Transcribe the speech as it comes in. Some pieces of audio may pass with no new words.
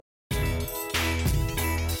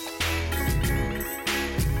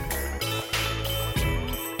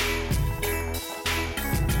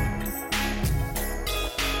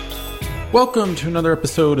Welcome to another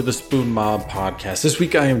episode of the Spoon Mob podcast. This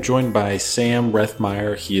week I am joined by Sam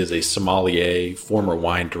Rethmeier. He is a sommelier, former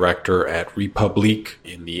wine director at Republique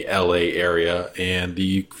in the LA area, and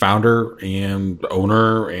the founder and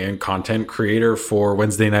owner and content creator for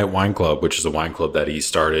Wednesday Night Wine Club, which is a wine club that he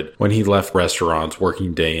started when he left restaurants,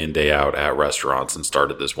 working day in, day out at restaurants, and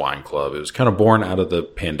started this wine club. It was kind of born out of the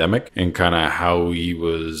pandemic and kind of how he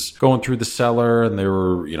was going through the cellar, and they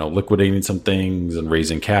were, liquidating some things and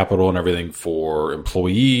raising capital and everything for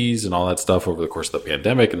employees and all that stuff over the course of the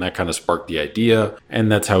pandemic, and that kind of sparked the idea,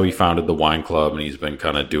 and that's how he founded the wine club, and he's been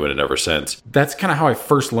kind of doing it ever since. That's kind of how I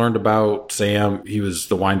first learned about Sam. He was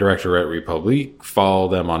the wine director at Republique, follow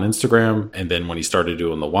them on Instagram, and then when he started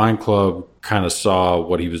doing the wine club, kind of saw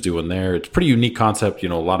what he was doing there. It's a pretty unique concept.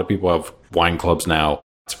 A lot of people have wine clubs now.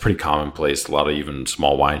 It's pretty commonplace, a lot of even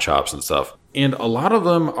small wine shops and stuff, and a lot of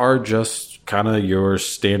them are just kind of your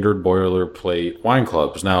standard boilerplate wine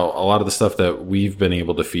clubs. Now, a lot of the stuff that we've been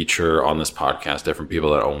able to feature on this podcast, different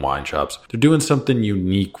people that own wine shops, they're doing something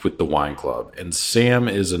unique with the wine club. And Sam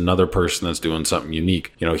is another person that's doing something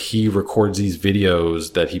unique. He records these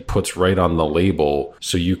videos that he puts right on the label,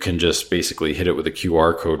 so you can just basically hit it with a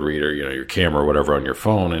QR code reader, your camera or whatever on your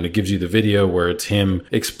phone, and it gives you the video where it's him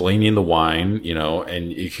explaining the wine,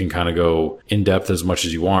 and you can kind of go in depth as much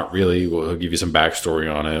as you want, really. He'll give you some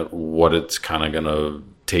backstory on it, what it's kind of going to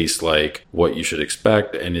taste like, what you should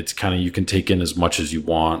expect, and it's kind of, you can take in as much as you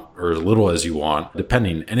want or as little as you want,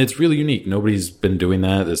 depending. And it's really unique. Nobody's been doing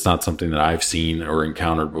that. It's not something that I've seen or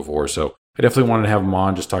encountered before. So I definitely wanted to have him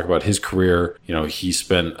on, just talk about his career. He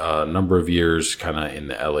spent a number of years kind of in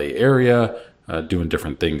the LA area, doing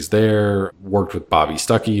different things there, worked with Bobby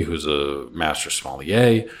Stuckey, who's a master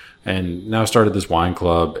sommelier, and now started this wine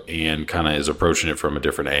club and kind of is approaching it from a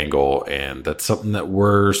different angle. And that's something that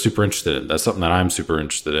we're super interested in. That's something that I'm super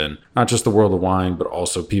interested in. Not just the world of wine, but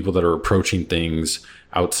also people that are approaching things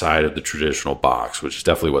outside of the traditional box, which is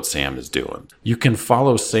definitely what Sam is doing. You can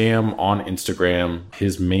follow Sam on Instagram.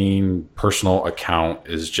 His main personal account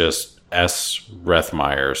is just S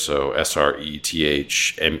Rethmeier, so SRETHMEIER.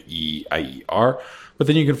 But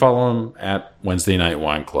then you can follow him at Wednesday Night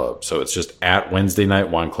Wine Club. So it's just at Wednesday Night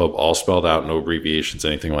Wine Club, all spelled out, no abbreviations,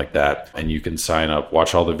 anything like that. And you can sign up,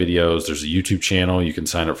 watch all the videos. There's a YouTube channel. You can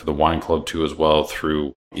sign up for the wine club too as well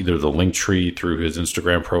through either the link tree through his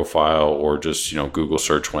Instagram profile, or just, Google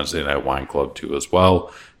search Wednesday Night Wine Club too as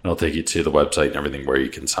well. And it'll take you to the website and everything where you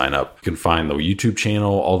can sign up. You can find the YouTube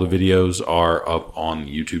channel. All the videos are up on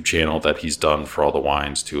the YouTube channel that he's done for all the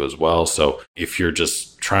wines too as well. So if you're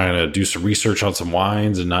just trying to do some research on some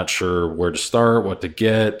wines and not sure where to start, what to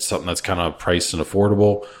get, something that's kind of priced and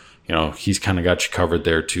affordable, he's kind of got you covered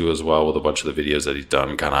there too as well, with a bunch of the videos that he's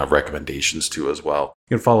done, kind of recommendations too as well.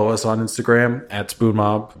 You can follow us on Instagram at Spoon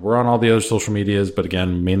Mob. We're on all the other social medias, but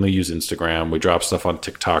again, mainly use Instagram. We drop stuff on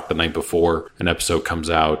TikTok the night before an episode comes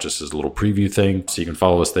out, just as a little preview thing. So you can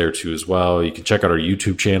follow us there too as well. You can check out our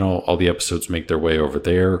YouTube channel. All the episodes make their way over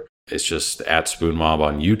there. It's just at Spoon Mob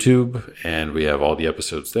on YouTube, and we have all the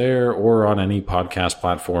episodes there, or on any podcast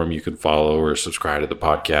platform you can follow or subscribe to the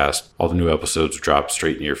podcast. All the new episodes drop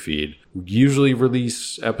straight in your feed. We usually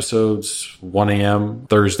release episodes 1 a.m.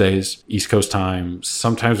 Thursdays, East Coast time.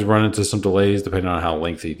 Sometimes we run into some delays depending on how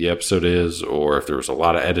lengthy the episode is, or if there was a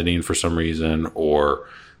lot of editing for some reason, or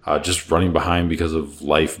just running behind because of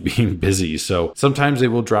life being busy. So sometimes they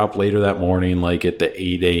will drop later that morning, like at the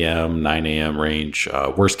 8 a.m., 9 a.m. range,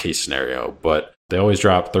 worst case scenario. But they always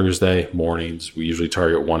drop Thursday mornings. We usually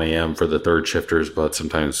target 1 a.m. for the third shifters, but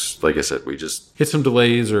sometimes, like I said, we just hit some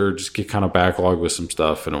delays or just get kind of backlogged with some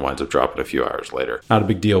stuff, and it winds up dropping a few hours later. Not a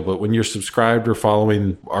big deal, but when you're subscribed or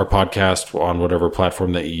following our podcast on whatever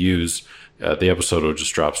platform that you use, the episode will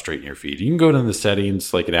just drop straight in your feed. You can go into the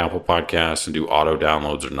settings like an Apple Podcast and do auto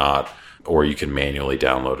downloads or not, or you can manually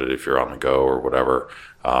download it if you're on the go or whatever.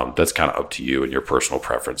 That's kind of up to you and your personal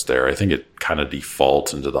preference there. I think it kind of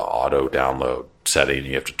defaults into the auto download setting.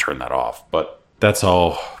 You have to turn that off, but that's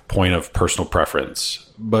all point of personal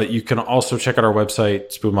preference. But you can also check out our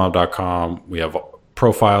website, spoonmob.com. We have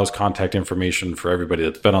profiles, contact information for everybody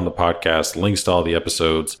that's been on the podcast, links to all the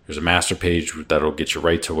episodes. There's a master page that'll get you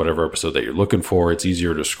right to whatever episode that you're looking for. It's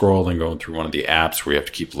easier to scroll than going through one of the apps where you have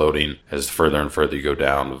to keep loading. As further and further you go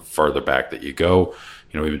down, the farther back that you go.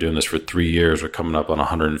 We've been doing this for 3 years. We're coming up on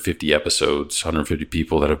 150 episodes, 150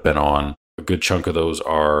 people that have been on. A good chunk of those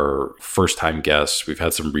are first time guests. We've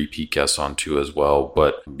had some repeat guests on too as well.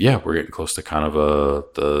 But yeah, we're getting close to kind of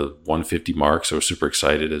the 150 mark. So we're super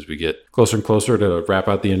excited as we get closer and closer to wrap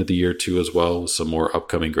out the end of the year too as well, with some more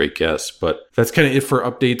upcoming great guests. But that's kind of it for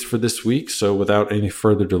updates for this week. So without any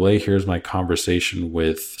further delay, here's my conversation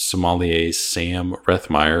with Sommelier Sam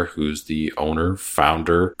Rethmeier, who's the owner,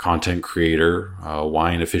 founder, content creator,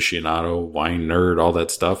 wine aficionado, wine nerd, all that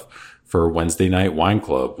stuff for Wednesday Night Wine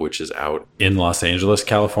Club, which is out in Los Angeles,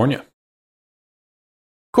 California.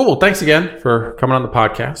 Cool. Well, thanks again for coming on the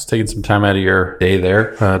podcast, taking some time out of your day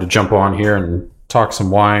there to jump on here and talk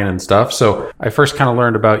some wine and stuff. So I first kind of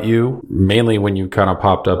learned about you mainly when you kind of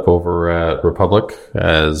popped up over at Republic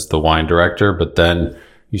as the wine director, but then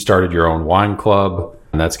you started your own wine club,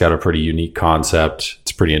 and that's got a pretty unique concept.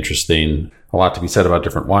 It's pretty interesting. A lot to be said about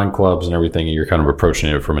different wine clubs and everything, and you're kind of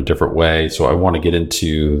approaching it from a different way. So I want to get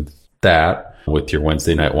into that with your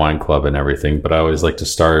Wednesday Night Wine Club and everything. But I always like to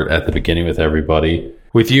start at the beginning with everybody.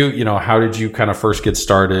 With you, how did you kind of first get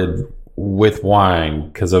started with wine?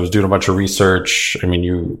 Because I was doing a bunch of research. I mean,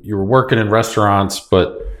 you were working in restaurants,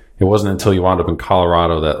 but it wasn't until you wound up in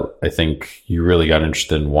Colorado that I think you really got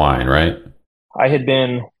interested in wine, right? I had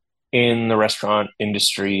been in the restaurant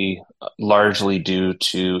industry largely due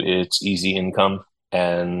to its easy income,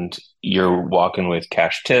 and you're walking with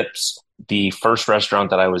cash tips. The first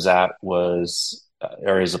restaurant that I was at is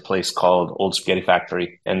a place called Old Spaghetti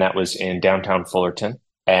Factory, and that was in downtown Fullerton.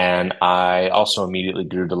 And I also immediately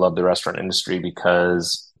grew to love the restaurant industry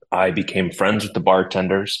because I became friends with the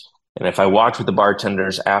bartenders. And if I walked with the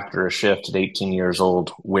bartenders after a shift at 18 years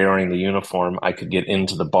old wearing the uniform, I could get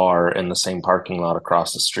into the bar in the same parking lot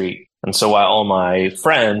across the street. And so while all my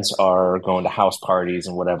friends are going to house parties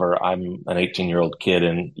and whatever, I'm an 18-year-old kid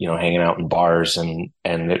and, hanging out in bars, and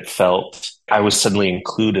it felt I was suddenly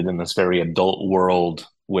included in this very adult world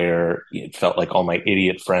where it felt like all my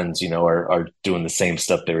idiot friends, are doing the same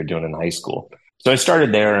stuff they were doing in high school. So I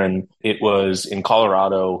started there, and it was in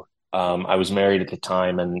Colorado. I was married at the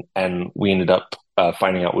time, and we ended up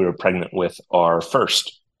finding out we were pregnant with our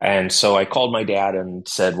first. And so I called my dad and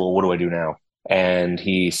said, well, what do I do now? And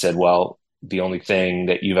he said, well, the only thing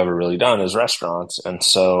that you've ever really done is restaurants. And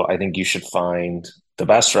so I think you should find the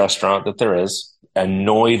best restaurant that there is,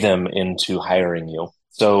 annoy them into hiring you.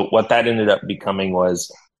 So what that ended up becoming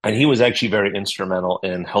was, and he was actually very instrumental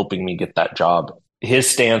in helping me get that job. His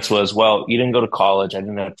stance was, well, you didn't go to college. I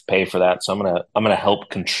didn't have to pay for that. So I'm gonna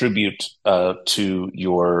help contribute to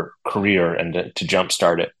your career and to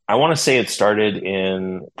jumpstart it. I want to say it started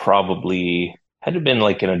in probably had to have been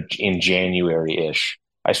like in January-ish.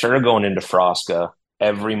 I started going into Frosca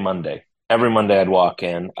every Monday. Every Monday I'd walk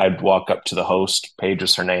in. I'd walk up to the host, Paige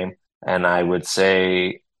was her name, and I would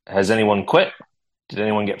say, has anyone quit? Did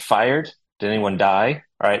anyone get fired? Did anyone die?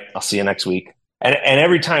 All right, I'll see you next week. And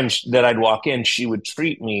every time that I'd walk in, she would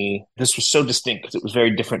treat me, this was so distinct because it was very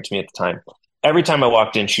different to me at the time. Every time I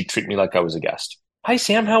walked in, she'd treat me like I was a guest. Hi,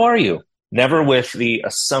 Sam, how are you? Never with the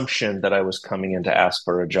assumption that I was coming in to ask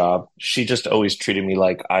for a job. She just always treated me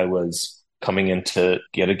like I was coming in to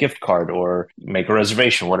get a gift card or make a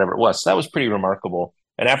reservation, whatever it was. So that was pretty remarkable.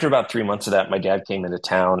 And after about 3 months of that, my dad came into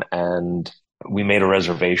town and we made a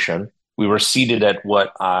reservation. We were seated at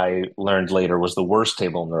what I learned later was the worst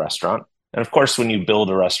table in the restaurant. And of course, when you build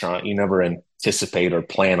a restaurant, you never anticipate or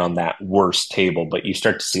plan on that worst table, but you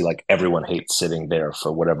start to see like everyone hates sitting there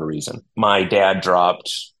for whatever reason. My dad dropped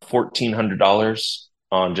 $1,400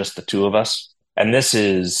 on just the two of us. And this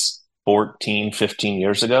is 14, 15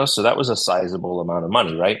 years ago. So that was a sizable amount of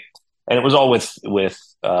money, right? And it was all with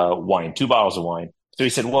wine, 2 bottles of wine. So he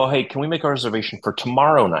said, well, hey, can we make a reservation for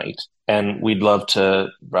tomorrow night? And we'd love to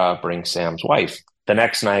bring Sam's wife. The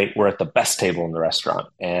next night, we're at the best table in the restaurant,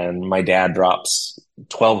 and my dad drops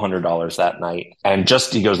 $1,200 that night. And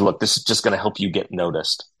he goes, look, this is just going to help you get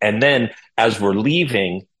noticed. And then as we're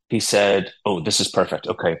leaving, he said, oh, this is perfect.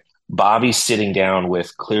 Okay, Bobby's sitting down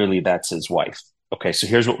with, clearly that's his wife. Okay, so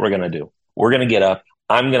here's what we're going to do. We're going to get up.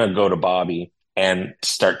 I'm going to go to Bobby and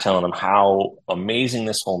start telling him how amazing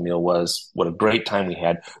this whole meal was, what a great time we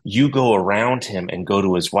had. You go around him and go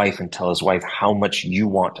to his wife and tell his wife how much you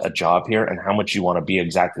want a job here and how much you want to be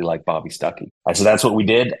exactly like Bobby Stuckey. And so that's what we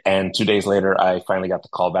did. And 2 days later, I finally got the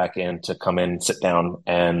call back in to come in, sit down,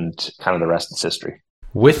 and kind of the rest is history.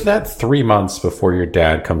 With that 3 months before your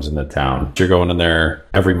dad comes into town, you're going in there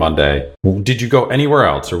every Monday. Did you go anywhere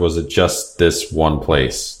else, or was it just this one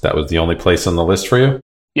place? That was the only place on the list for you?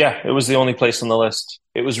 Yeah, it was the only place on the list.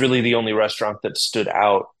 It was really the only restaurant that stood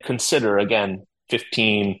out. Consider, again,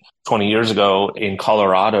 15, 20 years ago in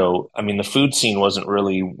Colorado, I mean, the food scene wasn't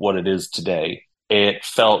really what it is today. it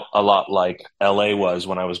felt a lot like LA was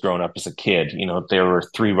when I was growing up as a kid. You know, there were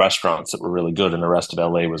three restaurants that were really good, and the rest of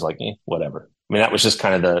LA was like, whatever. I mean, that was just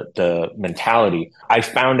kind of the mentality. I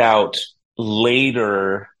found out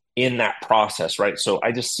later in that process, right? So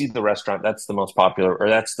I just see the restaurant that's the most popular, or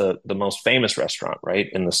that's the most famous restaurant, right,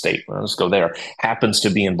 in the state. Well, let's go there. Happens to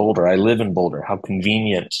be in Boulder. I live in Boulder. How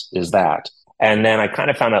convenient is that? And then I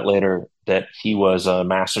kind of found out later that he was a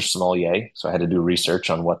master sommelier. So I had to do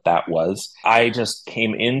research on what that was. I just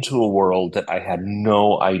came into a world that I had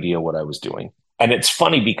no idea what I was doing. And it's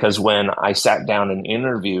funny because when I sat down and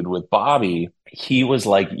interviewed with Bobby, he was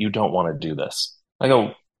like, "You don't want to do this." I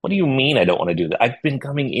go, "What do you mean I don't want to do that? I've been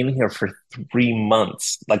coming in here for 3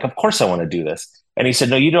 months. Like, of course I want to do this." And he said,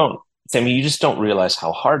 "No, you don't. Sammy, you just don't realize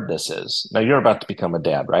how hard this is. Now you're about to become a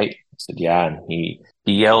dad, right?" I said, "Yeah." And he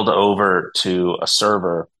yelled over to a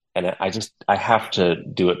server, and I have to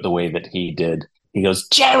do it the way that he did. He goes,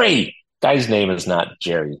 "Jerry!" Guy's name is not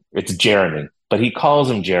Jerry. It's Jeremy. But he calls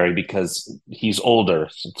him Jerry because he's older.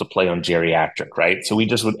 So it's a play on geriatric, right? So we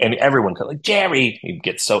just would, and everyone could like, "Jerry!" He'd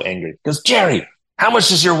get so angry. He goes, "Jerry, how much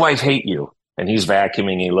does your wife hate you?" And he's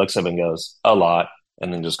vacuuming. He looks up and goes, "A lot."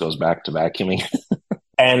 And then just goes back to vacuuming.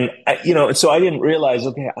 And, so I didn't realize,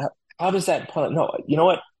 okay, how does that, no, you know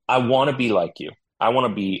what? I want to be like you. I want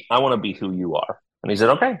to be who you are. And he said,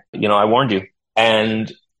 "Okay, I warned you."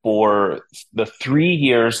 And for the 3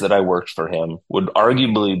 years that I worked for him would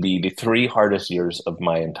arguably be the three hardest years of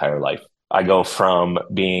my entire life. I go from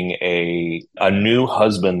being a new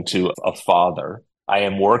husband to a father. I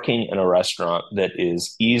am working in a restaurant that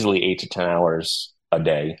is easily 8 to 10 hours a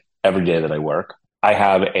day, every day that I work. I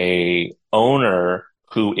have a owner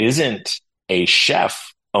who isn't a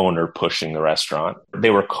chef owner pushing the restaurant. They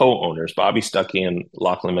were co-owners, Bobby Stuckey and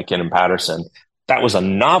Lachlan McKinnon Patterson. That was a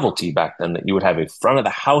novelty back then, that you would have a front of the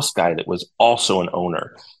house guy that was also an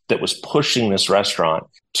owner that was pushing this restaurant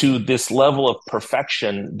to this level of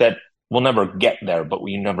perfection that we'll never get there, but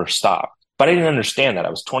we never stop. But I didn't understand that. I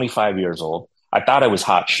was 25 years old. I thought I was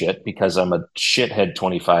hot shit because I'm a shithead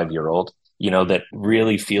 25-year-old, that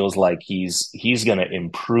really feels like he's going to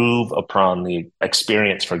improve upon the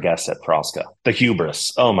experience for guests at Frosca. The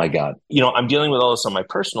hubris. Oh my God. I'm dealing with all this on my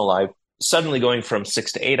personal life, suddenly going from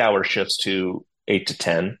 6 to 8 hour shifts to 8 to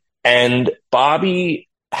 10. And Bobby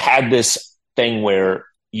had this thing where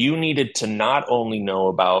you needed to not only know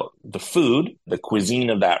about the food, the cuisine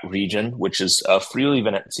of that region, which is Friuli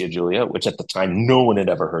Venezia Giulia, which at the time no one had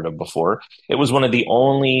ever heard of before. It was one of the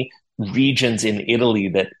only regions in Italy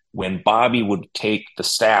that when Bobby would take the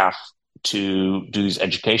staff to do these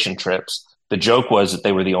education trips, the joke was that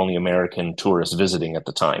they were the only American tourists visiting at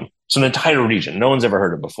the time. So an entire region, no one's ever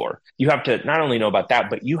heard of before. You have to not only know about that,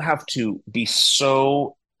 but you have to be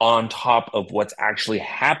so on top of what's actually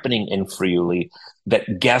happening in Friuli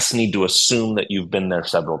that guests need to assume that you've been there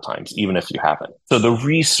several times, even if you haven't. So the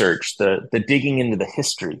research, the digging into the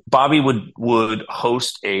history. Bobby would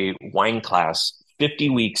host a wine class 50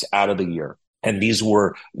 weeks out of the year. And these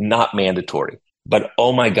were not mandatory. But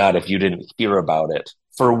oh my God, if you didn't hear about it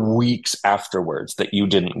for weeks afterwards that you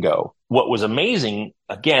didn't go. What was amazing,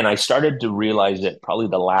 again, I started to realize it probably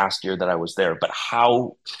the last year that I was there, but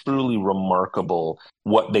how truly remarkable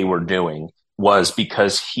what they were doing was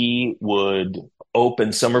because he would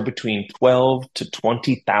open somewhere between $12,000 to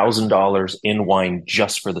 $20,000 in wine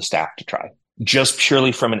just for the staff to try, just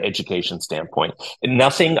purely from an education standpoint. And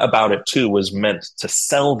nothing about it too was meant to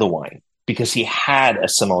sell the wine because he had a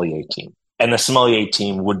sommelier team. And the sommelier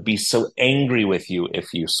team would be so angry with you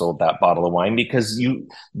if you sold that bottle of wine because you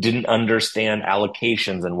didn't understand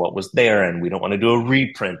allocations and what was there. And we don't want to do a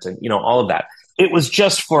reprint and, all of that. It was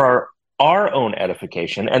just for our own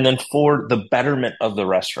edification and then for the betterment of the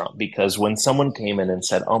restaurant. Because when someone came in and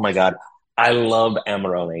said, "Oh my God, I love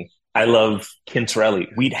Amarone. I love Quintarelli."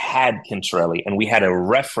 We'd had Quintarelli and we had a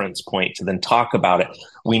reference point to then talk about it.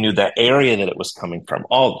 We knew the area that it was coming from.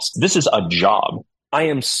 All this. This is a job. I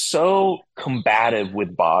am so combative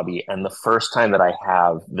with Bobby. And the first time that I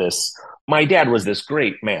have this, my dad was this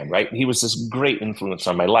great man, right? He was this great influence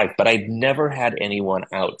on my life, but I'd never had anyone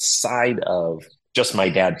outside of just my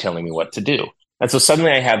dad telling me what to do. And so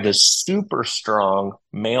suddenly I have this super strong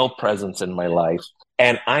male presence in my life.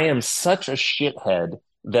 And I am such a shithead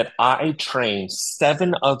that I train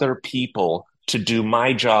 7 other people to do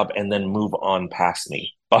my job and then move on past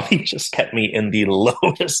me. Bobby just kept me in the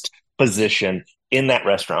lowest position in that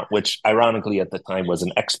restaurant, which ironically at the time was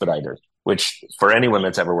an expediter, which for anyone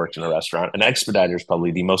that's ever worked in a restaurant, an expediter is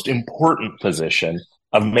probably the most important position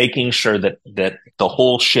of making sure that the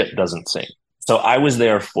whole ship doesn't sink. So I was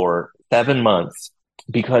there for 7 months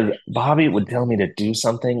because Bobby would tell me to do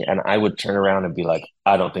something and I would turn around and be like,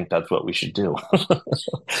 I don't think that's what we should do.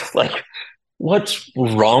 Like, what's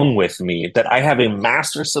wrong with me that I have a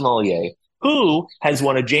master sommelier who has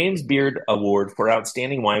won a James Beard Award for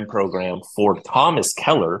Outstanding Wine Program for Thomas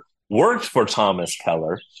Keller, worked for Thomas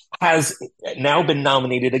Keller, has now been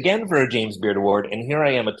nominated again for a James Beard Award, and here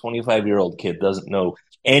I am, a 25-year-old kid, doesn't know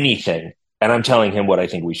anything, and I'm telling him what I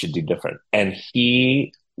think we should do different. And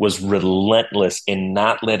he was relentless in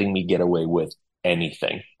not letting me get away with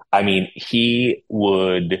anything. I mean, he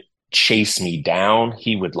would chase me down.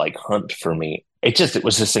 He would like hunt for me. It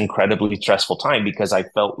was this incredibly stressful time because I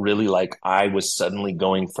felt really like I was suddenly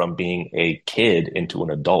going from being a kid into an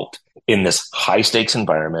adult in this high stakes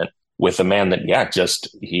environment with a man that, yeah,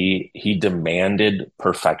 just he demanded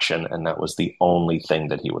perfection. And that was the only thing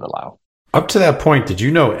that he would allow. Up to that point, did you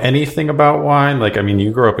know anything about wine? Like, I mean,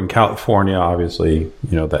 you grew up in California, obviously,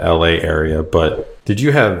 the LA area, but did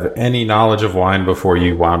you have any knowledge of wine before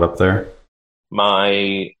you wound up there?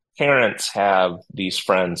 My parents have these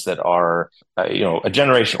friends that are, a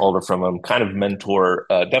generation older from them, kind of mentor,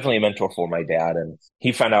 definitely a mentor for my dad. And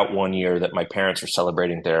he found out one year that my parents were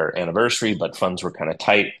celebrating their anniversary, but funds were kind of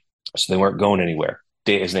tight, so they weren't going anywhere.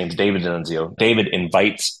 His name's David D'Annunzio. David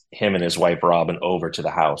invites him and his wife Robin over to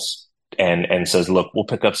the house and says, "Look, we'll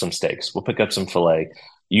pick up some steaks, we'll pick up some filet.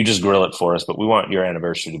 You just grill it for us, but we want your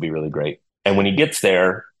anniversary to be really great." And when he gets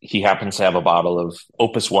there, he happens to have a bottle of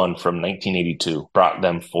Opus One from 1982, brought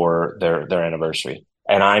them for their anniversary.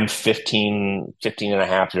 And I'm 15 and a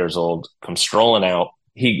half years old, come strolling out.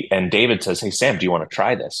 And David says, "Hey, Sam, do you want to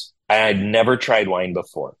try this?" I'd never tried wine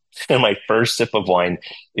before. And my first sip of wine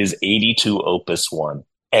is 82 Opus One.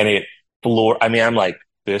 And I'm like,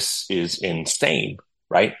 this is insane,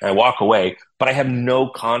 right? I walk away, but I have no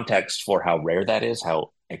context for how rare that is,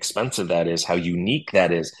 how expensive that is, how unique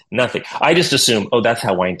that is, nothing. I just assume, oh, that's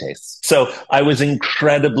how wine tastes. So I was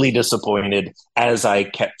incredibly disappointed as I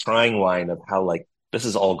kept trying wine of how like, this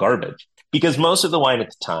is all garbage. Because most of the wine at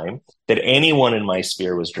the time that anyone in my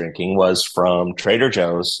sphere was drinking was from Trader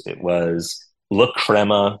Joe's. It was La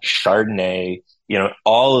Crema, Chardonnay,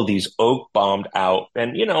 all of these oak bombed out.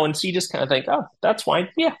 And so you just kind of think, oh, that's wine.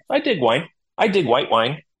 Yeah, I dig wine. I dig white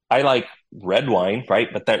wine. I like red wine, right?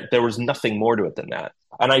 But there was nothing more to it than that.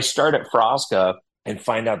 And I start at Frasca and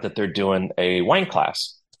find out that they're doing a wine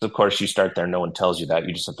class. Of course, you start there. No one tells you that.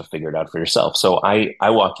 You just have to figure it out for yourself. So I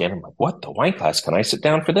walk in. I'm like, what? The wine class? Can I sit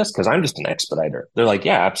down for this? Because I'm just an expediter. They're like,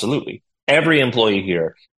 yeah, absolutely. Every employee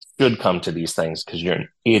here should come to these things because you're an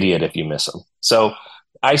idiot if you miss them. So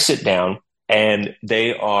I sit down and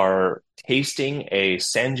they are tasting a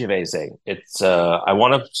Sangiovese. It's I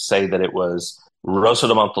want to say that it was Rosso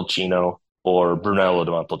di Montalcino or Brunello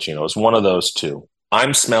di Montalcino. It's one of those two.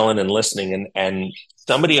 I'm smelling and listening, and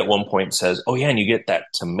somebody at one point says, "Oh yeah, and you get that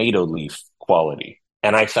tomato leaf quality."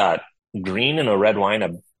 And I thought, green in a red wine,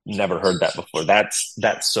 I've never heard that before. That's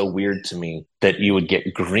so weird to me that you would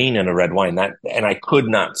get green in a red wine. And I could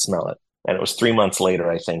not smell it. And it was 3 months later,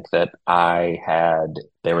 I think, that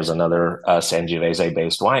there was another Sangiovese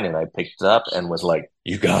based wine, and I picked it up and was like,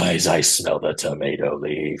 "You guys, I smell the tomato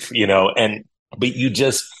leaf," but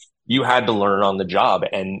you had to learn on the job,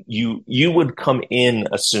 and you would come in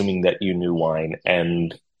assuming that you knew wine.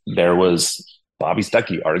 And there was Bobby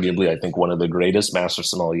Stuckey, arguably, I think, one of the greatest master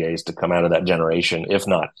sommeliers to come out of that generation, if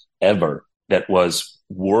not ever, that was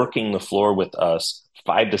working the floor with us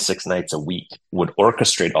 5 to 6 nights a week, would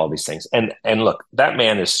orchestrate all these things. And look, that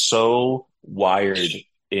man is so wired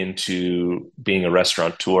into being a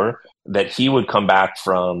restaurateur that he would come back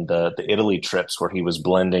from the Italy trips where he was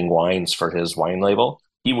blending wines for his wine label.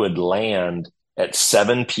 He would land at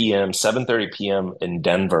 7:30 p.m. in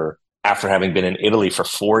Denver after having been in Italy for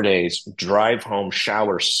 4 days, drive home,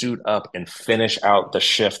 shower, suit up, and finish out the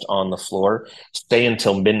shift on the floor, stay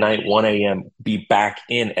until midnight, 1 a.m., be back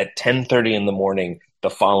in at 10:30 in the morning the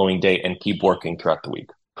following day, and keep working throughout the week.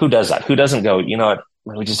 Who does that? Who doesn't go, you know what?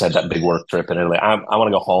 We just had that big work trip in Italy. I want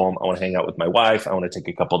to go home. I want to hang out with my wife. I want to take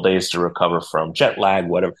a couple of days to recover from jet lag,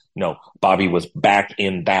 whatever. No, Bobby was back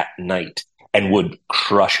in that night and would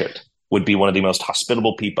crush it, would be one of the most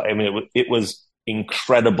hospitable people. I mean, it was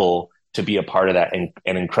incredible to be a part of that, and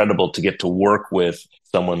incredible to get to work with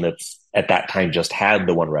someone that's at that time just had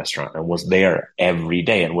the one restaurant and was there every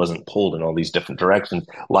day and wasn't pulled in all these different directions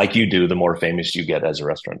like you do the more famous you get as a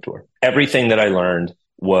restaurateur. Everything that I learned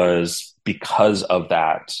was because of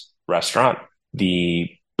that restaurant. The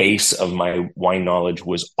base of my wine knowledge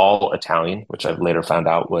was all Italian, which I've later found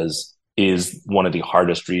out is one of the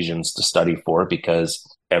hardest regions to study for, because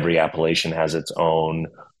every appellation has its own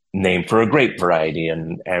name for a grape variety,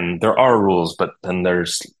 and there are rules, but then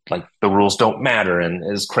there's like the rules don't matter and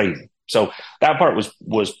is crazy. So that part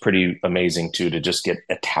was pretty amazing too, to just get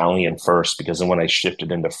Italian first, because then when I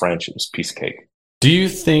shifted into French, it was piece of cake. Do you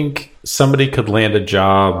think somebody could land a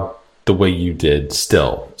job the way you did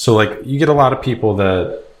still? So like you get a lot of people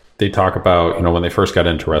that they talk about, you know, when they first got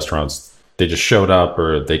into restaurants, they just showed up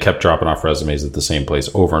or they kept dropping off resumes at the same place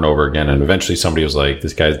over and over again. And eventually somebody was like,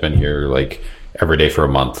 this guy's been here like every day for a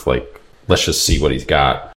month. Like, let's just see what he's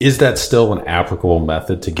got. Is that still an applicable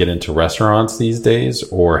method to get into restaurants these days?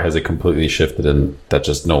 Or has it completely shifted and that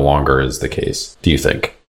just no longer is the case, do you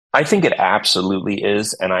think? I think it absolutely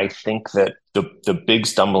is. And I think that the big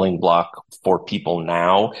stumbling block for people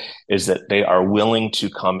now is that they are willing to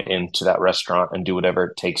come into that restaurant and do whatever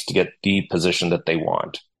it takes to get the position that they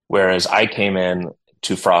want. Whereas I came in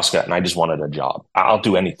to Frosca and I just wanted a job. I'll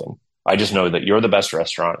do anything. I just know that you're the best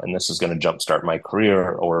restaurant and this is going to jumpstart my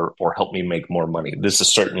career or help me make more money. This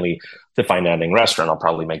is certainly the fine dining restaurant. I'll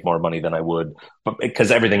probably make more money than I would, but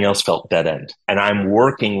because everything else felt dead end. And I'm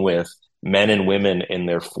working with men and women in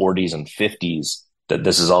their 40s and 50s that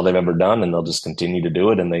this is all they've ever done, and they'll just continue to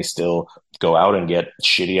do it, and they still go out and get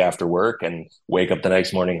shitty after work and wake up the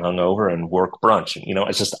next morning hungover and work brunch. You know,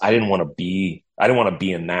 it's just I didn't want to be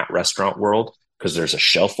in that restaurant world, because there's a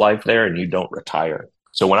shelf life there and you don't retire.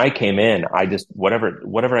 So when I came in, I just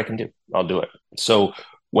whatever I can do, I'll do it. So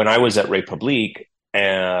when I was at Republique,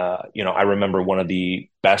 I remember one of the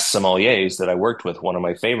best sommeliers that I worked with, one of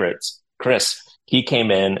my favorites, Chris. He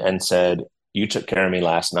came in and said, "You took care of me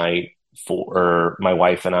last night for my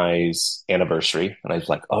wife and I's anniversary." And I was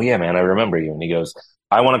like, "Oh yeah, man, I remember you." And he goes,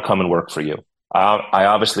 "I want to come and work for you. I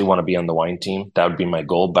obviously want to be on the wine team. That would be my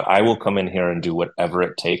goal, but I will come in here and do whatever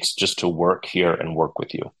it takes just to work here and work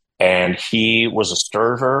with you." And he was a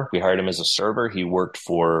server. We hired him as a server. He worked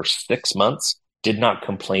for 6 months, did not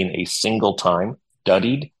complain a single time,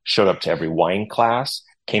 studied, showed up to every wine class,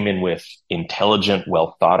 came in with intelligent,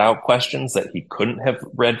 well thought out questions that he couldn't have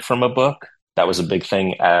read from a book. That was a big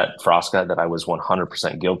thing at Frosca that I was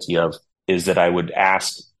 100% guilty of, is that I would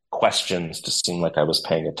ask questions to seem like I was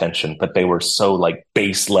paying attention, but they were so like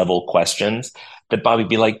base level questions that Bobby'd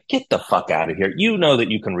be like, "Get the fuck out of here. You know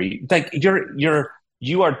that you can read. Like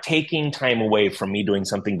you are taking time away from me doing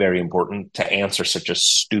something very important to answer such a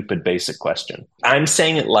stupid basic question." I'm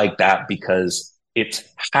saying it like that because it's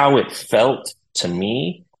how it felt to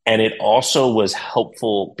me. And it also was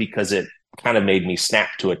helpful because it kind of made me snap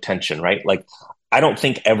to attention, right? Like, I don't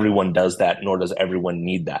think everyone does that, nor does everyone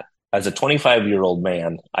need that. As a 25-year-old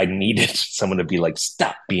man, I needed someone to be like,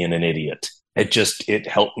 "Stop being an idiot." It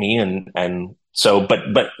helped me. And so,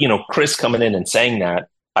 but, Chris coming in and saying that,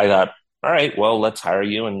 I thought, all right, well, let's hire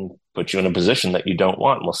you and put you in a position that you don't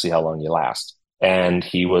want, and we'll see how long you last. And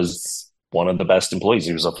he was one of the best employees.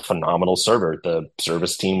 He was a phenomenal server. The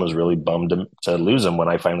service team was really bummed to lose him when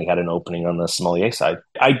I finally had an opening on the sommelier side.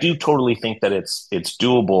 I do totally think that it's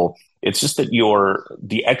doable. It's just that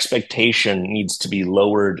the expectation needs to be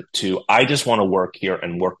lowered to, I just want to work here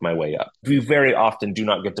and work my way up. We very often do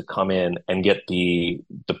not get to come in and get the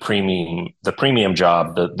premium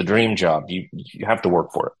job, the dream job. You have to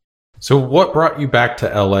work for it. So what brought you back to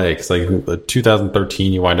LA? Because like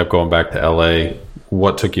 2013, you wind up going back to LA.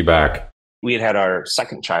 What took you back? We had our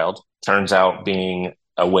second child. Turns out being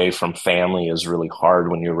away from family is really hard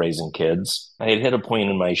when you're raising kids. I had hit a point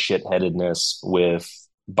in my shitheadedness with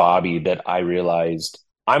Bobby that I realized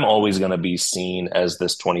I'm always going to be seen as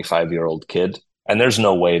this 25-year-old kid. And there's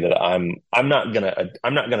no way that I'm not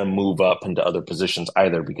going to move up into other positions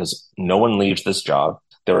either, because no one leaves this job.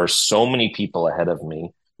 There are so many people ahead of me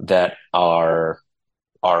that are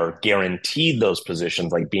guaranteed those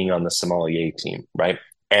positions, like being on the sommelier team, right?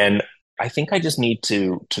 And I think I just need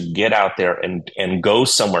to get out there and go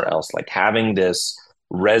somewhere else, like having this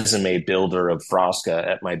resume builder of Frosca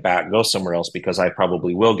at my back, go somewhere else, because I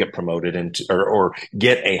probably will get promoted into or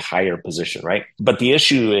get a higher position, right? But the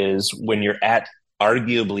issue is when you're at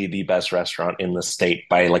arguably the best restaurant in the state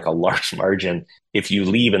by like a large margin, if you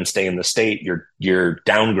leave and stay in the state, you're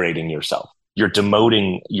downgrading yourself. You're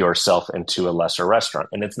demoting yourself into a lesser restaurant.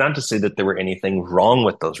 And it's not to say that there were anything wrong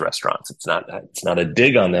with those restaurants. It's not a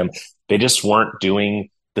dig on them. They just weren't doing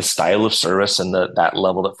the style of service and that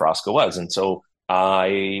level that Frosca was. And so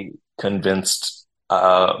I convinced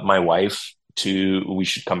my wife we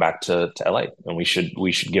should come back to LA and we should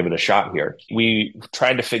give it a shot here. We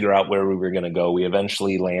tried to figure out where we were going to go. We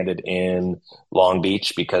eventually landed in Long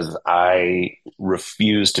Beach because I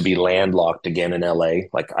refuse to be landlocked again in LA.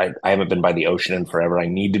 Like I haven't been by the ocean in forever. I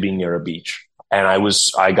need to be near a beach. And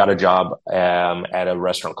I got a job at a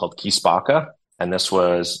restaurant called Key Spaca. And this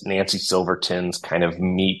was Nancy Silverton's kind of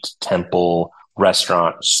meat temple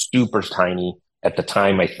restaurant, super tiny. At the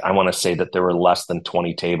time, I want to say that there were less than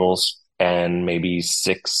 20 tables and maybe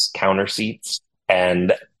 6 counter seats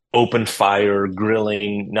and open fire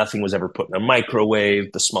grilling. Nothing was ever put in a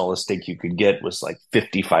microwave. The smallest steak you could get was like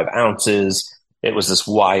 55 ounces. It was this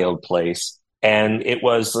wild place. And it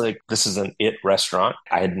was like, this is an it restaurant.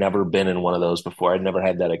 I had never been in one of those before. I'd never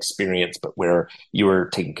had that experience, but where you were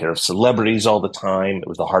taking care of celebrities all the time. It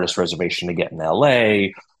was the hardest reservation to get in LA.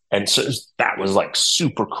 And so that was like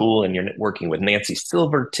super cool. And you're working with Nancy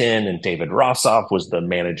Silverton, and David Rossoff was the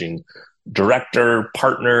managing director,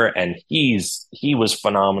 partner, and he was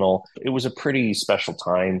phenomenal. It was a pretty special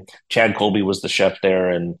time. Chad Colby was the chef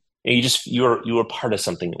there, and you were part of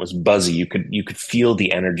something that was buzzy. You could feel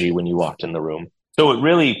the energy when you walked in the room. So it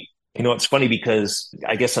really, it's funny because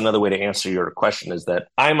I guess another way to answer your question is that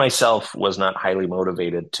I myself was not highly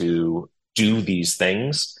motivated to do these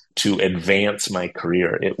things to advance my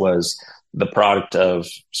career. It was the product of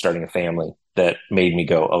starting a family that made me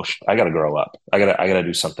go, oh, I got to grow up. I got to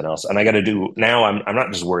do something else. And I got to do now. I'm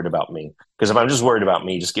not just worried about me, because if I'm just worried about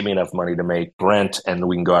me, just give me enough money to make rent and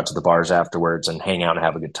we can go out to the bars afterwards and hang out and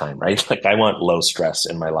have a good time. Right. Like I want low stress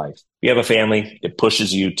in my life. You have a family, it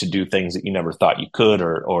pushes you to do things that you never thought you could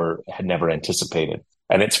or had never anticipated.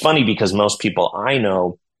 And it's funny because most people I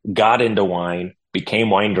know got into wine, became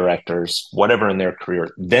wine directors, whatever in their career,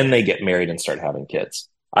 then they get married and start having kids.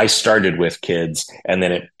 I started with kids, and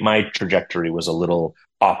then my trajectory was a little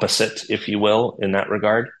opposite, if you will, in that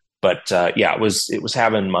regard. But it was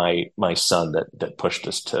having my son that pushed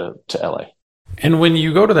us to LA. And when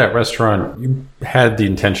you go to that restaurant, you had the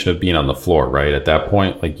intention of being on the floor, right? At that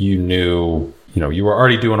point, like you knew, you were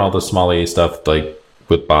already doing all the sommelier stuff, like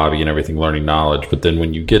with Bobby and everything, learning knowledge. But then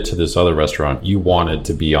when you get to this other restaurant, you wanted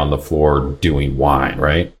to be on the floor doing wine,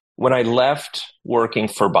 right? When I left working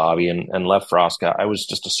for Bobby and left Frosca, I was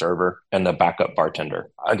just a server and the backup bartender.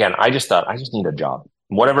 Again, I just thought I just need a job.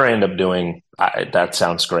 Whatever I end up doing, that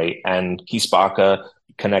sounds great. And Kiesbacca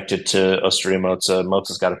connected to Osteria Mozza.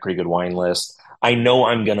 Mozza's got a pretty good wine list. I know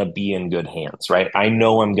I'm going to be in good hands, right? I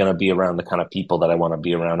know I'm going to be around the kind of people that I want to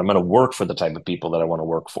be around. I'm going to work for the type of people that I want to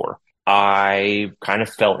work for. I kind of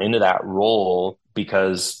fell into that role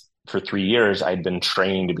because for 3 years, I'd been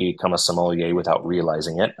trained to become a sommelier without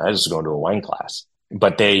realizing it. I was just going to a wine class.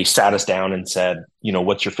 But they sat us down and said,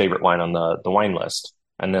 what's your favorite wine on the wine list?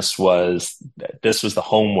 And this was the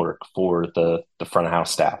homework for the front of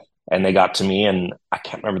house staff. And they got to me, and I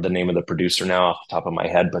can't remember the name of the producer now off the top of my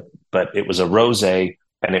head, but it was a rosé,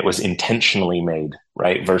 and it was intentionally made,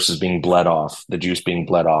 right? Versus being bled off, the juice being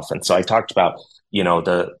bled off. And so I talked about,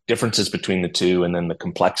 the differences between the two, and then the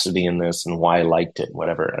complexity in this and why I liked it,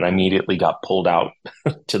 whatever. And I immediately got pulled out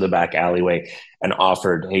to the back alleyway and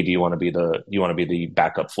offered, hey, do you want to be the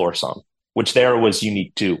backup floor somm? Which there was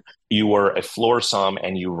unique too. You were a floor somm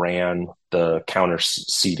and you ran the counter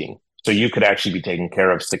seating. So you could actually be taking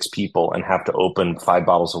care of 6 people and have to open 5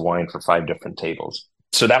 bottles of wine for 5 different tables.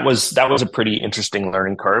 So that was a pretty interesting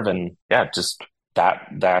learning curve. And yeah, just that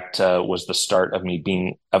was the start of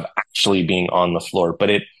me actually being on the floor. But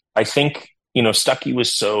I think, Stuckey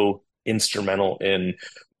was so instrumental in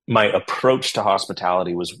my approach to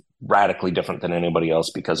hospitality was radically different than anybody else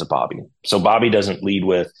because of Bobby. So Bobby doesn't lead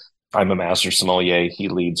with, I'm a master sommelier. He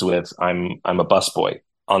leads with, I'm a busboy.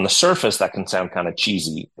 On the surface, that can sound kind of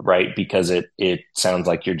cheesy, right? Because it sounds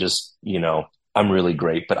like you're just, I'm really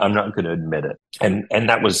great, but I'm not going to admit it. And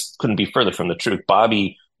that couldn't be further from the truth.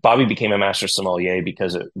 Bobby became a master sommelier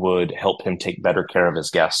because it would help him take better care of his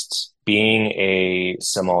guests. Being a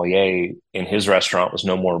sommelier in his restaurant was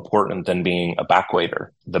no more important than being a backwaiter.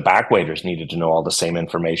 The backwaiters needed to know all the same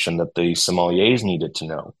information that the sommeliers needed to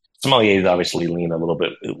know. Sommeliers obviously lean a little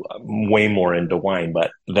bit way more into wine, but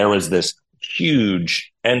there was this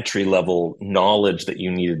huge entry level knowledge that you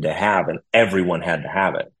needed to have, and everyone had to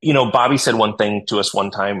have it. Bobby said one thing to us one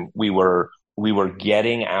time. We were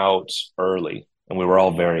getting out early, and we were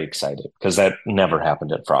all very excited because that never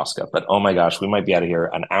happened at Frosca. But oh my gosh, we might be out of here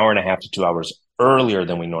an hour and a half to 2 hours earlier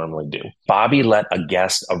than we normally do. Bobby let a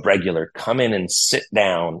regular, come in and sit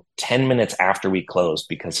down 10 minutes after we closed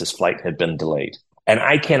because his flight had been delayed. And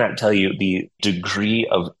I cannot tell you the degree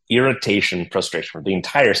of irritation, frustration from the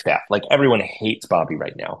entire staff. Like everyone hates Bobby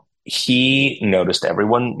right now. He noticed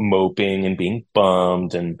everyone moping and being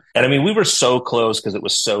bummed. And I mean, we were so close because it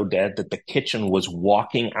was so dead that the kitchen was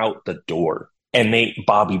walking out the door. And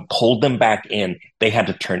Bobby pulled them back in. They had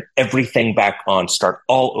to turn everything back on, start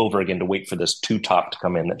all over again to wait for this two-top to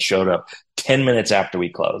come in that showed up 10 minutes after we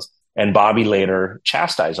closed. And Bobby later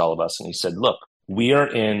chastised all of us. And he said, look, we are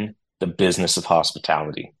in the business of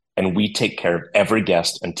hospitality. and we take care of every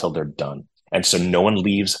guest until they're done. And so no one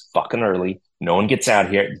leaves fucking early. No one gets out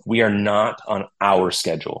here. We are not on our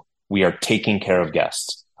schedule. We are taking care of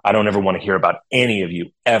guests. I don't ever want to hear about any of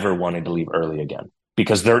you ever wanting to leave early again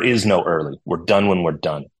because there is no early. We're done when we're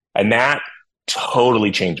done. And that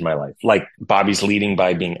totally changed my life. Like Bobby's leading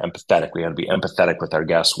by being empathetic. We have to be empathetic with our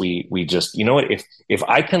guests. We just, you know what, if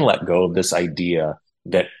I can let go of this idea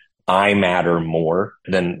that I matter more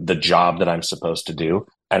than the job that I'm supposed to do,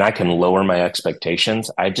 and I can lower my expectations,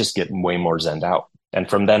 I just get way more zened out. And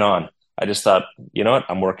from then on, I just thought, you know what,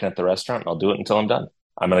 I'm working at the restaurant and I'll do it until I'm done.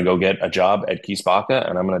 I'm going to go get a job at Keys Baka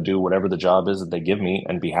and I'm going to do whatever the job is that they give me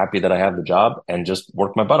and be happy that I have the job and just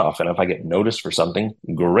work my butt off. And if I get noticed for something,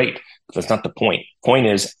 great. But that's not the point. Point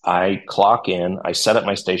is I clock in, I set up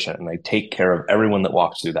my station and I take care of everyone that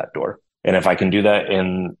walks through that door. And if I can do that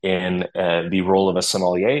in the role of a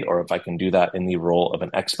sommelier, or if I can do that in the role of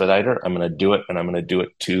an expediter, I'm going to do it, and I'm going to do it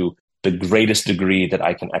to the greatest degree that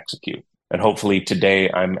I can execute. And hopefully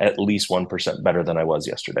today I'm at least 1% better than I was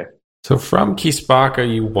yesterday. So from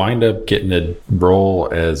Kisbaka, you wind up getting a role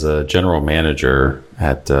as a general manager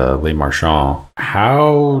at Les Marchands.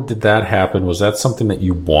 How did that happen? Was that something that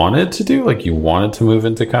you wanted to do? Like you wanted to move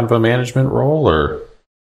into kind of a management role, or?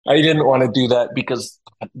 I didn't want to do that because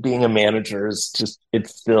being a manager is just,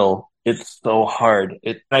 it's so hard.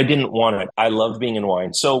 I didn't want it. I loved being in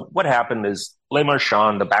wine. So what happened is Les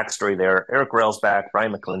Marchands, the backstory there, Eric Railsback,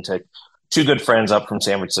 Brian McClintock, two good friends up from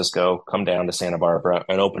San Francisco, come down to Santa Barbara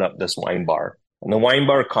and open up this wine bar. And the wine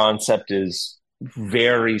bar concept is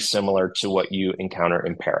very similar to what you encounter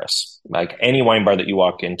in Paris. Like any wine bar that you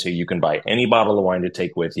walk into, you can buy any bottle of wine to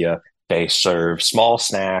take with you. They serve small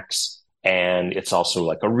snacks. And it's also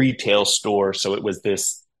like a retail store. So it was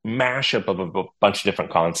this mashup of a bunch of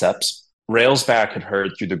different concepts. Railsback had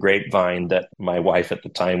heard through the grapevine that my wife at the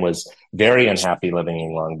time was very unhappy living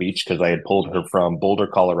in Long Beach because I had pulled her from Boulder,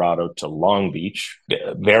 Colorado to Long Beach.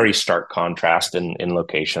 Very stark contrast in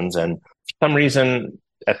locations. And for some reason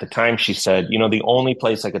at the time she said, you know, the only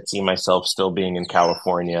place I could see myself still being in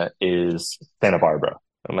California is Santa Barbara.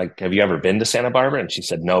 I'm like, have you ever been to Santa Barbara? And she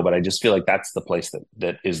said, no, but I just feel like that's the place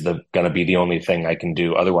that is going to be the only thing I can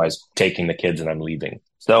do. Otherwise, taking the kids and I'm leaving.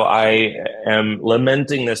 So I am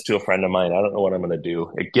lamenting this to a friend of mine. I don't know what I'm going to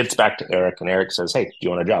do. It gets back to Eric, and Eric says, hey, do you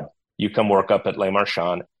want a job? You come work up at Les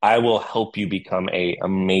Marchands. I will help you become an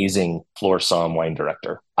amazing floor somm wine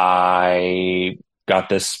director. I got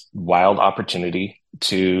this wild opportunity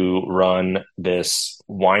to run this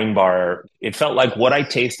wine bar. It felt like what I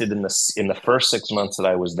tasted in the first 6 months that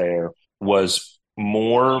I was there was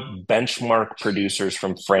more benchmark producers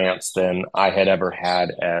from France than I had ever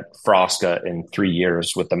had at Frosca in 3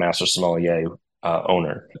 years with the Master Sommelier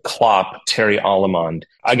owner. Klopp, Terry Allemond.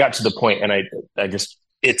 I got to the point, and I just,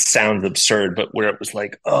 it sounds absurd, but where it was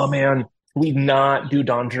like, oh man, can we not do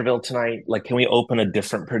Dongerville tonight? Like, can we open a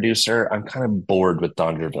different producer? I'm kind of bored with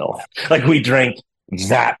Dongerville. Like, we drank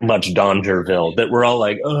that much Dongerville that we're all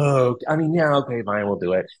like, oh, I mean, yeah, okay, fine, we'll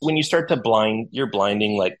do it. When you start to you're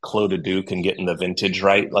blinding like Clos de Duc and getting the vintage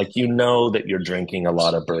right. Like, you know that you're drinking a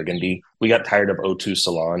lot of Burgundy. We got tired of O2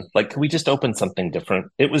 Salon. Like, can we just open something different?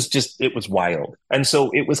 It was wild. And so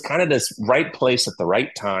it was kind of this right place at the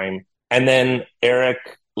right time. And then Eric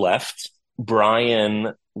left.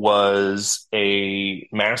 Brian was a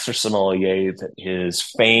master sommelier that his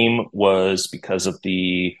fame was because of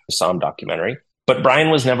the Somm documentary. But Brian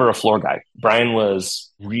was never a floor guy. Brian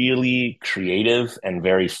was really creative and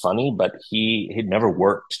very funny, but he'd never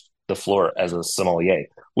worked the floor as a sommelier,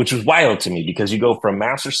 which was wild to me because you go from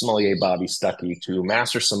master sommelier Bobby Stuckey to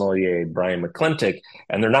master sommelier Brian McClintock,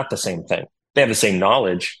 and they're not the same thing. They have the same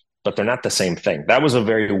knowledge, but they're not the same thing. That was a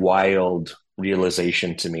very wild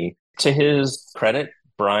realization to me. To his credit,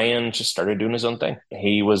 Brian just started doing his own thing.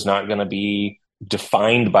 He was not going to be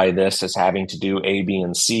defined by this as having to do A, B,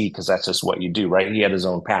 and C, because that's just what you do, right? He had his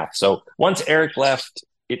own path. So once Eric left,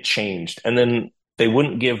 it changed. And then they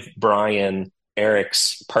wouldn't give Brian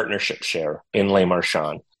Eric's partnership share in Les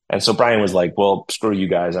Marchands. And so Brian was like, well, screw you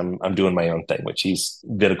guys. I'm doing my own thing, which he's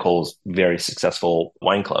Viticol's very successful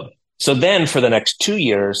wine club. So then for the next 2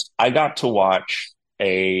 years, I got to watch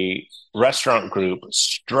a restaurant group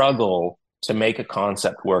struggle to make a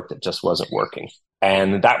concept work that just wasn't working.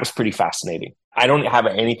 And that was pretty fascinating. I don't have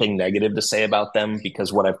anything negative to say about them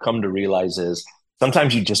because what I've come to realize is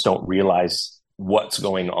sometimes you just don't realize what's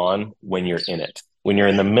going on when you're in it. When you're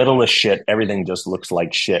in the middle of shit, everything just looks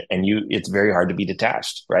like shit. And it's very hard to be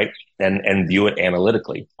detached, right? And view it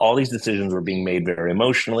analytically. All these decisions were being made very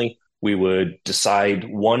emotionally. We would decide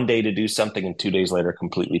one day to do something and 2 days later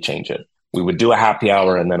completely change it. We would do a happy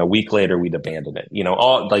hour and then a week later we'd abandon it. You know,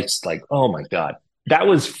 all like, oh my God. that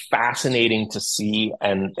was fascinating to see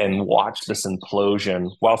and watch this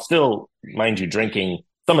implosion while still, mind you, drinking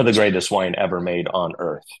some of the greatest wine ever made on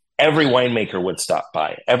earth. Every winemaker would stop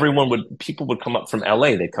by. People would come up from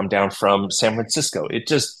LA. They'd come down from San Francisco.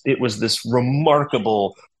 It was this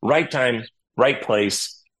remarkable right time, right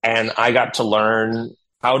place. And I got to learn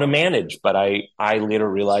how to manage, but I later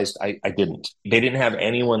realized I didn't. They didn't have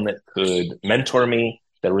anyone that could mentor me.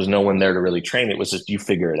 There was no one there to really train. It was just you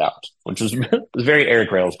figure it out, which was, was very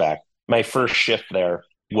Eric Railsback. My first shift there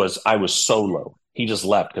I was solo. He just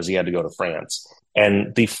left because he had to go to France.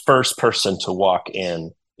 And the first person to walk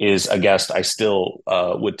in is a guest I still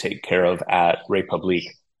would take care of at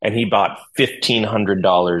Republique. And he bought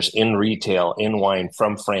 $1,500 in retail in wine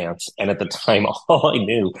from France. And at the time, all I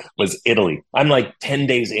knew was Italy. I'm like 10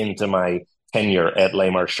 days into my tenure at Le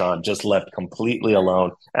Marchand, just left completely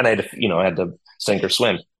alone. And I had to sink or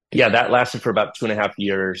swim. Yeah, that lasted for about 2.5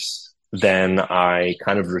 years. Then I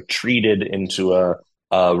kind of retreated into a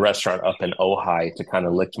restaurant up in Ojai to kind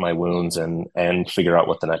of lick my wounds and figure out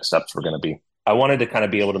what the next steps were going to be. I wanted to kind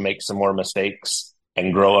of be able to make some more mistakes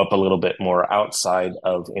and grow up a little bit more outside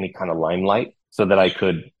of any kind of limelight so that I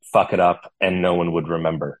could fuck it up and no one would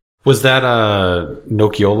remember. Was that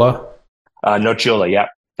Nocciola? Nocciola, yeah.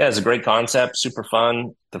 Yeah, it's a great concept, super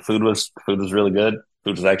fun. The food was really good.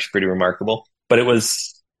 Food was actually pretty remarkable. But it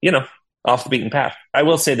was, off the beaten path. I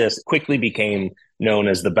will say this, quickly became known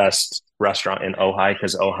as the best restaurant in Ojai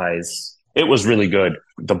because it was really good.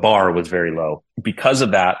 The bar was very low. Because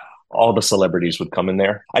of that, all the celebrities would come in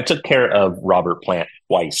there. I took care of Robert Plant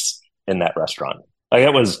twice in that restaurant. Like,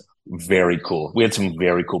 it was very cool. We had some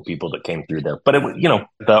very cool people that came through there. But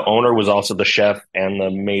the owner was also the chef and the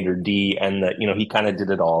maitre d', and he kind of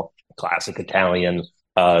did it all. Classic Italian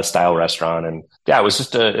style restaurant. And yeah,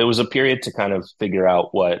 it was a period to kind of figure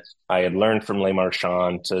out what I had learned from Le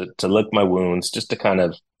Marchand, to lick my wounds, just to kind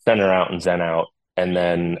of center out and zen out. And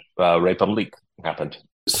then Republique happened.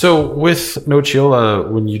 So with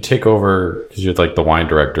Nocciola, when you take over, because you're like the wine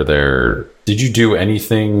director there, did you do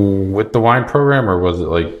anything with the wine program, or was it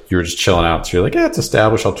like you were just chilling out? So you're like, yeah, it's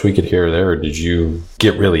established, I'll tweak it here or there. Or did you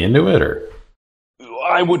get really into it? Or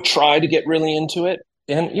I would try to get really into it,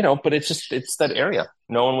 and but it's that area.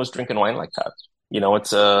 No one was drinking wine like that.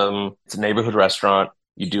 It's a neighborhood restaurant.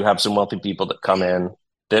 You do have some wealthy people that come in.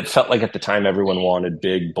 That felt like at the time everyone wanted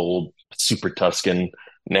big, bold, super Tuscan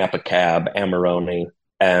Napa Cab, Amarone.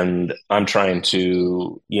 And I'm trying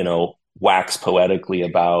to, wax poetically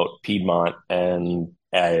about Piedmont and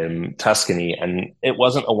Tuscany. And it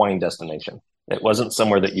wasn't a wine destination. It wasn't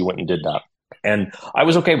somewhere that you went and did that. And I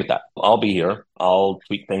was okay with that. I'll be here. I'll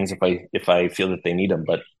tweak things if I feel that they need them.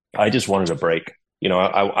 But I just wanted a break.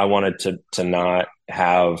 I wanted to not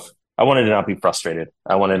be frustrated.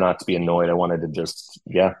 I wanted not to be annoyed. I wanted to just,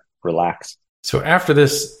 relax. So after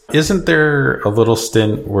this, isn't there a little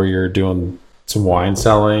stint where you're doing some wine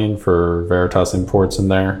selling for Veritas Imports in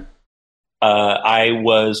there? I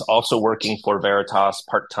was also working for Veritas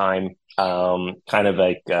part-time, kind of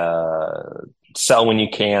like sell when you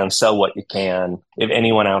can, sell what you can. If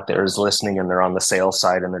anyone out there is listening and they're on the sales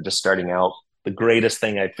side and they're just starting out, the greatest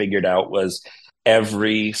thing I figured out was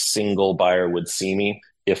every single buyer would see me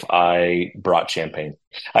if I brought champagne.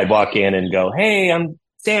 I'd walk in and go, "Hey, I'm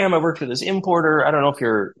Sam. I work for this importer. I don't know if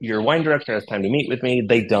your wine director has time to meet with me."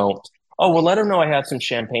 They don't. "Oh, well, let them know I have some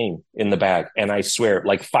champagne in the bag." And I swear,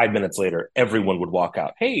 like 5 minutes later, everyone would walk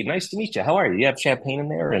out. "Hey, nice to meet you. How are you? You have champagne in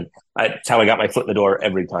there?" And that's how I got my foot in the door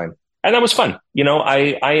every time. And that was fun.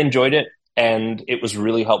 I enjoyed it, and it was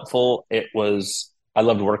really helpful. I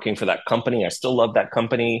loved working for that company. I still love that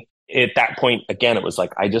company. At that point, again, it was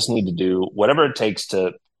like, I just need to do whatever it takes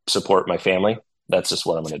to support my family. That's just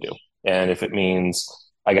what I'm going to do. And if it means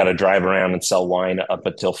I got to drive around and sell wine up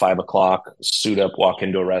until 5 o'clock, suit up, walk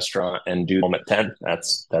into a restaurant and do them at 10,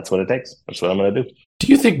 that's what it takes. That's what I'm going to do. Do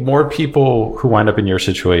you think more people who wind up in your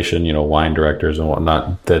situation, wine directors and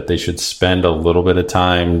whatnot, that they should spend a little bit of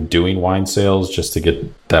time doing wine sales just to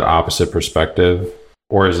get that opposite perspective?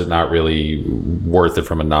 Or is it not really worth it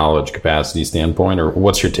from a knowledge capacity standpoint? Or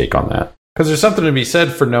what's your take on that? Because there's something to be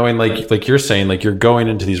said for knowing, like you're saying, like you're going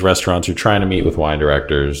into these restaurants, you're trying to meet with wine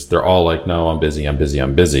directors. They're all like, "No, I'm busy, I'm busy,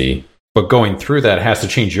 I'm busy." But going through that has to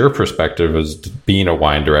change your perspective as being a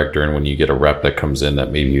wine director. And when you get a rep that comes in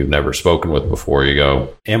that maybe you've never spoken with before, you go,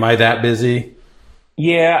 "Am I that busy?"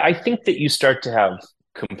 Yeah, I think that you start to have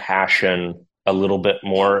compassion a little bit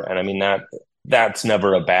more. And I mean, that's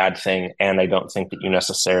never a bad thing. And I don't think that you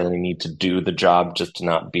necessarily need to do the job just to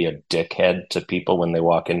not be a dickhead to people when they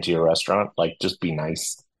walk into your restaurant. Like, just be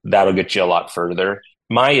nice. That'll get you a lot further.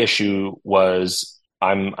 My issue was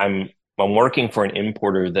I'm working for an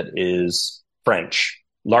importer that is French,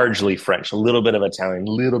 largely French, a little bit of Italian,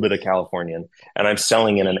 a little bit of Californian. And I'm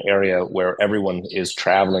selling in an area where everyone is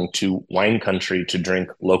traveling to wine country to drink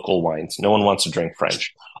local wines. No one wants to drink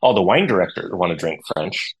French. All the wine directors want to drink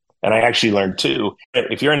French. And I actually learned too,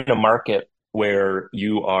 if you're in a market where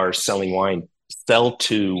you are selling wine, sell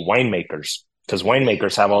to winemakers because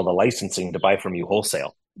winemakers have all the licensing to buy from you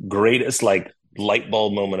wholesale. Greatest like light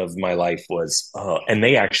bulb moment of my life was, and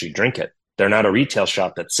they actually drink it. They're not a retail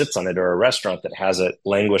shop that sits on it or a restaurant that has it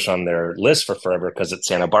languish on their list for forever because it's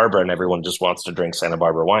Santa Barbara and everyone just wants to drink Santa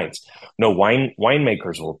Barbara wines. No,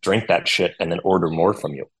 winemakers will drink that shit and then order more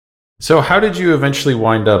from you. So how did you eventually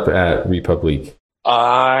wind up at Republique?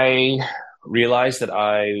 I realized that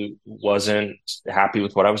I wasn't happy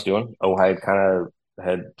with what I was doing. I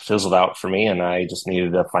had fizzled out for me and I just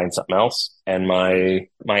needed to find something else. And my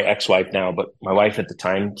ex-wife now, but my wife at the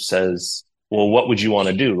time says, well, what would you want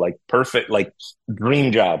to do? Like perfect, like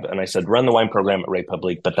dream job. And I said, run the wine program at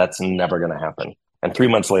Republique, but that's never going to happen. And 3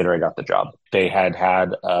 months later, I got the job. They had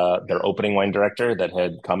their opening wine director that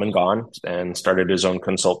had come and gone and started his own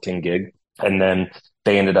consulting gig. And then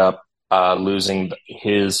they ended up losing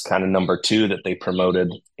his kind of number two that they promoted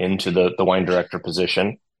into the wine director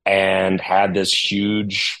position and had this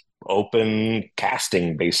huge open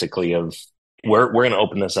casting basically of we're going to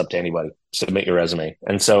open this up to anybody. Submit your resume.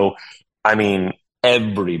 And so I mean,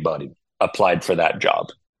 everybody applied for that job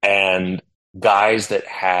and guys that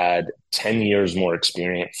had 10 years more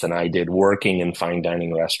experience than I did working in fine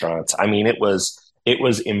dining restaurants. I mean, it was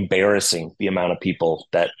embarrassing the amount of people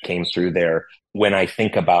that came through there. When I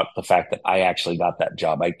think about the fact that I actually got that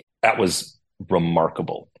job, that was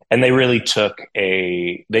remarkable. And they really took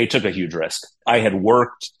a huge risk. I had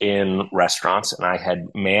worked in restaurants and I had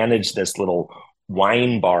managed this little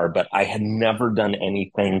wine bar, but I had never done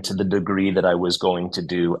anything to the degree that I was going to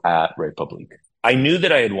do at Republique. I knew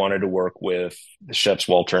that I had wanted to work with the chefs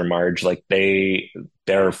Walter and Marge, like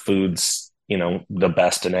their food's, the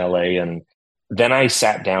best in LA. And then I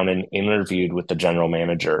sat down and interviewed with the general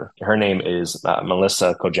manager. Her name is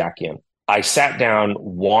Melissa Kojakian. I sat down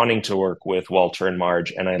wanting to work with Walter and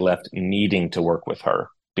Marge, and I left needing to work with her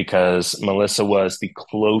because Melissa was the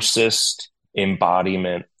closest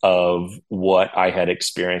embodiment of what I had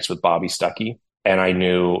experienced with Bobby Stuckey. And I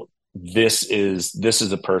knew this is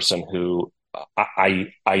a person who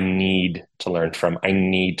I need to learn from. I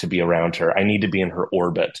need to be around her. I need to be in her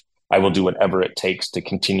orbit. I will do whatever it takes to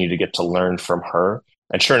continue to get to learn from her.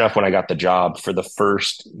 And sure enough, when I got the job for the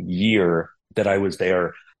first year that I was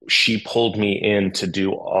there, she pulled me in to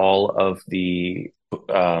do all of the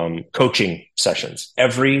coaching sessions,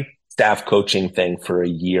 every staff coaching thing for a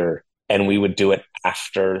year. And we would do it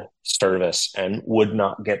after service and would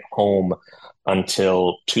not get home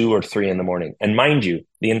until 2 or 3 in the morning. And mind you,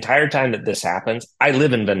 the entire time that this happens, I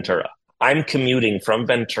live in Ventura. I'm commuting from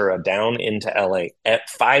Ventura down into LA at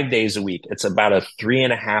 5 days a week. It's about a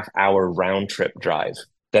 3.5 hour round trip drive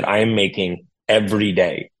that I am making every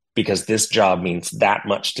day because this job means that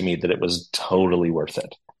much to me that it was totally worth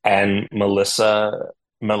it. And Melissa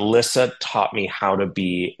taught me how to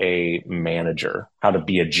be a manager, how to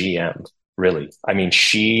be a GM, really. I mean,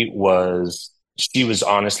 she was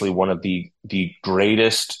honestly one of the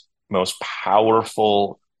greatest, most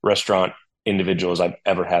powerful restaurant individuals I've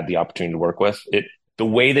ever had the opportunity to work with. The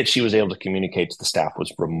way that she was able to communicate to the staff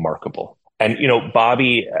was remarkable. And,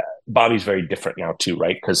 Bobby's very different now too,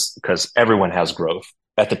 right? Because everyone has growth.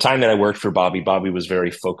 At the time that I worked for Bobby was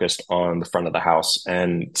very focused on the front of the house.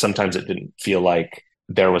 And sometimes it didn't feel like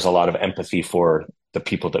there was a lot of empathy for the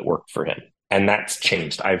people that worked for him. And that's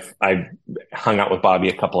changed. I've hung out with Bobby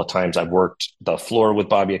a couple of times. I've worked the floor with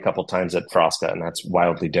Bobby a couple of times at Frosca, and that's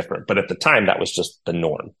wildly different. But at the time, that was just the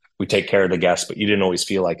norm. We take care of the guests, but you didn't always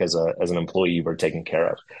feel like as an employee you were taken care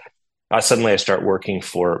of. Suddenly I start working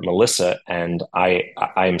for Melissa, and I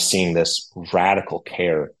am seeing this radical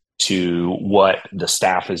care to what the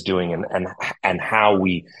staff is doing and how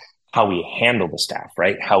we handle the staff,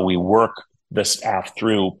 right? How we work the staff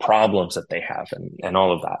through problems that they have and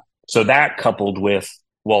all of that. So that coupled with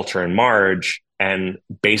Walter and Marge and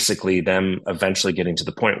basically them eventually getting to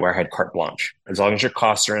the point where I had carte blanche. As long as your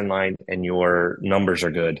costs are in line and your numbers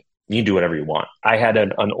are good, you can do whatever you want. I had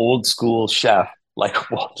an old school chef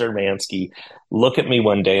like Walter Mansky look at me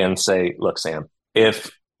one day and say, look, Sam,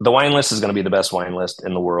 if the wine list is going to be the best wine list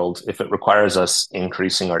in the world, if it requires us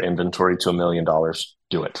increasing our inventory to $1 million,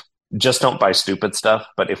 do it. Just don't buy stupid stuff.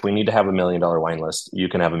 But if we need to have $1 million wine list, you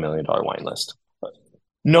can have $1 million wine list.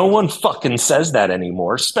 No one fucking says that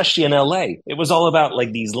anymore, especially in LA. It was all about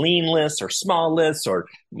like these lean lists or small lists or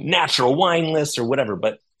natural wine lists or whatever.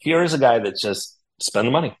 But here's a guy that just spend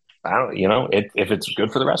the money. I don't, if it's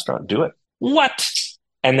good for the restaurant, do it. what?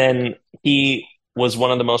 And then he was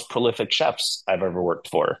one of the most prolific chefs I've ever worked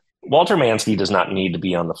for. Walter Mansky does not need to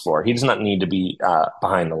be on the floor. He does not need to be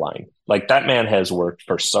behind the line. Like, that man has worked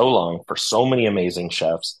for so long for so many amazing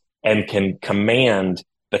chefs and can command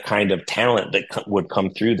the kind of talent that would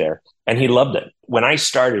come through there. And he loved it. When I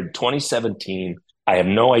started 2017, I have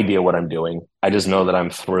no idea what I'm doing. I just know that I'm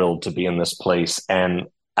thrilled to be in this place. And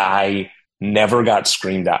I never got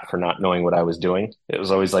screamed at for not knowing what I was doing. It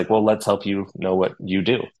was always like, well, let's help you know what you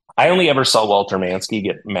do. I only ever saw Walter Mansky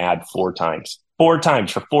get mad 4 times. 4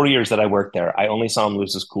 times for 4 years that I worked there. I only saw him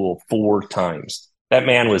lose his cool 4 times. That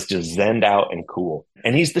man was just zenned out and cool.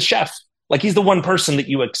 And he's the chef. Like, he's the one person that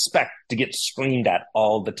you expect to get screamed at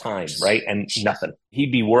all the time, right? And nothing.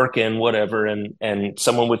 He'd be working, whatever, and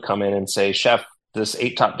someone would come in and say, Chef, this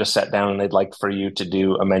 8-top just sat down and they'd like for you to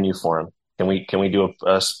do a menu for him. Can we do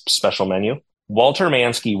a special menu? Walter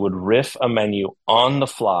Mansky would riff a menu on the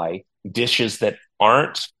fly, dishes that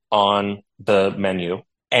aren't on the menu,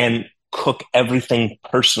 and cook everything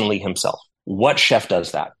personally himself. What chef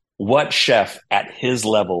does that? What chef at his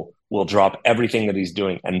level will drop everything that he's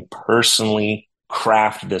doing and personally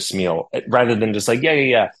craft this meal rather than just like,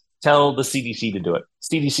 yeah, tell the CDC to do it.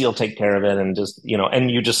 CDC will take care of it, and just, and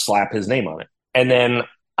you just slap his name on it. And then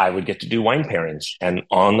I would get to do wine pairings and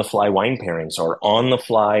on the fly wine pairings, or on the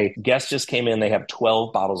fly. Guests just came in, they have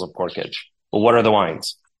 12 bottles of porkage. Well, what are the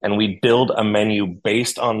wines? And we build a menu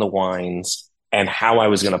based on the wines and how I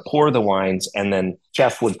was going to pour the wines. And then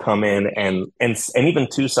chef would come in and even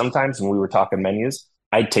too, sometimes when we were talking menus,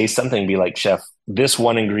 I'd taste something and be like, Chef, this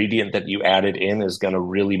one ingredient that you added in is going to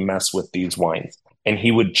really mess with these wines. And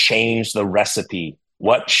he would change the recipe.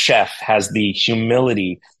 What chef has the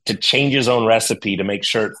humility to change his own recipe to make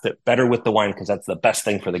sure it fit better with the wine, because that's the best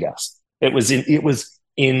thing for the guest? It was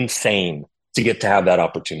insane to get to have that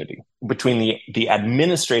opportunity. Between the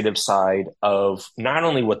administrative side of not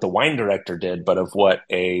only what the wine director did, but of what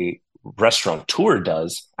a restaurateur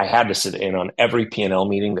does, I had to sit in on every P&L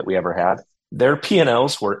meeting that we ever had. Their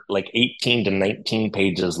P&Ls were like 18 to 19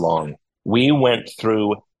 pages long. We went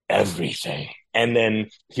through everything. And then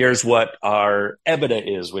here's what our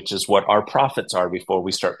EBITDA is, which is what our profits are before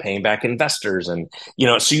we start paying back investors. And,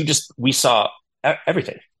 so we saw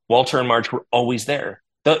everything. Walter and Marge were always there.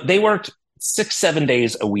 They worked 6-7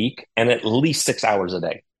 days a week and at least 6 hours a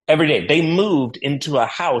day. Every day. They moved into a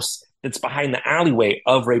house that's behind the alleyway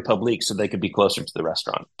of Republique so they could be closer to the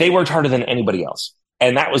restaurant. They worked harder than anybody else.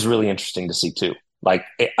 And that was really interesting to see too. Like,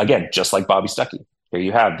 again, just like Bobby Stuckey. Here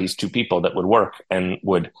you have these 2 people that would work and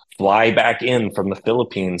would fly back in from the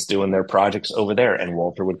Philippines doing their projects over there. And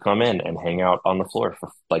Walter would come in and hang out on the floor for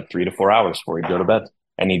like 3 to 4 hours before he'd go to bed.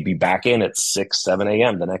 And he'd be back in at 6-7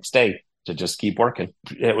 a.m. the next day to just keep working.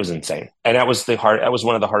 It was insane. And that was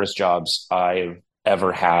one of the hardest jobs I've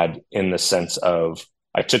ever had, in the sense of,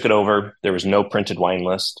 I took it over. There was no printed wine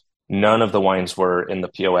list. None of the wines were in the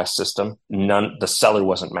POS system. The cellar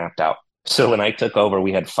wasn't mapped out. So when I took over,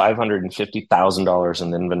 we had $550,000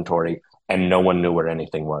 in inventory and no one knew where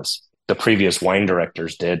anything was. The previous wine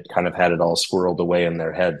directors kind of had it all squirreled away in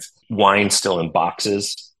their heads. Wine still in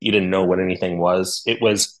boxes. You didn't know what anything was. It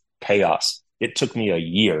was chaos. It took me a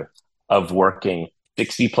year of working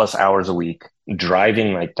 60 plus hours a week,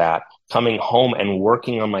 driving like that, coming home and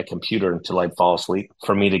working on my computer until I'd fall asleep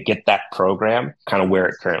for me to get that program kind of where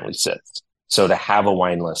it currently sits. So to have a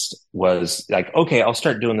wine list was like, okay, I'll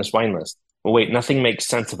start doing this wine list. Well, wait, nothing makes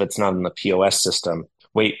sense if it's not in the POS system.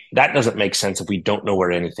 Wait, that doesn't make sense if we don't know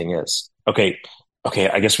where anything is. Okay,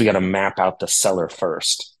 I guess we got to map out the cellar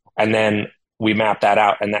first. And then we map that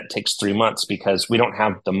out, and that takes 3 months because we don't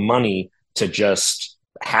have the money to just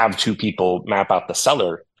have 2 people map out the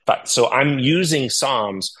cellar. But so I'm using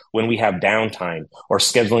SOMs when we have downtime, or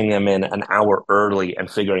scheduling them in an hour early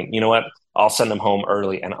and figuring, you know what, I'll send them home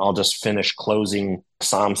early and I'll just finish closing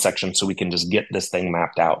SOM section so we can just get this thing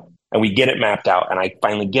mapped out. And we get it mapped out, and I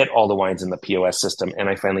finally get all the wines in the POS system, and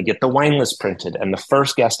I finally get the wine list printed. And the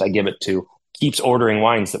first guest I give it to keeps ordering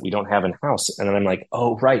wines that we don't have in house. And then I'm like,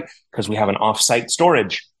 oh, right, because we have an offsite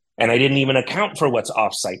storage. And I didn't even account for what's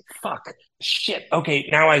offsite. Fuck. Shit. Okay,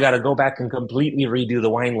 now I got to go back and completely redo the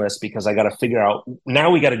wine list because I got to figure out, now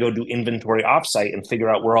we got to go do inventory offsite and figure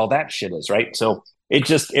out where all that shit is, right? So it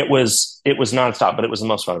was nonstop, but it was the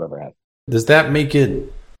most fun I've ever had. Does that make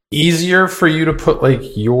it easier for you to put like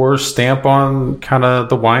your stamp on kind of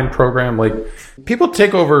the wine program? Like, people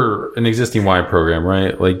take over an existing wine program,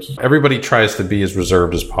 right? Like, everybody tries to be as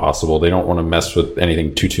reserved as possible. They don't want to mess with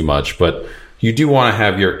anything too much, but you do want to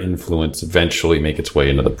have your influence eventually make its way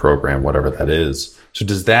into the program, whatever that is. So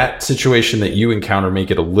does that situation that you encounter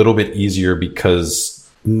make it a little bit easier because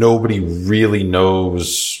nobody really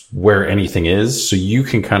knows where anything is. So you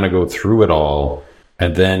can kind of go through it all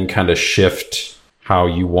and then kind of shift how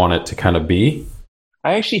you want it to kind of be.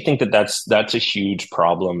 I actually think that that's a huge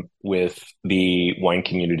problem with the wine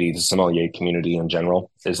community, the sommelier community in general,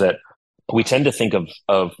 is that we tend to think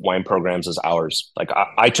of wine programs as ours. Like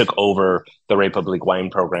I took over the Republic wine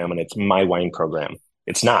program and it's my wine program.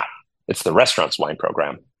 It's not. It's the restaurant's wine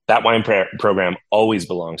program. That program always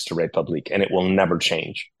belongs to Republic and it will never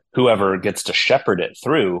change. Whoever gets to shepherd it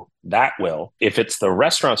through, that will. If it's the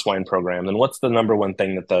restaurant's wine program, then what's the number one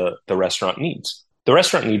thing that the restaurant needs? The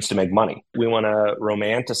restaurant needs to make money. We want to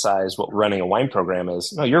romanticize what running a wine program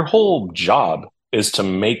is. No, your whole job is to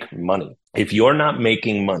make money. If you're not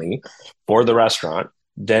making money for the restaurant,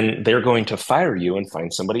 then they're going to fire you and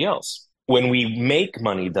find somebody else. When we make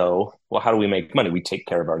money, though, well, how do we make money? We take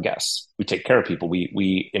care of our guests. We take care of people.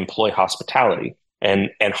 We employ hospitality.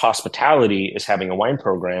 And hospitality is having a wine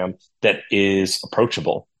program that is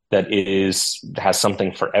approachable, that has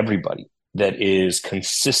something for everybody, that is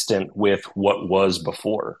consistent with what was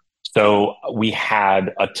before. So we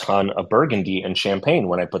had a ton of Burgundy and Champagne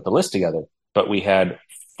when I put the list together, but we had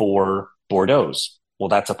 4 Bordeauxs. Well,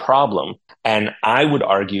 that's a problem. And I would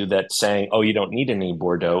argue that saying, oh, you don't need any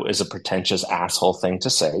Bordeaux is a pretentious asshole thing to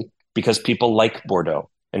say because people like Bordeaux.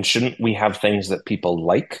 And shouldn't we have things that people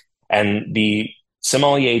like? And the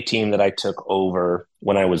sommelier team that I took over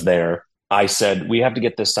when I was there, I said, we have to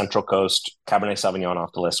get this Central Coast Cabernet Sauvignon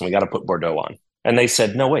off the list and we got to put Bordeaux on. And they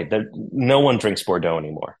said, no, wait, no one drinks Bordeaux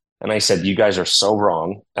anymore. And I said, you guys are so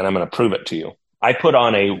wrong and I'm going to prove it to you. I put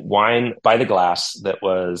on a wine by the glass that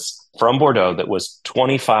was from Bordeaux that was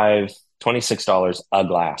 $25, $26 a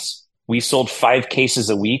glass. We sold 5 cases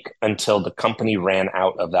a week until the company ran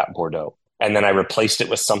out of that Bordeaux. And then I replaced it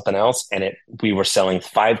with something else and we were selling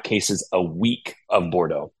 5 cases a week of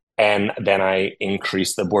Bordeaux. And then I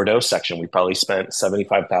increased the Bordeaux section. We probably spent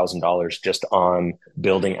 $75,000 just on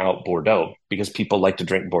building out Bordeaux because people like to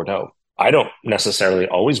drink Bordeaux. I don't necessarily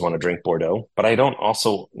always want to drink Bordeaux, but I don't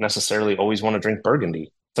also necessarily always want to drink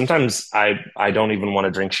Burgundy. Sometimes I don't even want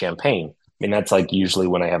to drink Champagne. I mean, that's like usually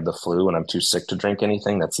when I have the flu and I'm too sick to drink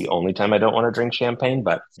anything. That's the only time I don't want to drink Champagne.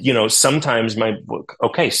 But, sometimes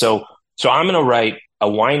so I'm going to write a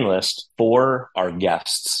wine list for our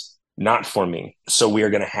guests, not for me. So we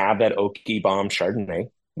are going to have that Oaky Bomb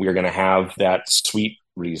Chardonnay. We are going to have that sweet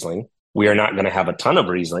Riesling. We are not going to have a ton of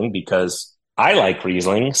Riesling because I like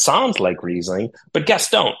Riesling, sounds like Riesling, but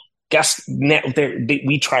guests don't. Guests,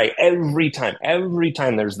 we try every time. Every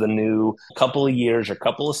time there's the new couple of years or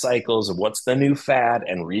couple of cycles of what's the new fad,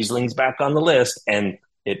 and Riesling's back on the list, and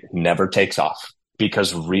it never takes off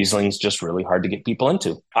because Riesling's just really hard to get people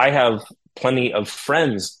into. I have plenty of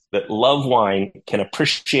friends that love wine, can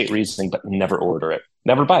appreciate Riesling, but never order it,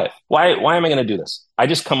 never buy it. Why am I going to do this? I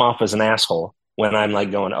just come off as an asshole when I'm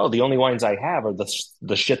like going, oh, the only wines I have are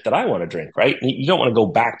the shit that I want to drink, right? You don't want to go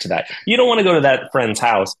back to that. You don't want to go to that friend's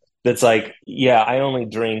house that's like, yeah, I only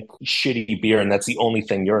drink shitty beer and that's the only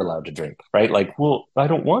thing you're allowed to drink, right? Like, well, I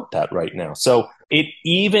don't want that right now. So it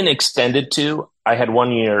even extended to, I had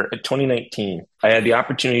one year, 2019, I had the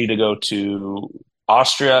opportunity to go to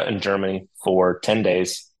Austria and Germany for 10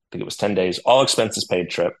 days. I think it was 10 days, all expenses paid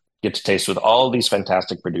trip, get to taste with all these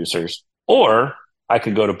fantastic producers. Or I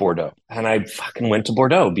could go to Bordeaux, and I fucking went to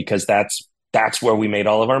Bordeaux because that's where we made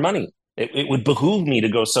all of our money. It would behoove me to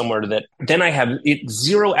go somewhere that then I have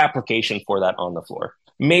zero application for that on the floor.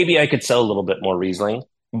 Maybe I could sell a little bit more Riesling,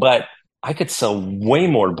 but I could sell way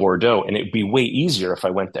more Bordeaux and it'd be way easier if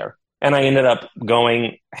I went there. And I ended up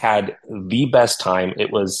going, had the best time.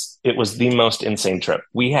 It was the most insane trip.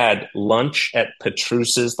 We had lunch at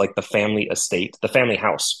Petrus's, like the family estate, the family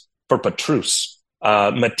house for Petrus.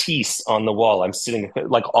 Matisse on the wall. I'm sitting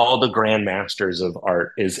like all the grand masters of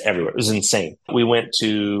art is everywhere. It was insane. We went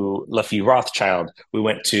to Lafite Rothschild. We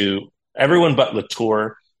went to everyone but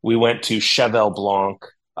Latour. We went to Cheval Blanc.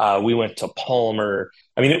 We went to Palmer.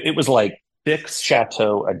 I mean, it was like 6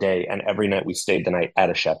 chateaux a day, and every night we stayed the night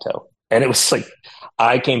at a chateau. And it was like,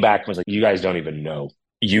 I came back and was like, you guys don't even know.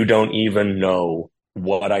 You don't even know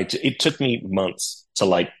what it took me months to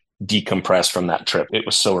like decompress from that trip. It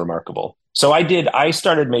was so remarkable. So I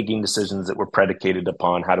started making decisions that were predicated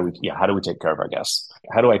upon how do we take care of our guests?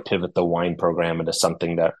 How do I pivot the wine program into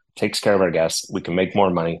something that takes care of our guests? We can make more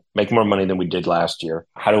money than we did last year.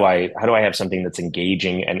 How do I have something that's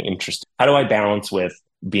engaging and interesting? How do I balance with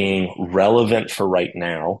being relevant for right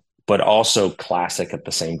now, but also classic at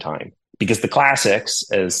the same time? because the classics,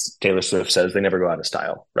 as Taylor Swift says, they never go out of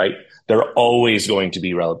style, right? They're always going to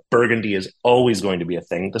be relevant. Burgundy is always going to be a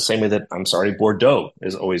thing, the same way that, I'm sorry, Bordeaux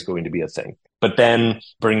is always going to be a thing. But then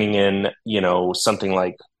bringing in, something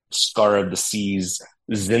like Scar of the Seas,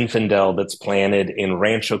 Zinfandel that's planted in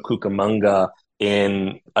Rancho Cucamonga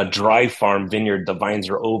in a dry farm vineyard, the vines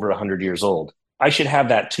are over 100 years old. I should have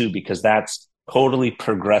that too, because that's totally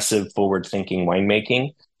progressive, forward-thinking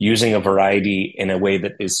winemaking, using a variety in a way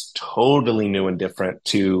that is totally new and different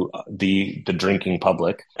to the drinking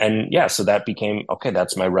public. And yeah, so that became, okay,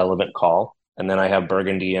 that's my relevant call. And then I have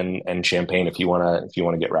Burgundy and Champagne if you wanna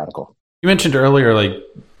get radical. You mentioned earlier, like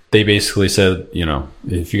they basically said,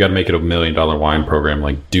 if you got to make it $1 million wine program,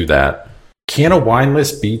 like do that. Can a wine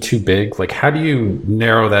list be too big? Like, how do you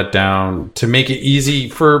narrow that down to make it easy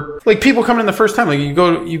for like people coming in the first time? Like you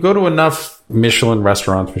go to enough Michelin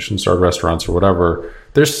restaurants, Michelin starred restaurants or whatever.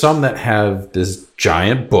 There's some that have this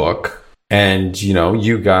giant book and,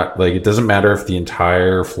 you got like, it doesn't matter if the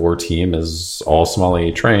entire floor team is all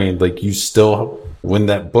sommelier trained. Like you still, when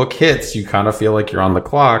that book hits, you kind of feel like you're on the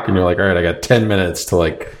clock and you're like, all right, I got 10 minutes to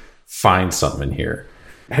like find something here.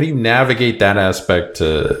 How do you navigate that aspect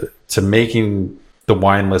to making the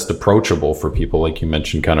wine list approachable for people, like you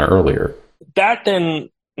mentioned kind of earlier? That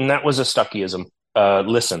was a Stuckeyism.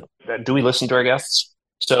 Listen, do we listen to our guests?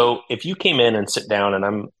 So if you came in and sit down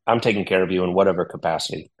and I'm taking care of you in whatever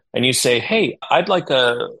capacity, and you say, hey, I'd like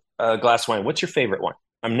a glass of wine. What's your favorite wine?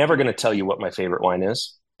 I'm never going to tell you what my favorite wine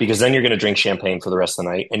is, because then you're going to drink champagne for the rest of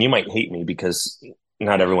the night, and you might hate me because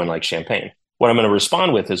not everyone likes champagne. What I'm going to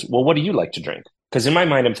respond with is, well, what do you like to drink? Because in my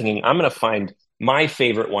mind, I'm thinking, I'm going to find my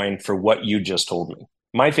favorite wine for what you just told me.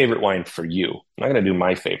 My favorite wine for you. I'm not going to do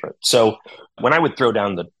my favorite. So when I would throw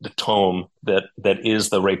down the tome that is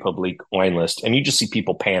the Republique wine list, and you just see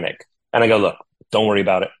people panic, and I go, look, don't worry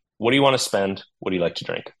about it. What do you want to spend? What do you like to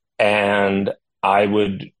drink? And I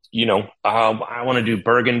would, I want to do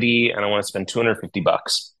Burgundy, and I want to spend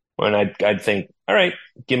 $250. And I'd think, all right,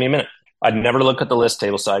 give me a minute. I'd never look at the list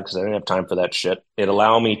table side because I didn't have time for that shit. It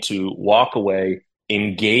allowed me to walk away,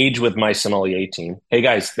 engage with my sommelier team. Hey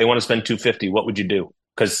guys, they want to spend $250. What would you do?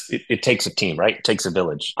 Because it takes a team, right? It takes a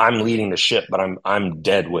village. I'm leading the ship, but I'm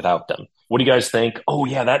dead without them. What do you guys think? Oh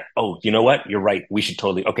yeah, you know what? You're right. We should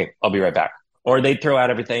totally. Okay, I'll be right back. Or they'd throw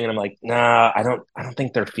out everything, and I'm like, nah, I don't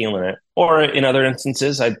think they're feeling it. Or in other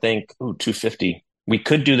instances, I'd think, ooh, $250. We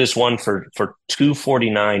could do this one for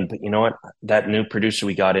 $249, but you know what? That new producer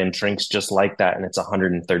we got in drinks just like that, and it's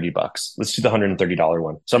 $130. Let's do the $130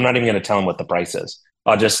 one. So I'm not even going to tell them what the price is.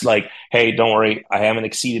 I'll just like, hey, don't worry, I haven't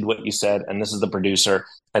exceeded what you said, and this is the producer.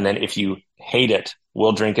 And then if you hate it,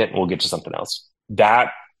 we'll drink it and we'll get you something else.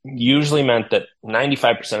 That usually meant that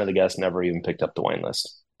 95% of the guests never even picked up the wine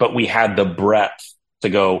list. But we had the breadth to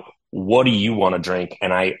go, what do you want to drink?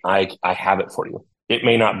 And I have it for you. It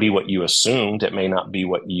may not be what you assumed. It may not be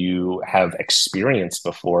what you have experienced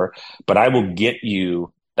before, but I will get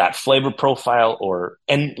you that flavor profile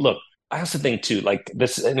and look, I also think too, like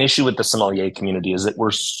an issue with the sommelier community is that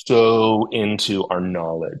we're so into our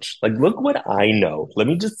knowledge. Like, look what I know. Let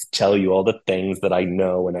me just tell you all the things that I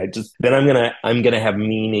know. And then I'm going to have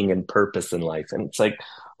meaning and purpose in life. And it's like,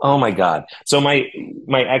 oh my God. So my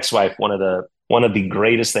ex-wife, one of the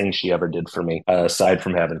greatest things she ever did for me, aside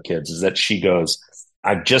from having kids, is that she goes,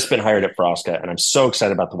 I've just been hired at Frosca and I'm so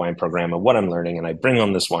excited about the wine program and what I'm learning. And I bring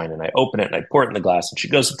home this wine and I open it and I pour it in the glass and she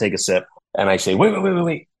goes to take a sip. And I say,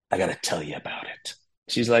 wait. I got to tell you about it.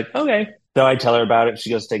 She's like, okay. So I tell her about it. She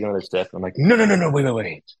goes to take another sip. I'm like, no,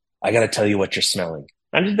 wait. I got to tell you what you're smelling.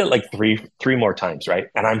 I did that like three more times, right?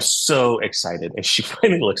 And I'm so excited. And she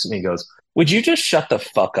finally looks at me and goes, would you just shut the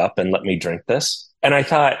fuck up and let me drink this? And I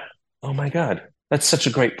thought, oh my God, that's such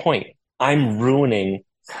a great point. I'm ruining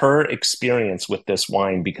her experience with this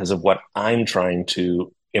wine because of what I'm trying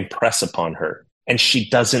to impress upon her. And she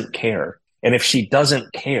doesn't care. And if she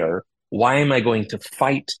doesn't care, why am I going to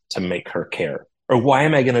fight to make her care? Or why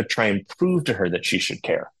am I going to try and prove to her that she should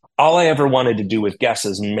care? All I ever wanted to do with guests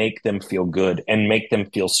is make them feel good and make them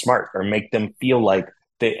feel smart or make them feel like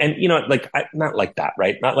they, and not like that,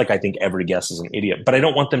 right? Not like I think every guest is an idiot, but I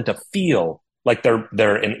don't want them to feel like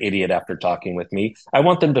they're an idiot after talking with me. I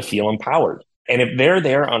want them to feel empowered. And if they're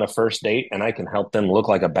there on a first date and I can help them look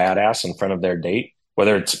like a badass in front of their date,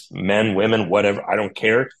 whether it's men, women, whatever, I don't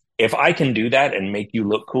care. If I can do that and make you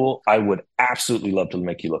look cool, I would absolutely love to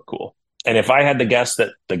make you look cool. And if I had the guess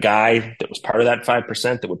that the guy that was part of that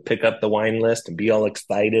 5% that would pick up the wine list and be all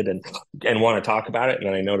excited and want to talk about it, and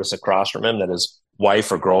then I notice across from him that his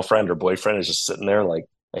wife or girlfriend or boyfriend is just sitting there like,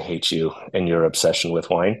 I hate you and your obsession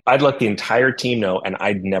with wine, I'd let the entire team know and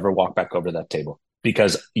I'd never walk back over to that table.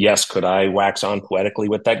 Because yes, could I wax on poetically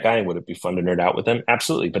with that guy? Would it be fun to nerd out with him?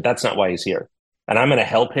 Absolutely. But that's not why he's here. And I'm going to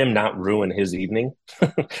help him not ruin his evening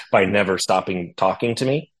by never stopping talking to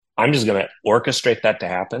me. I'm just going to orchestrate that to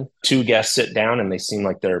happen. Two guests sit down and they seem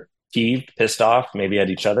like they're peeved, pissed off, maybe at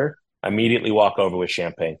each other. Immediately walk over with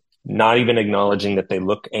champagne, not even acknowledging that they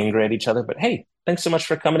look angry at each other. But hey, thanks so much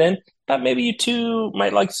for coming in. Thought maybe you two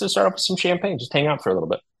might like to start off with some champagne, just hang out for a little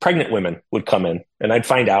bit. Pregnant women would come in and I'd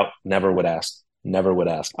find out, never would ask. Never would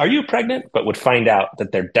ask, are you pregnant? But would find out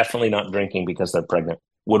that they're definitely not drinking because they're pregnant.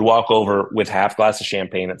 Would walk over with half glass of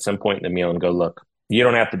champagne at some point in the meal and go, look, you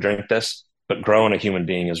don't have to drink this, but growing a human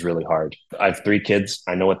being is really hard. I have 3 kids.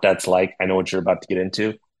 I know what that's like. I know what you're about to get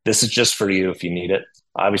into. This is just for you if you need it.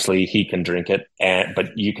 Obviously, he can drink it,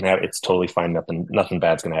 but you can have it's totally fine. Nothing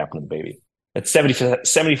bad's going to happen to the baby. It's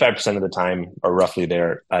 75% of the time, or roughly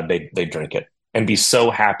there, they drink it and be so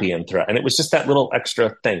happy and thrilled. And it was just that little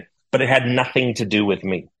extra thing. But it had nothing to do with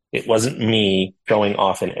me. It wasn't me showing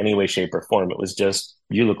off in any way, shape, or form. It was just,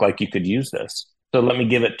 you look like you could use this. So let me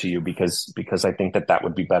give it to you because I think that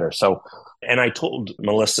would be better. So, and I told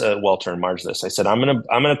Melissa, Walter, and Marge this. I said, I'm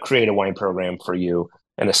gonna create a wine program for you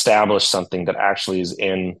and establish something that actually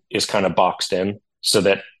is kind of boxed in, so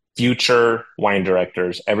that future wine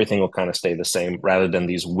directors, everything will kind of stay the same, rather than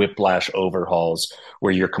these whiplash overhauls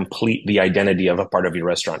where the identity of a part of your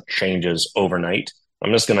restaurant changes overnight.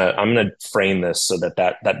 I'm gonna frame this so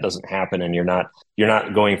that doesn't happen, and you're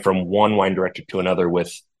not going from one wine director to another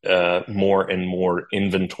with more and more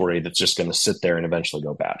inventory that's just going to sit there and eventually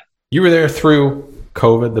go bad. You were there through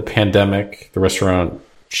COVID, the pandemic. The restaurant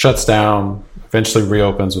shuts down, eventually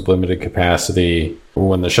reopens with limited capacity.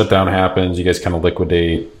 When the shutdown happens, you guys kind of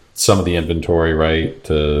liquidate some of the inventory, right,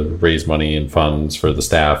 to raise money and funds for the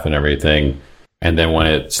staff and everything. And then when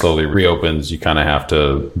it slowly reopens, you kind of have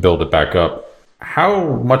to build it back up.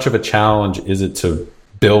 How much of a challenge is it to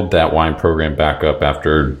build that wine program back up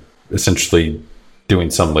after essentially doing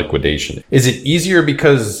some liquidation? Is it easier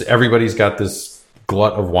because everybody's got this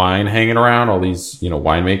glut of wine hanging around, all these,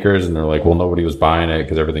 winemakers, and they're like, well, nobody was buying it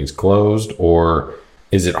because everything's closed? Or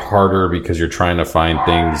is it harder because you're trying to find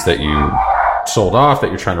things that you sold off that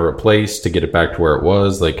you're trying to replace to get it back to where it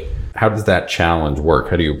was? Like, how does that challenge work?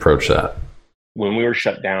 How do you approach that? When we were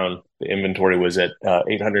shut down, the inventory was at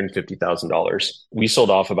 $850,000. We sold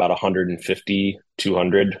off about 150,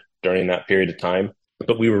 200 during that period of time,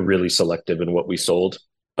 but we were really selective in what we sold.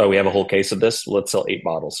 Oh, we have a whole case of this. Let's sell 8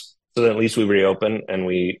 bottles. So then at least we reopen and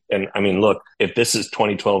I mean, look, if this is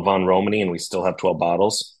 2012 Von Romani and we still have 12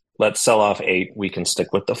 bottles, let's sell off 8. We can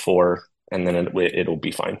stick with the 4 and then it'll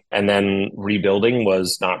be fine. And then rebuilding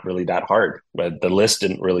was not really that hard, but the list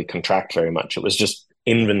didn't really contract very much. It was just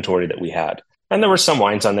inventory that we had. And there were some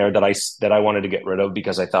wines on there that I wanted to get rid of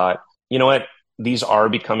because I thought, you know what, these are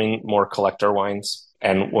becoming more collector wines,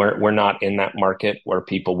 and we're not in that market where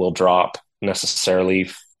people will drop necessarily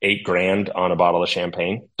 $8,000 on a bottle of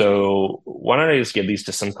champagne. So why don't I just give these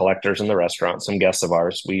to some collectors in the restaurant, some guests of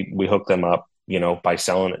ours? We hook them up, by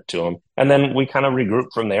selling it to them, and then we kind of regroup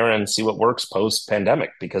from there and see what works post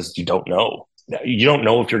pandemic, because you don't know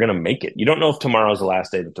if you're going to make it. You don't know if tomorrow's the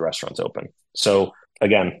last day that the restaurant's open. So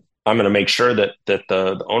again, I'm going to make sure that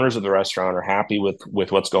the owners of the restaurant are happy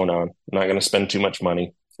with what's going on. I'm not going to spend too much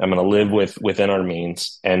money. I'm going to live within our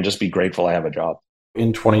means and just be grateful I have a job.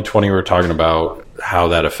 In 2020, we were talking about how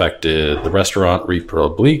that affected the restaurant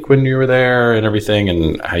Republique when you were there and everything,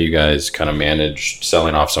 and how you guys kind of managed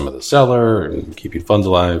selling off some of the cellar and keeping funds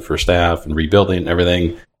alive for staff and rebuilding and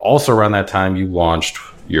everything. Also around that time, you launched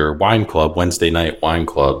your wine club, Wednesday Night Wine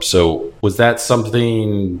Club. So was that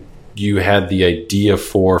something you had the idea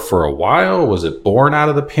for a while? Was it born out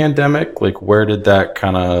of the pandemic? Like, where did that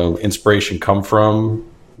kind of inspiration come from?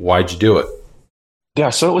 Why'd you do it?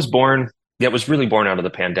 Yeah, so it was born. Yeah, it was really born out of the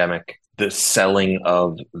pandemic, the selling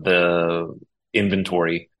of the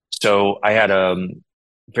inventory. So I had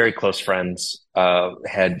very close friends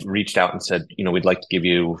had reached out and said, we'd like to give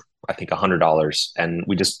you, I think, $100, and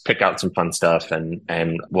we just pick out some fun stuff, and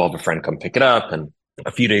we'll have a friend come pick it up. And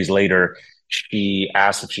a few days later, she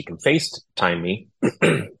asked if she can FaceTime me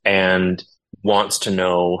and wants to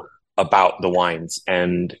know about the wines.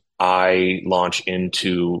 And I launch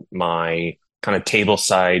into my kind of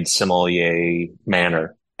tableside sommelier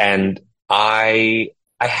manner. And I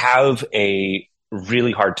have a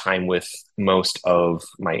really hard time with most of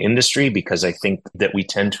my industry, because I think that we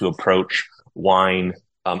tend to approach wine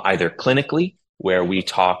either clinically, where we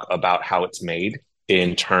talk about how it's made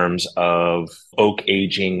in terms of oak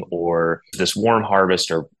aging or this warm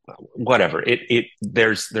harvest or whatever.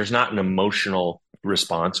 There's not an emotional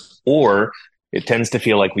response, or it tends to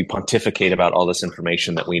feel like we pontificate about all this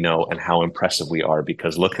information that we know and how impressive we are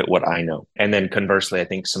because look at what I know. And then conversely, I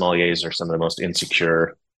think sommeliers are some of the most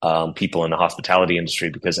insecure people in the hospitality industry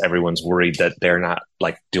because everyone's worried that they're not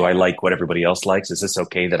like, do I like what everybody else likes? Is this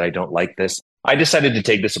okay that I don't like this? I decided to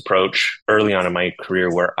take this approach early on in my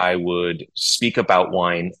career where I would speak about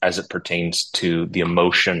wine as it pertains to the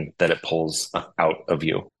emotion that it pulls out of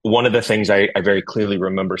you. One of the things I very clearly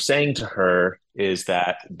remember saying to her is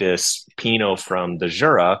that this Pinot from the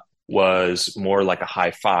Jura was more like a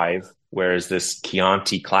high five, whereas this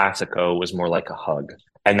Chianti Classico was more like a hug.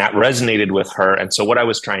 And that resonated with her. And so what I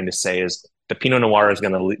was trying to say is the Pinot Noir is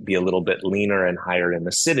going to be a little bit leaner and higher in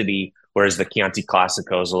acidity, whereas the Chianti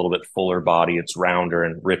Classico is a little bit fuller body. It's rounder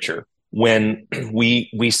and richer. When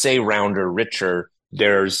we say rounder, richer,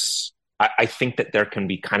 I think that there can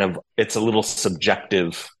be kind of, it's a little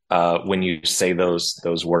subjective when you say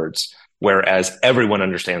those words. Whereas everyone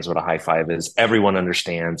understands what a high five is, everyone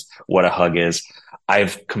understands what a hug is.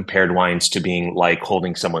 I've compared wines to being like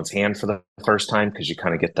holding someone's hand for the first time because you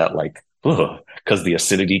kind of get that like, because the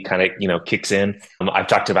acidity kind of, kicks in. I've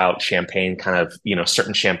talked about champagne kind of,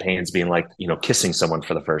 certain champagnes being like, kissing someone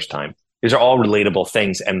for the first time. These are all relatable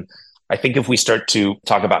things. And I think if we start to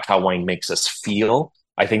talk about how wine makes us feel,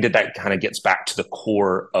 I think that kind of gets back to the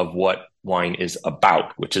core of what wine is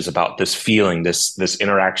about, which is about this feeling, this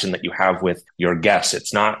interaction that you have with your guests.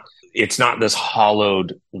 It's not this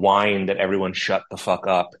hollowed wine that everyone shut the fuck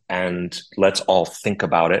up and let's all think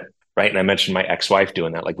about it. Right. And I mentioned my ex-wife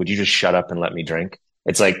doing that. Like, would you just shut up and let me drink?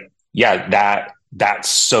 It's like, yeah, that's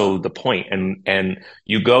so the point. And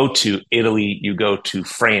you go to Italy, you go to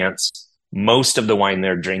France, most of the wine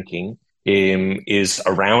they're drinking is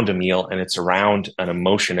around a meal and it's around an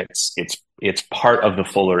emotion. It's part of the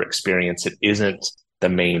fuller experience. It isn't the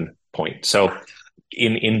main point. So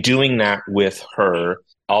in doing that with her,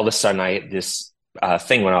 all of a sudden this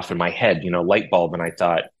thing went off in my head, light bulb. And I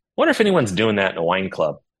thought, wonder if anyone's doing that in a wine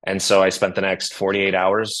club. And so I spent the next 48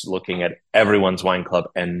 hours looking at everyone's wine club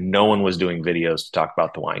and no one was doing videos to talk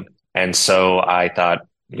about the wine. And so I thought,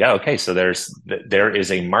 yeah, okay, so there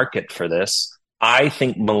is a market for this. I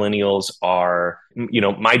think millennials are,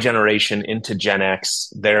 my generation into Gen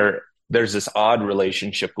X, there's this odd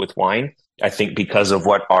relationship with wine. I think because of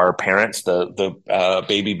what our parents, the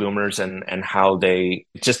baby boomers and how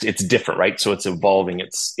it's different, right? So it's evolving.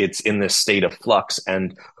 It's in this state of flux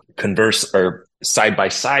and converse or side by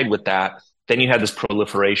side with that. Then you had this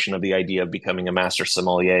proliferation of the idea of becoming a master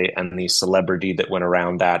sommelier and the celebrity that went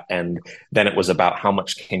around that. And then it was about how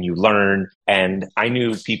much can you learn? And I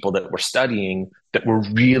knew people that were studying that were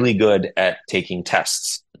really good at taking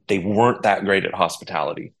tests. They weren't that great at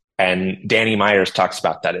hospitality. And Danny Myers talks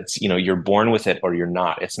about that. It's, you're born with it or you're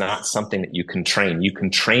not. It's not something that you can train. You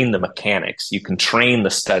can train the mechanics. You can train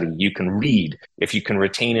the study. You can read. If you can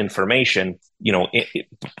retain information,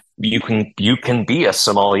 you can be a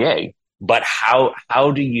sommelier. But how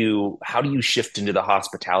do you shift into the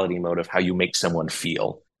hospitality mode of how you make someone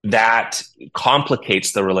feel? That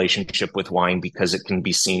complicates the relationship with wine because it can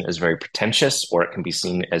be seen as very pretentious, or it can be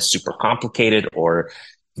seen as super complicated, or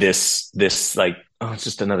this like, oh, it's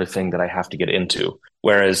just another thing that I have to get into.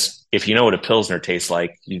 Whereas if you know what a Pilsner tastes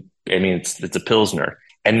like, it's a Pilsner.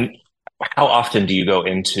 And how often do you go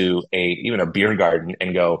into even a beer garden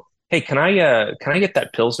and go, hey, can I get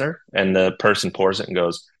that Pilsner? And the person pours it and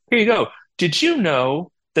goes, here you go. Did you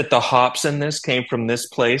know that the hops in this came from this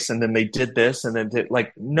place and then they did this and then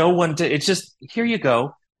no one did. It's just, here you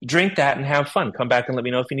go. Drink that and have fun. Come back and let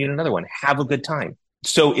me know if you need another one. Have a good time.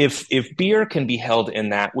 So if beer can be held in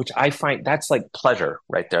that, which I find that's like pleasure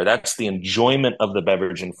right there. That's the enjoyment of the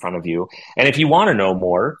beverage in front of you. And if you want to know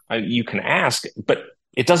more, you can ask, but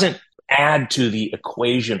it doesn't add to the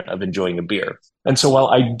equation of enjoying a beer. And so while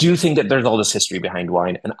I do think that there's all this history behind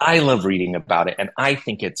wine, and I love reading about it, and I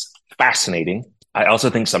think it's fascinating, I also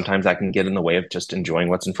think sometimes that can get in the way of just enjoying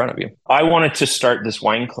what's in front of you. I wanted to start this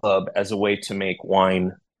wine club as a way to make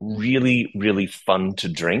wine really, really fun to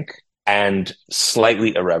drink and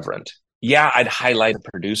slightly irreverent. Yeah, I'd highlight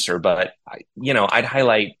a producer, but I'd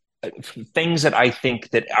highlight things that I think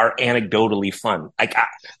that are anecdotally fun.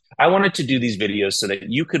 I wanted to do these videos so that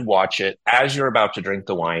you could watch it as you're about to drink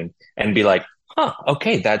the wine and be like, huh,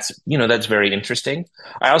 okay, that's very interesting.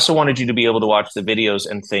 I also wanted you to be able to watch the videos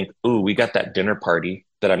and think, ooh, we got that dinner party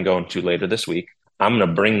that I'm going to later this week. I'm going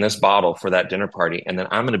to bring this bottle for that dinner party. And then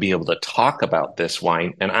I'm going to be able to talk about this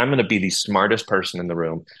wine. And I'm going to be the smartest person in the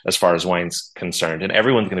room as far as wine's concerned. And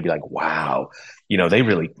everyone's going to be like, wow, they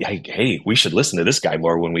really, hey, we should listen to this guy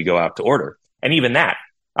more when we go out to order. And even that,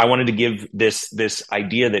 I wanted to give this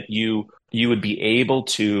idea that you would be able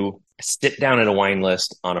to sit down at a wine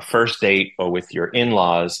list on a first date or with your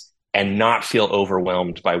in-laws and not feel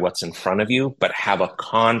overwhelmed by what's in front of you, but have a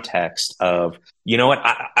context of, you know what,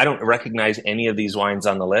 I don't recognize any of these wines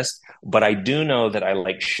on the list, but I do know that I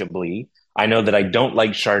like Chablis. I know that I don't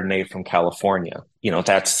like Chardonnay from California.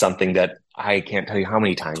 That's something that I can't tell you how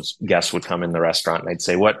many times guests would come in the restaurant and I'd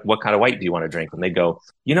say, what kind of white do you want to drink? And they'd go,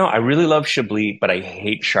 I really love Chablis, but I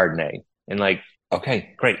hate Chardonnay. And like,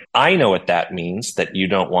 okay, great. I know what that means, that you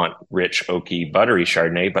don't want rich, oaky, buttery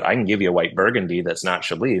Chardonnay, but I can give you a white Burgundy that's not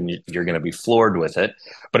Chablis and you're going to be floored with it.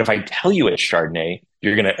 But if I tell you it's Chardonnay,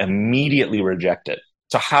 you're going to immediately reject it.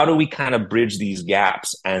 So how do we kind of bridge these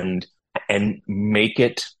gaps and make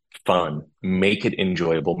it fun, make it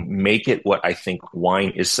enjoyable, make it what I think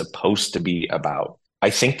wine is supposed to be about? I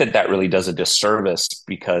think that really does a disservice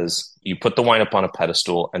because you put the wine up on a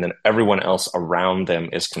pedestal and then everyone else around them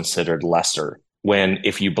is considered lesser. When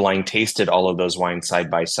if you blind tasted all of those wines side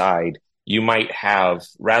by side, you might have,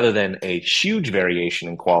 rather than a huge variation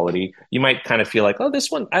in quality, you might kind of feel like, oh, this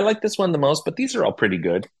one, I like this one the most, but these are all pretty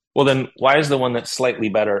good. Well, then why is the one that's slightly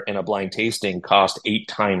better in a blind tasting cost 8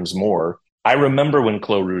 times more? I remember when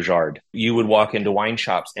Clos Rougeard, you would walk into wine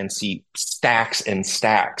shops and see stacks and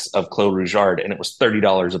stacks of Clos Rougeard, and it was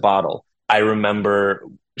 $30 a bottle. I remember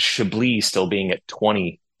Chablis still being at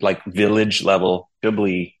 20, like village level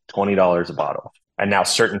Chablis, $20 a bottle. And now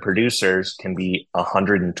certain producers can be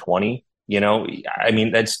 120. I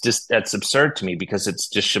mean, that's absurd to me because it's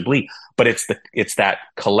just Chablis, but it's that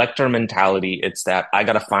collector mentality. It's that I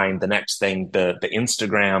got to find the next thing, the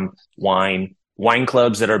Instagram wine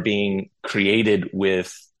clubs that are being created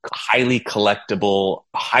with highly collectible,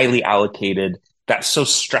 highly allocated. That's so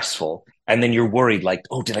stressful. And then you're worried like,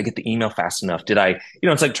 oh, did I get the email fast enough? Did I,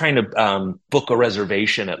 it's like trying to book a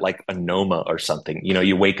reservation at like a Noma or something.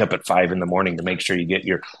 You wake up at 5 a.m. to make sure you get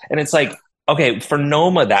and it's like, okay, for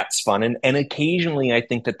Noma, that's fun. And occasionally I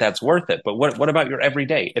think that that's worth it. But what about your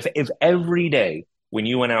everyday? If every day when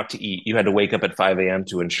you went out to eat, you had to wake up at 5 a.m.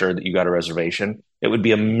 to ensure that you got a reservation, it would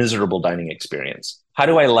be a miserable dining experience. How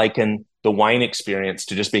do I liken the wine experience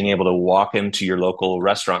to just being able to walk into your local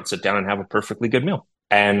restaurant, sit down and have a perfectly good meal?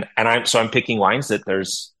 And I'm picking wines that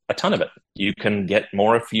there's a ton of it. You can get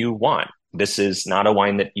more if you want. This is not a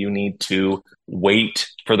wine that you need to wait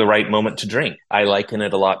for the right moment to drink. I liken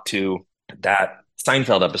it a lot to that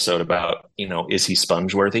Seinfeld episode about, is he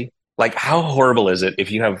sponge worthy? Like, how horrible is it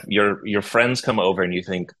if you have your friends come over and you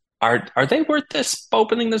think, are they worth this,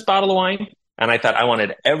 opening this bottle of wine? And I thought I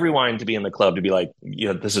wanted every wine to be in the club to be like,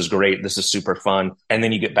 this is great. This is super fun. And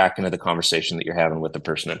then you get back into the conversation that you're having with the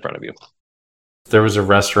person in front of you. There was a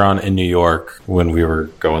restaurant in New York when we were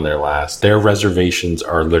going there last. Their reservations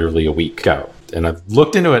are literally a week out. And I've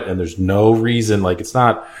looked into it and there's no reason, like it's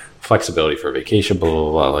not flexibility for vacation, blah,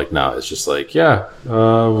 blah, blah. Like, no, it's just like,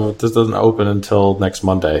 this doesn't open until next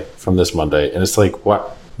Monday from this Monday. And it's like,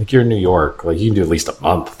 what? Like, you're in New York. Like, you can do at least a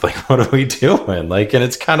month. Like, what are we doing? Like, and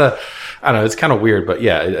it's kind of, I don't know, it's kind of weird. But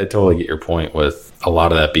yeah, I totally get your point with a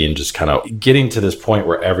lot of that being just kind of getting to this point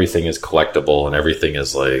where everything is collectible and everything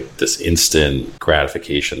is like this instant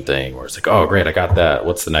gratification thing where it's like, oh, great, I got that.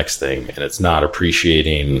 What's the next thing? And it's not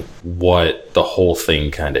appreciating what the whole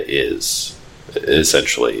thing kind of is,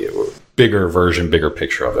 essentially. Bigger version, bigger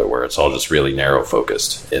picture of it, where it's all just really narrow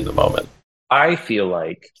focused in the moment. I feel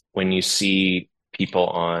like when you see people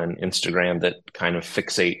on Instagram that kind of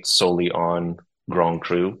fixate solely on Grand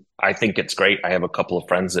Cru, I think it's great. I have a couple of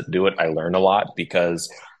friends that do it. I learn a lot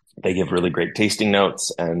because they give really great tasting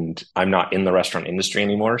notes, and I'm not in the restaurant industry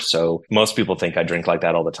anymore. So most people think I drink like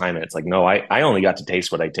that all the time. And it's like, no, I only got to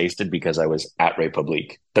taste what I tasted because I was at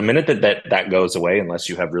Republique. The minute that goes away, unless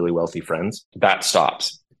you have really wealthy friends, that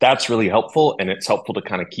stops. That's really helpful. And it's helpful to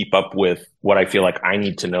kind of keep up with what I feel like I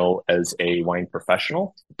need to know as a wine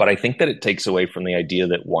professional. But I think that it takes away from the idea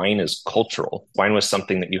that wine is cultural. Wine was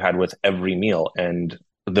something that you had with every meal. And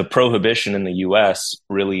the prohibition in the US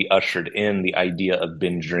really ushered in the idea of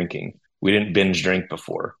binge drinking. We didn't binge drink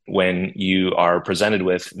before. When you are presented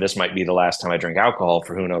with, this might be the last time I drink alcohol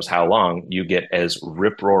for who knows how long, you get as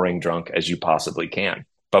rip-roaring drunk as you possibly can.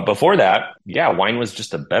 But before that, wine was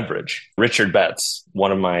just a beverage. Richard Betts,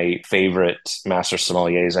 one of my favorite master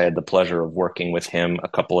sommeliers, I had the pleasure of working with him a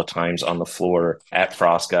couple of times on the floor at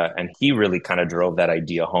Frasca, and he really kind of drove that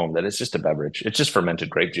idea home that it's just a beverage. It's just fermented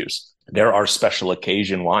grape juice. There are special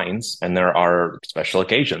occasion wines and there are special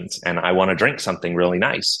occasions, and I want to drink something really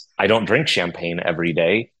nice. I don't drink champagne every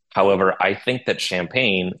day. However, I think that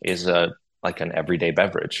champagne is like an everyday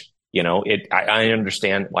beverage. I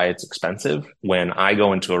understand why it's expensive. When I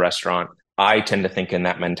go into a restaurant, I tend to think in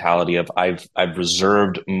that mentality of I've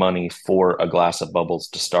reserved money for a glass of bubbles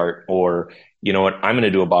to start, or you know what, I'm going to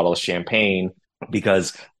do a bottle of champagne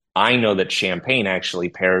because I know that champagne actually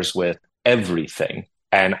pairs with everything,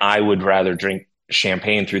 and I would rather drink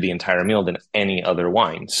champagne through the entire meal than any other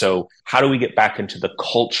wine. So how do we get back into the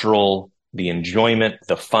cultural, the enjoyment,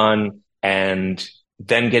 the fun, and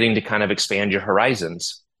then getting to kind of expand your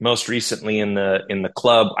horizons? Most recently in the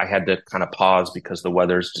club, I had to kind of pause because the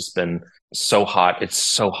weather's just been so hot. It's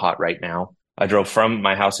so hot right now. I drove from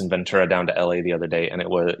my house in Ventura down to LA the other day, and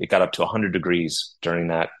it got up to 100 degrees during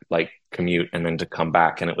that like commute, and then to come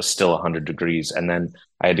back, and it was still 100 degrees. And then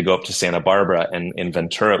I had to go up to Santa Barbara, and in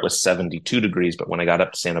Ventura it was 72 degrees, but when I got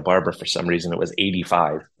up to Santa Barbara, for some reason it was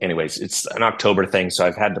 85. Anyways, it's an October thing, so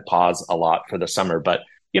I've had to pause a lot for the summer, but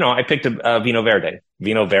I picked a Vino Verde.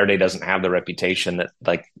 Vino Verde doesn't have the reputation that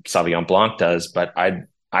like Sauvignon Blanc does, but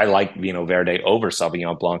I like Vino Verde over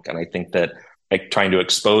Sauvignon Blanc, and I think that like trying to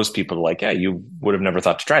expose people to like, yeah, you would have never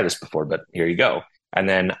thought to try this before, but here you go. And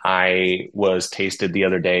then I was tasted the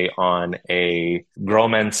other day on a Gros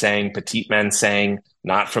Manseng, Petit Manseng,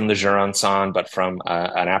 not from the Jurançon, but from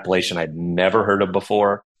an appellation I'd never heard of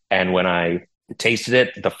before. And when I tasted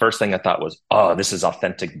it, the first thing I thought was, oh, this is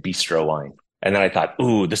authentic bistro wine. And then I thought,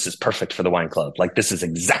 ooh, this is perfect for the wine club. Like, this is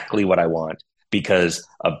exactly what I want, because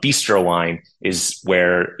a bistro wine is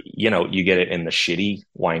where, you get it in the shitty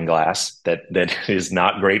wine glass that is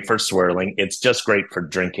not great for swirling. It's just great for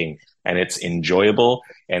drinking, and it's enjoyable,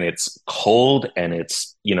 and it's cold, and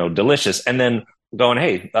it's, delicious. And then going,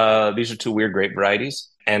 hey, these are two weird grape varieties.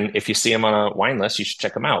 And if you see them on a wine list, you should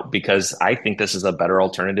check them out, because I think this is a better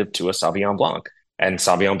alternative to a Sauvignon Blanc. And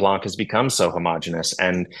Sauvignon Blanc has become so homogenous.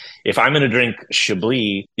 And if I'm going to drink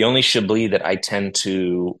Chablis, the only Chablis that I tend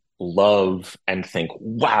to love and think,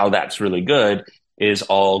 wow, that's really good, is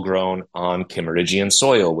all grown on Kimmeridgian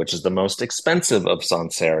soil, which is the most expensive of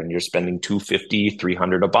Sancerre. And you're spending $250,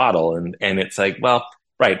 $300 a bottle. And it's like, well,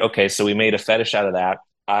 right, okay, so we made a fetish out of that.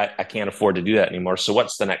 I can't afford to do that anymore. So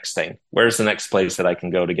what's the next thing? Where's the next place that I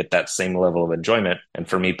can go to get that same level of enjoyment? And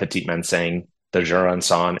for me, Petit Manseng, the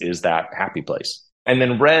Jurançon, is that happy place. And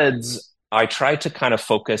then reds, I try to kind of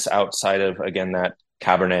focus outside of, again, that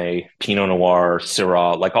Cabernet, Pinot Noir,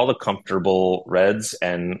 Syrah, like all the comfortable reds,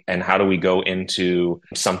 and how do we go into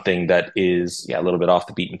something that is, a little bit off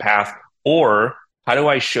the beaten path? Or how do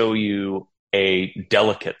I show you a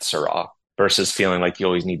delicate Syrah versus feeling like you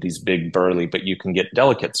always need these big burly, but you can get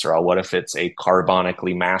delicate Syrah? What if it's a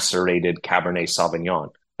carbonically macerated Cabernet Sauvignon?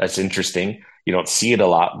 That's interesting. You don't see it a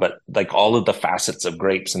lot, but like all of the facets of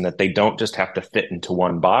grapes, and that they don't just have to fit into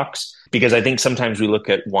one box. Because I think sometimes we look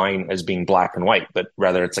at wine as being black and white, but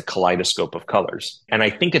rather it's a kaleidoscope of colors. And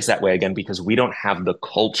I think it's that way, again, because we don't have the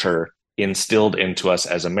culture instilled into us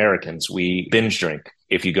as Americans. We binge drink.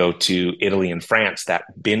 If you go to Italy and France, that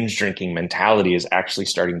binge drinking mentality is actually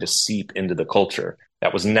starting to seep into the culture.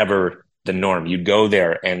 That was never the norm. You'd go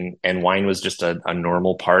there and wine was just a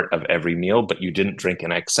normal part of every meal, but you didn't drink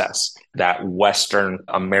in excess. That Western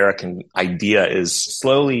American idea is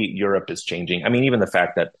slowly, Europe is changing. I mean, even the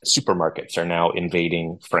fact that supermarkets are now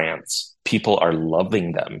invading France, people are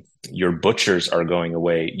loving them. Your butchers are going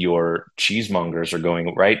away. Your cheesemongers are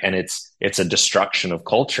going, right? And it's a destruction of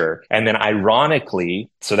culture. And then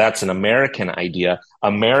ironically, so that's an American idea.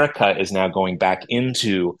 America is now going back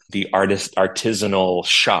into the artisanal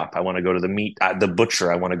shop. I want to go to the meat, the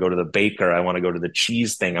butcher. I want to go to the baker. I want to go to the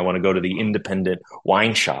cheese thing. I want to go to the independent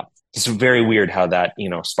wine shop. It's very weird how that,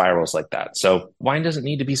 spirals like that. So wine doesn't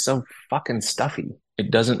need to be so fucking stuffy. It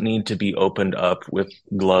doesn't need to be opened up with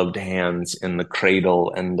gloved hands in the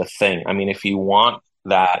cradle and the thing. I mean, if you want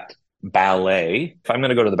that ballet, if I'm going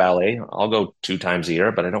to go to the ballet, I'll go 2 times a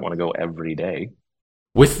year, but I don't want to go every day.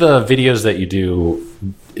 With the videos that you do,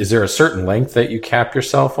 is there a certain length that you cap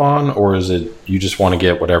yourself on, or is it you just want to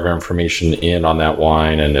get whatever information in on that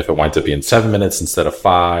wine, and if it winds up being 7 minutes instead of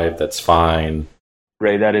 5, that's fine?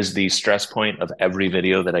 Ray, that is the stress point of every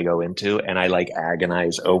video that I go into, and I like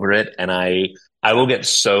agonize over it, and I will get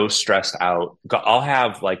so stressed out. I'll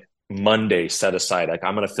have like Monday set aside, like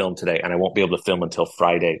I'm going to film today, and I won't be able to film until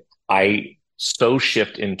Friday. I so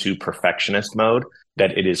shift into perfectionist mode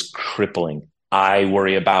that it is crippling. I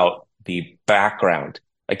worry about the background.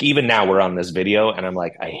 Like even now we're on this video and I'm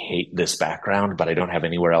like, I hate this background, but I don't have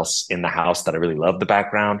anywhere else in the house that I really love the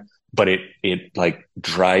background, but it like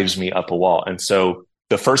drives me up a wall. And so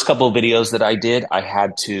the first couple of videos that I did, I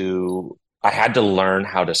had to learn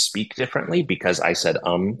how to speak differently because I said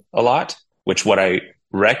a lot, which what I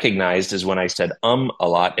recognized is when I said a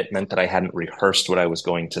lot, it meant that I hadn't rehearsed what I was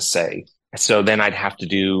going to say. So then I'd have to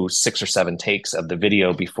do 6 or 7 takes of the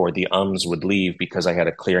video before the ums would leave because I had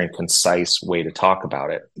a clear and concise way to talk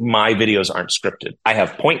about it. My videos aren't scripted. I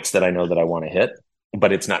have points that I know that I want to hit,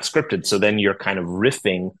 but it's not scripted. So then you're kind of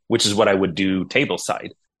riffing, which is what I would do table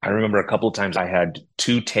side. I remember a couple of times I had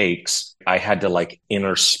 2 takes. I had to like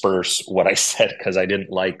intersperse what I said because I didn't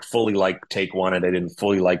like fully like take one and I didn't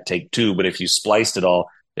fully like take two. But if you spliced it all,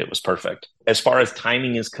 it was perfect. As far as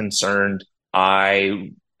timing is concerned,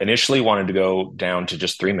 I initially wanted to go down to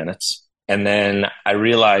just 3 minutes. And then I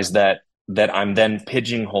realized that I'm then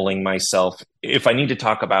pigeonholing myself. If I need to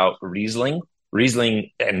talk about Riesling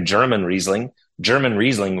and German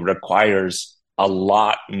Riesling requires a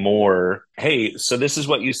lot more. Hey, so this is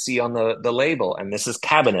what you see on the label, and this is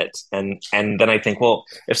cabinet, and then I think, well,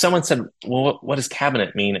 if someone said, well, what does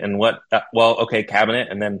cabinet mean, and well, okay, cabinet,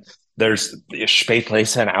 and then there's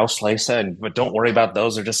Spätlese and Auslese, but don't worry about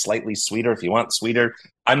those; they're just slightly sweeter. If you want sweeter,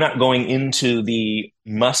 I'm not going into the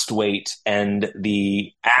must wait and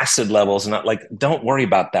the acid levels. And not like, don't worry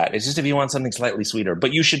about that. It's just if you want something slightly sweeter.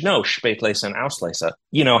 But you should know Spätlese and Auslese.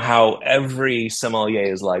 You know how every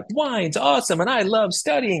sommelier is like, wine's awesome and I love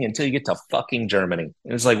studying until you get to fucking Germany.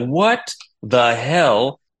 And it's like, what the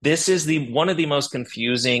hell? This is the one of the most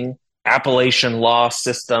confusing appellation law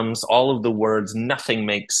systems. All of the words, nothing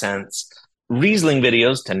makes sense. Riesling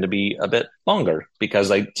videos tend to be a bit longer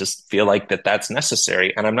because I just feel like that's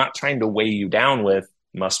necessary. And I'm not trying to weigh you down with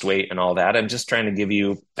must wait and all that. I'm just trying to give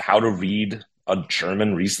you how to read a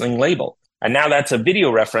German Riesling label. And now that's a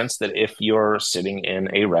video reference that if you're sitting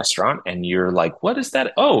in a restaurant and you're like, what is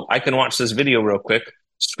that? Oh, I can watch this video real quick.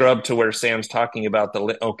 Scrub to where Sam's talking about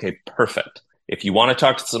okay, perfect. If you want to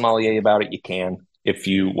talk to the sommelier about it, you can. If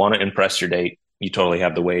you want to impress your date, you totally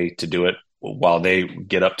have the way to do it while they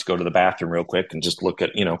get up to go to the bathroom real quick and just look at,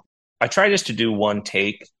 I try just to do one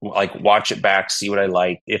take, like watch it back, see what I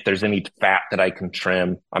like. If there's any fat that I can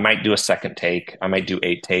trim, I might do a second take. I might do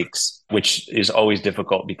 8 takes, which is always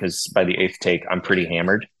difficult because by the 8th take, I'm pretty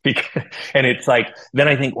hammered. And it's like, then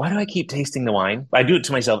I think, why do I keep tasting the wine? I do it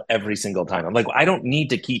to myself every single time. I'm like, well, I don't need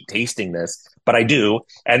to keep tasting this, but I do.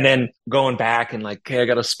 And then going back and like, okay, I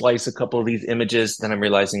got to splice a couple of these images. Then I'm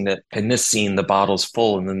realizing that in this scene, the bottle's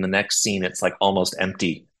full. And then the next scene, it's like almost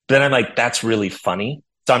empty. Then I'm like, that's really funny.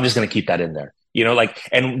 So I'm just going to keep that in there,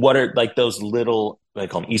 and what are like those little, I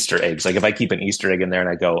call them Easter eggs. Like if I keep an Easter egg in there and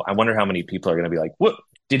I go, I wonder how many people are going to be like, what,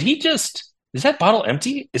 is that bottle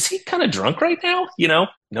empty? Is he kind of drunk right now?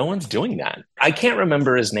 No one's doing that. I can't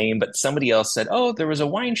remember his name, but somebody else said, oh, there was a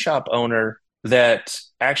wine shop owner that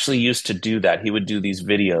actually used to do that. He would do these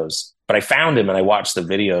videos, but I found him and I watched the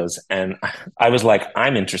videos and I was like,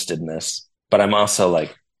 I'm interested in this, but I'm also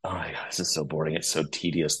like, oh my God, this is so boring. It's so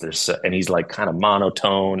tedious. And he's like kind of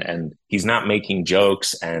monotone and he's not making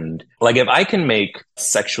jokes. And like, if I can make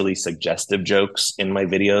sexually suggestive jokes in my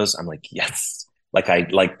videos, I'm like, yes, like I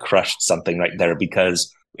like crushed something right there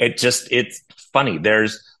because it's funny.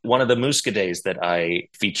 There's one of the muscadets that I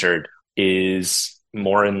featured is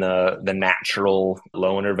more in the natural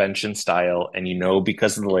low intervention style. And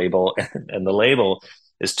because of the label and the label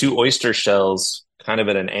is 2 oyster shells kind of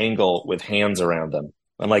at an angle with hands around them.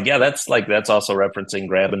 I'm like, yeah, that's also referencing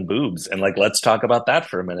grabbing boobs. And like, let's talk about that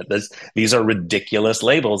for a minute. These are ridiculous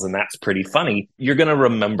labels and that's pretty funny. You're going to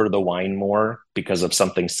remember the wine more because of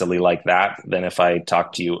something silly like that than if I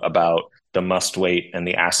talk to you about the must wait and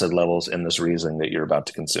the acid levels in this Riesling that you're about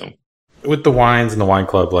to consume. With the wines and the wine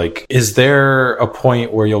club, like, is there a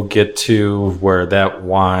point where you'll get to where that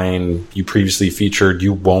wine you previously featured,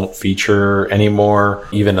 you won't feature anymore,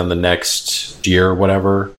 even in the next year or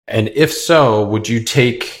whatever? And if so, would you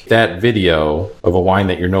take that video of a wine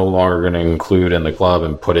that you're no longer going to include in the club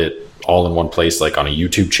and put it all in one place, like on a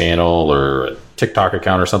YouTube channel or a TikTok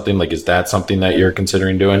account or something? Like, is that something that you're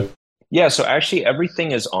considering doing? Yeah, so actually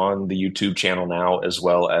everything is on the YouTube channel now as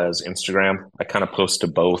well as Instagram. I kind of post to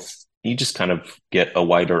both. You just kind of get a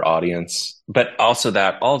wider audience, but also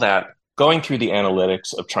all that going through the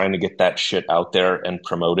analytics of trying to get that shit out there and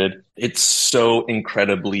promoted, it's so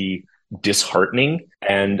incredibly disheartening.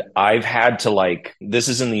 And I've had to this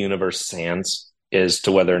is in the universe's hands as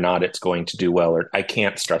to whether or not it's going to do well, or I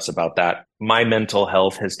can't stress about that. My mental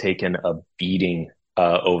health has taken a beating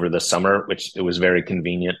over the summer, which it was very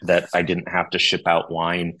convenient that I didn't have to ship out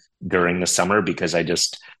wine during the summer because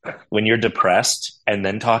when you're depressed and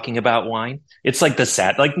then talking about wine, it's like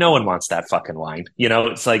no one wants that fucking wine.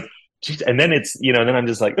 It's like, geez, and then then I'm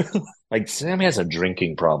just like, like Sam has a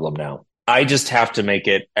drinking problem now. I just have to make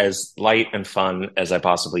it as light and fun as I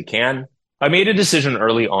possibly can. I made a decision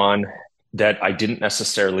early on that I didn't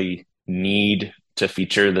necessarily need to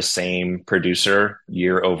feature the same producer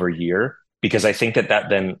year over year, because I think that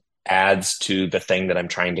then adds to the thing that I'm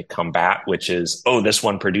trying to combat, which is, oh, this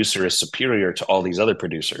one producer is superior to all these other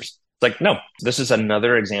producers. It's like, no, this is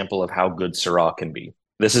another example of how good Syrah can be.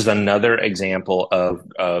 This is another example of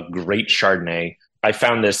a great Chardonnay. I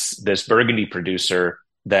found this Burgundy producer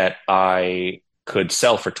that I could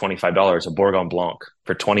sell for $25, a Bourgogne Blanc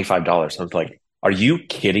for $25. I was like, are you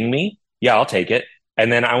kidding me? Yeah, I'll take it.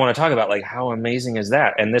 And then I want to talk about like, how amazing is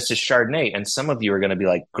that? And this is Chardonnay. And some of you are going to be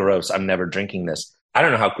like, gross, I'm never drinking this. I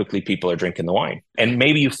don't know how quickly people are drinking the wine. And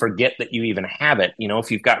maybe you forget that you even have it. You know, if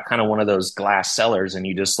you've got kind of one of those glass cellars and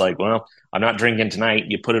you just like, well, I'm not drinking tonight,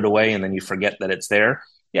 you put it away and then you forget that it's there.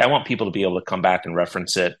 Yeah, I want people to be able to come back and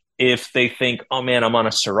reference it. If they think, oh man, I'm on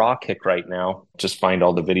a Syrah kick right now, just find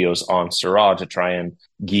all the videos on Syrah to try and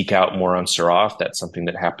geek out more on Syrah if that's something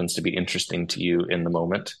that happens to be interesting to you in the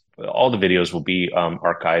moment. All the videos will be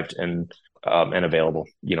archived and available,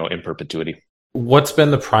 you know, in perpetuity. What's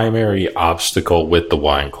been the primary obstacle with the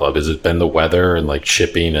wine club? Has it been the weather and like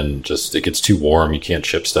shipping and just it gets too warm, you can't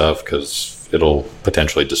ship stuff because it'll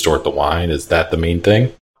potentially distort the wine? Is that the main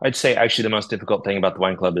thing? I'd say actually the most difficult thing about the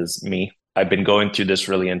wine club is me. I've been going through this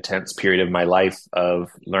really intense period of my life of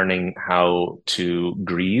learning how to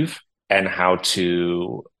grieve and how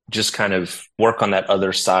to just kind of work on that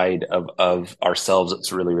other side of ourselves.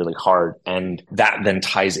 It's really, really hard. And that then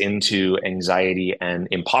ties into anxiety and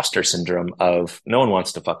imposter syndrome of no one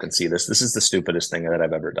wants to fucking see this. This is the stupidest thing that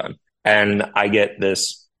I've ever done. And I get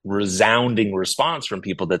this resounding response from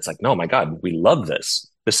people that's like, no, my God, we love this.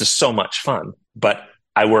 This is so much fun. But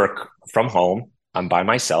I work from home. I'm by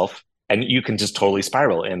myself. And you can just totally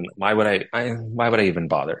spiral. And why would I even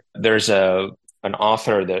bother? There's an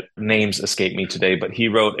author that names escape me today, but he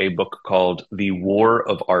wrote a book called The War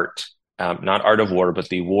of Art, not Art of War, but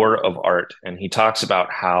The War of Art. And he talks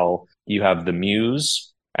about how you have the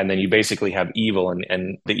muse and then you basically have evil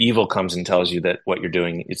and the evil comes and tells you that what you're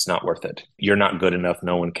doing, it's not worth it. You're not good enough.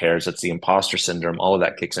 No one cares. It's the imposter syndrome. All of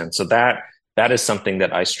that kicks in. So that is something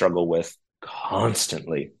that I struggle with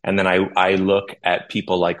constantly. And then I look at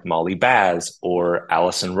people like Molly Baz or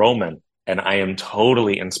Alison Roman, and I am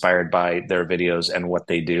totally inspired by their videos and what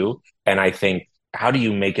they do. And I think, how do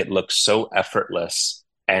you make it look so effortless?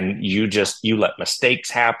 And you let mistakes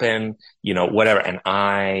happen, you know, whatever. And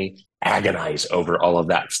I agonize over all of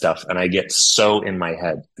that stuff. And I get so in my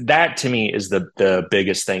head. That to me is the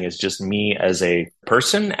biggest thing, is just me as a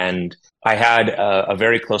person. And I had a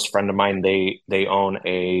very close friend of mine. They own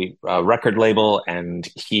a record label, and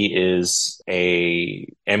he is a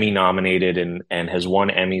Emmy nominated and has won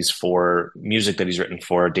Emmys for music that he's written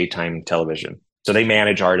for daytime television. So they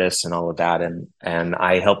manage artists and all of that. And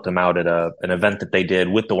I helped them out at an event that they did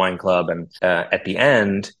with the wine club. And at the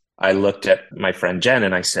end, I looked at my friend Jen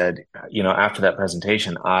and I said, you know, after that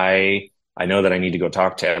presentation, I know that I need to go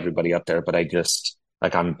talk to everybody up there, but I just,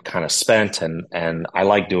 like, I'm kind of spent and I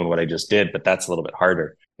like doing what I just did, but that's a little bit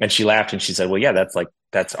harder. And she laughed and she said, well, yeah,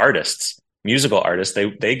 that's artists, musical artists.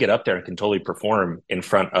 They get up there and can totally perform in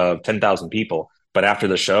front of 10,000 people. But after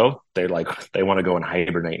the show, they want to go and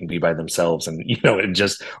hibernate and be by themselves and, you know,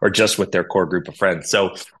 just with their core group of friends.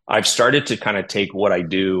 So I've started to kind of take what I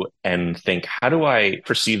do and think, how do I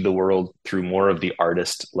perceive the world through more of the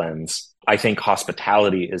artist lens? I think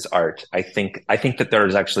hospitality is art. I think that there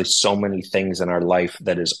is actually so many things in our life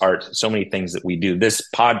that is art, so many things that we do. This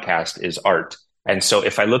podcast is art. And so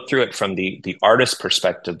if I look through it from the artist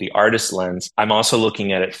perspective, the artist lens, I'm also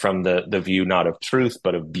looking at it from the view not of truth,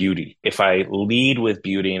 but of beauty. If I lead with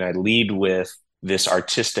beauty and I lead with this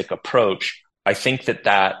artistic approach, I think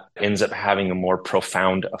that ends up having a more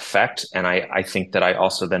profound effect. And I think that I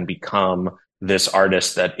also then become this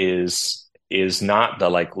artist that is not the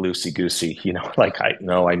like loosey-goosey, you know, like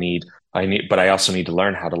I need, but I also need to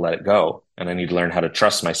learn how to let it go. And I need to learn how to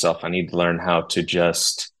trust myself. I need to learn how to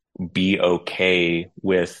just be okay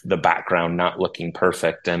with the background not looking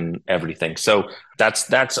perfect and everything. So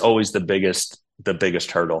that's always the biggest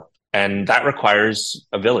hurdle. And that requires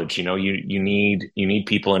a village. You know, you need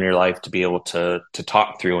people in your life to be able to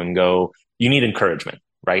talk through and go, you need encouragement,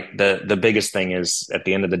 right? The biggest thing is, at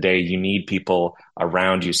the end of the day, you need people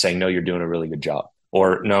around you saying, no, you're doing a really good job,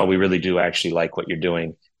 or no, we really do actually like what you're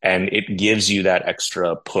doing. And it gives you that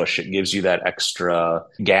extra push. It gives you that extra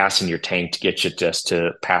gas in your tank to get you just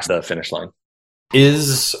to pass the finish line.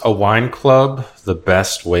 Is a wine club the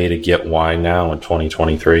best way to get wine now in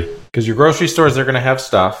 2023? Because your grocery stores, they're going to have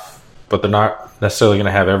stuff, but they're not necessarily going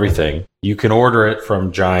to have everything. You can order it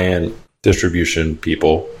from giant distribution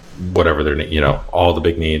people, whatever they're, you know, all the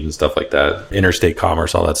big names and stuff like that, interstate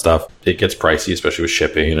commerce, all that stuff. It gets pricey, especially with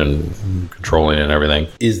shipping and controlling and everything.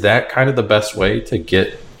 Is that kind of the best way to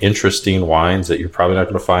get interesting wines that you're probably not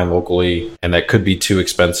going to find locally and that could be too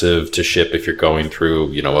expensive to ship if you're going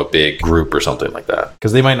through, a big group or something like that.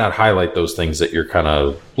 Because they might not highlight those things that you're kind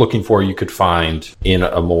of looking for you could find in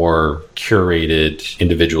a more curated,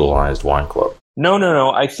 individualized wine club. No, no,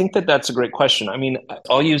 no. I think that that's a great question. I mean,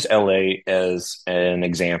 I'll use LA as an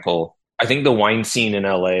example. I think the wine scene in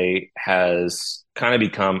LA has kind of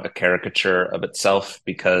become a caricature of itself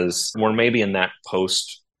because we're maybe in that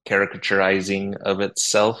post caricaturizing of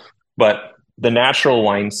itself. But the natural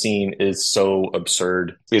wine scene is so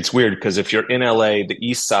absurd. It's weird because if you're in LA, the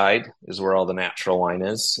east side is where all the natural wine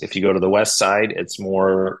is. If you go to the west side, it's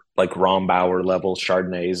more like Rombauer level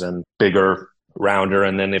Chardonnays and bigger, rounder.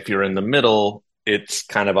 And then if you're in the middle, it's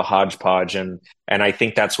kind of a hodgepodge. And I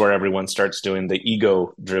think that's where everyone starts doing the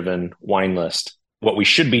ego driven wine list. What we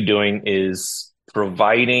should be doing is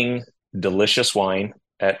providing delicious wine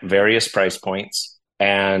at various price points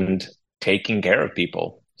and taking care of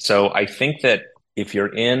people. So I think that if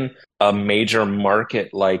you're in a major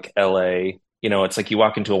market like LA, it's like you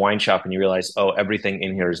walk into a wine shop and you realize, oh, everything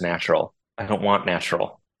in here is natural. I don't want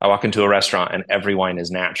natural. I walk into a restaurant and every wine is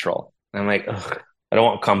natural. And I'm like, ugh, I don't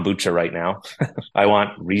want kombucha right now. I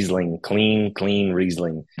want Riesling, clean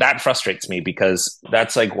Riesling. That frustrates me because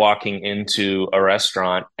that's like walking into a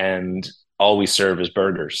restaurant and all we serve is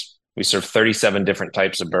burgers. We serve 37 different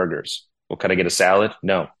types of burgers. Well, could I get a salad?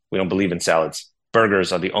 No, we don't believe in salads.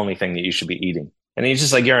 Burgers are the only thing that you should be eating. And it's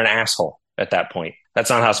just like, you're an asshole at that point. That's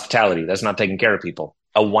not hospitality. That's not taking care of people.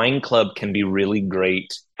 A wine club can be really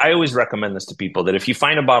great. I always recommend this to people that if you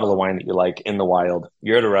find a bottle of wine that you like in the wild,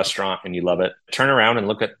 you're at a restaurant and you love it, turn around and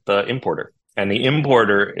look at the importer. And the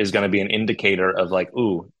importer is going to be an indicator of like,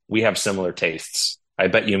 ooh, we have similar tastes. I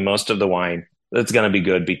bet you most of the wine that's going to be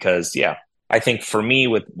good because, yeah, I think for me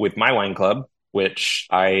with my wine club, which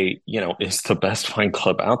is the best wine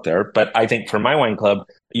club out there. But I think for my wine club,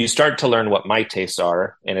 you start to learn what my tastes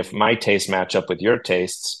are. And if my tastes match up with your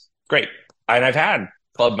tastes, great. And I've had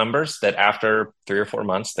club members that after 3 or 4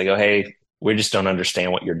 months, they go, hey, we just don't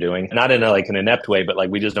understand what you're doing. Not in an inept way, but like,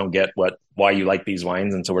 we just don't get why you like these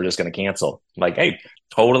wines. And so we're just going to cancel. Like, hey,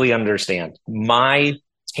 totally understand. My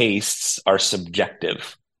tastes are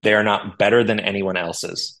subjective. They are not better than anyone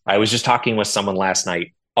else's. I was just talking with someone last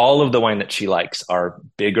night. All of the wine that she likes are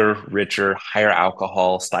bigger, richer, higher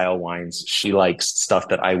alcohol style wines. She likes stuff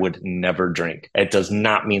that I would never drink. It does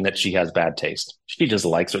not mean that she has bad taste. She just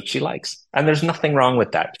likes what she likes. And there's nothing wrong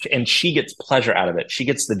with that. And she gets pleasure out of it. She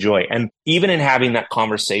gets the joy. And even in having that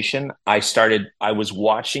conversation, I was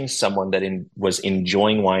watching someone that was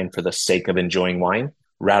enjoying wine for the sake of enjoying wine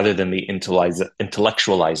rather than the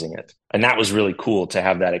intellectualizing it. And that was really cool to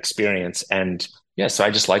have that experience. And yeah, so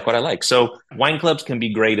I just like what I like. So wine clubs can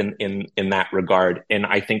be great in that regard. And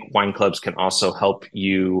I think wine clubs can also help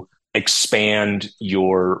you expand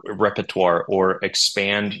your repertoire or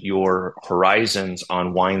expand your horizons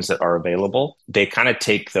on wines that are available. They kind of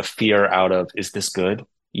take the fear out of, is this good?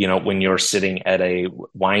 When you're sitting at a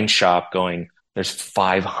wine shop going, there's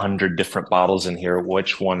 500 different bottles in here.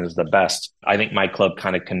 Which one is the best? I think my club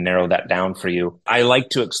kind of can narrow that down for you. I like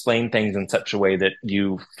to explain things in such a way that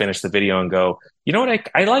you finish the video and go, you know what?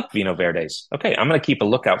 I like Vino Verdes. Okay, I'm going to keep a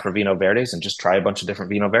lookout for Vino Verdes and just try a bunch of different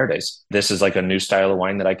Vino Verdes. This is like a new style of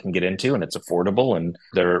wine that I can get into, and it's affordable and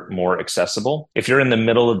they're more accessible. If you're in the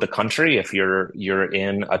middle of the country, if you're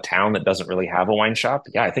in a town that doesn't really have a wine shop,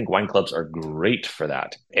 yeah, I think wine clubs are great for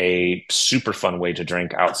that. A super fun way to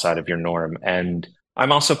drink outside of your norm. And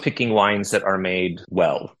I'm also picking wines that are made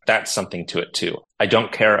well. That's something to it too. I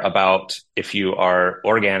don't care about if you are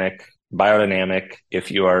organic, biodynamic,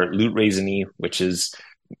 if you are Lut Raisiny, which is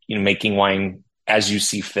making wine as you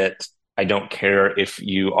see fit. I don't care if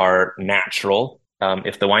you are natural.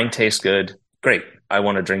 If the wine tastes good, great. I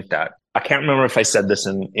want to drink that. I can't remember if I said this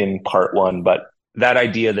in part one, but that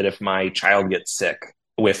idea that if my child gets sick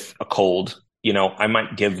with a cold, I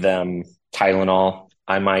might give them Tylenol.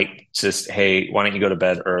 I might just, hey, why don't you go to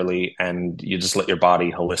bed early and you just let your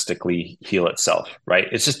body holistically heal itself, right?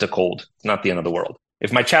 It's just a cold. It's not the end of the world.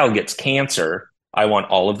 If my child gets cancer, I want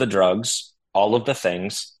all of the drugs, all of the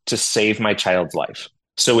things to save my child's life.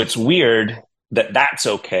 So it's weird that that's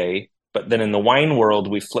okay. But then in the wine world,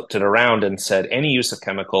 we flipped it around and said any use of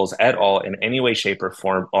chemicals at all in any way, shape, or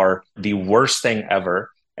form are the worst thing ever.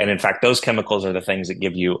 And in fact, those chemicals are the things that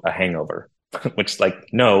give you a hangover, which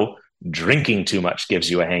no, drinking too much gives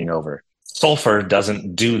you a hangover. Sulfur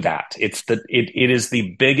doesn't do that. It is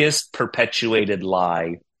the biggest perpetuated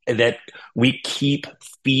lie that we keep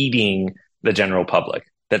feeding the general public,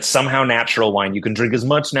 that somehow natural wine, you can drink as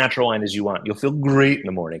much natural wine as you want. You'll feel great in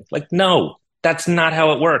the morning. No, that's not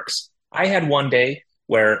how it works. I had one day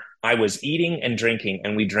where I was eating and drinking,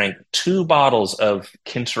 and we drank 2 bottles of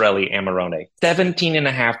Quintarelli Amarone,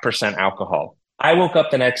 17.5% alcohol. I woke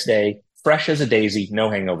up the next day, fresh as a daisy, no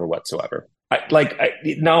hangover whatsoever.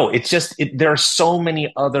 No, it's just, there are so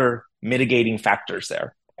many other mitigating factors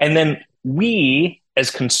there. And then we,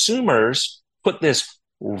 as consumers, put this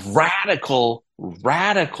radical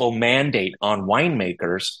mandate on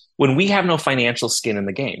winemakers when we have no financial skin in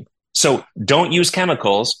the game. So don't use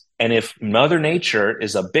chemicals. And if Mother Nature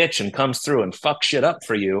is a bitch and comes through and fucks shit up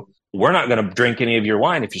for you, we're not going to drink any of your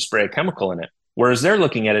wine if you spray a chemical in it. Whereas they're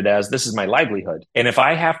looking at it as, this is my livelihood. And if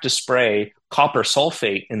I have to spray copper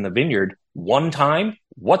sulfate in the vineyard one time,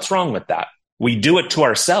 what's wrong with that? We do it to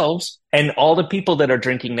ourselves. And all the people that are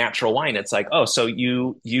drinking natural wine, it's like, oh, so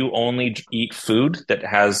you only eat food that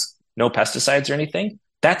has no pesticides or anything?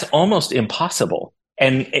 That's almost impossible.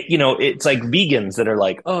 And, it's like vegans that are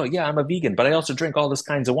like, oh, yeah, I'm a vegan, but I also drink all this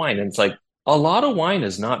kinds of wine. And it's like, a lot of wine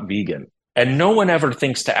is not vegan. And no one ever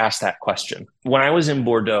thinks to ask that question. When I was in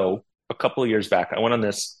Bordeaux a couple of years back, I went on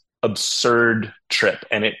this absurd trip,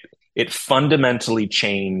 and it fundamentally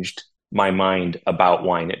changed my mind about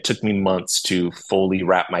wine. It took me months to fully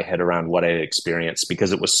wrap my head around what I experienced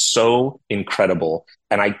because it was so incredible.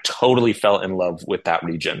 And I totally fell in love with that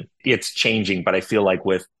region. It's changing, but I feel like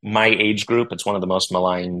with my age group, it's one of the most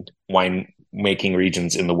maligned wine making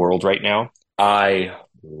regions in the world right now. I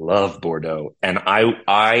love Bordeaux. And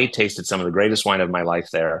I tasted some of the greatest wine of my life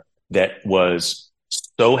there that was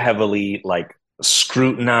so heavily like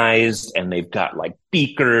scrutinized, and they've got like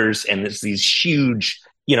beakers and there's these huge,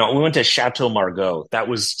 we went to Chateau Margaux. That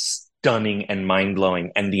was stunning and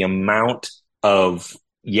mind-blowing. And the amount of,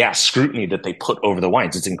 scrutiny that they put over the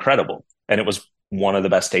wines, it's incredible. And it was one of the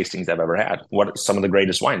best tastings I've ever had. Some of the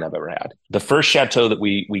greatest wine I've ever had. The first chateau that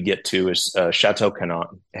we get to is Chateau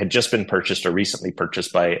Canon. It had just been purchased or recently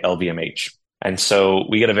purchased by LVMH. And so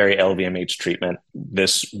we get a very LVMH treatment.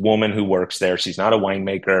 This woman who works there, she's not a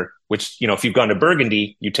winemaker, which, if you've gone to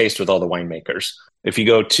Burgundy, you taste with all the winemakers. If you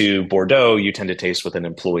go to Bordeaux, you tend to taste with an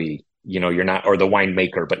employee. You're not, or the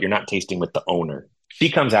winemaker, but you're not tasting with the owner.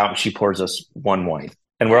 She comes out and she pours us one wine.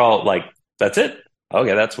 And we're all like, that's it?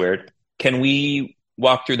 Okay, that's weird. Can we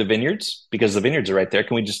walk through the vineyards? Because the vineyards are right there.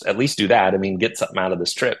 Can we just at least do that? I mean, get something out of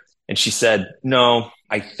this trip. And she said, no,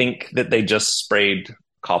 I think that they just sprayed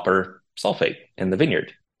copper sulfate in the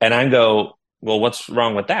vineyard. And I go, well, what's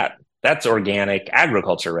wrong with that? That's organic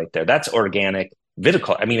agriculture right there. That's organic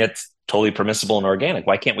viticulture. I mean, it's totally permissible and organic.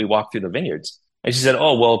 Why can't we walk through the vineyards? And she said,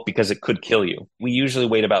 oh, well, because it could kill you. We usually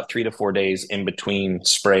wait about 3 to 4 days in between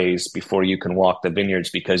sprays before you can walk the vineyards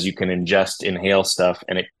because you can inhale stuff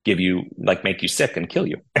and it make you sick and kill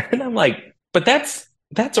you. And I'm like, but that's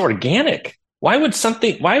organic. Why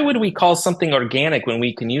would we call something organic when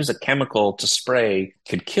we can use a chemical to spray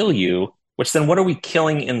could kill you? Which then what are we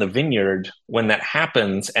killing in the vineyard when that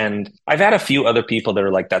happens? And I've had a few other people that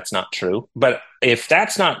are like, that's not true. But if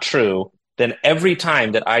that's not true, then every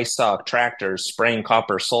time that I saw tractors spraying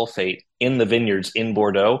copper sulfate in the vineyards in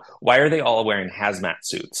Bordeaux, why are they all wearing hazmat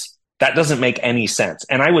suits? That doesn't make any sense.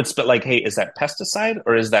 And I would spit like, hey, is that pesticide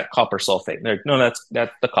or is that copper sulfate? And they're like, no, that's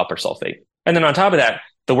the copper sulfate. And then on top of that,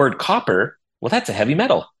 the word copper, well, that's a heavy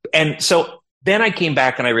metal. And so then I came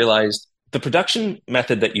back and I realized the production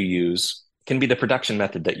method that you use can be the production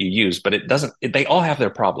method that you use, but they all have their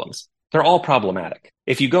problems. They're all problematic.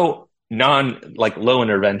 If you go low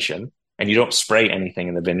intervention, and you don't spray anything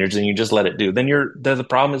in the vineyards and you just let it do, then the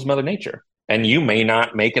problem is Mother Nature. And you may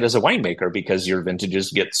not make it as a winemaker because your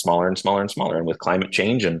vintages get smaller and smaller and smaller. And with climate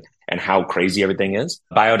change and how crazy everything is,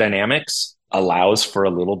 biodynamics allows for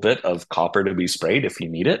a little bit of copper to be sprayed if you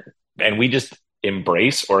need it. And we just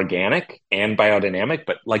embrace organic and biodynamic,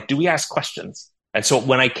 but do we ask questions? And so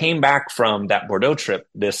when I came back from that Bordeaux trip,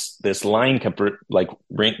 this line kept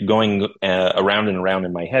going around and around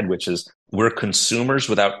in my head, which is, we're consumers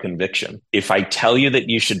without conviction. If I tell you that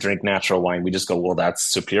you should drink natural wine, we just go, well, that's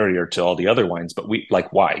superior to all the other wines. But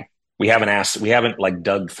why? We haven't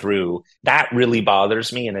dug through. That really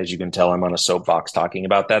bothers me. And as you can tell, I'm on a soapbox talking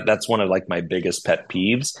about that. That's one of my biggest pet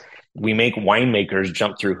peeves. We make winemakers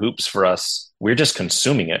jump through hoops for us. We're just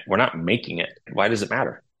consuming it. We're not making it. Why does it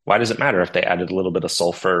matter? Why does it matter if they added a little bit of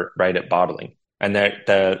sulfur right at bottling? And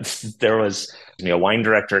there was a wine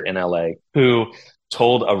director in LA who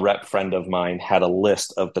told a rep friend of mine, had a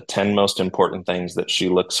list of the 10 most important things that she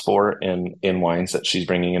looks for in wines that she's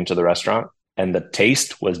bringing into the restaurant. And the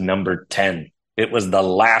taste was number 10. It was the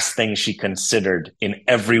last thing she considered in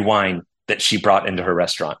every wine that she brought into her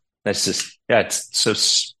restaurant. That's just, it's so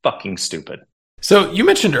fucking stupid. So you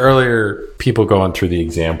mentioned earlier people going through the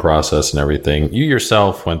exam process and everything. You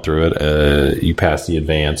yourself went through it. You passed the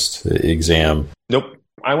advanced exam. Nope.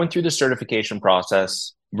 I went through the certification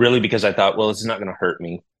process really because I thought, well, this is not going to hurt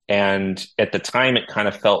me. And at the time, it kind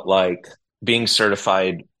of felt like being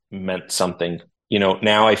certified meant something.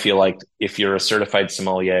 Now I feel like if you're a certified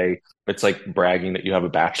sommelier, it's like bragging that you have a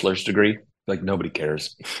bachelor's degree. Like nobody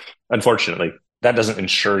cares. Unfortunately, that doesn't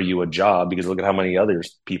ensure you a job because look at how many other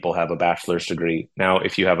people have a bachelor's degree. Now,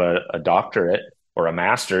 if you have a doctorate or a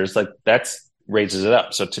master's, like that's raises it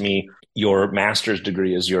up. So to me, your master's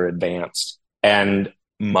degree is your advanced. And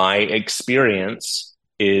my experience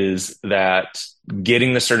is that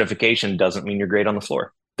getting the certification doesn't mean you're great on the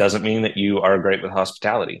floor. Doesn't mean that you are great with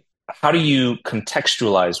hospitality. How do you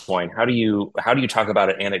contextualize wine? How do you talk about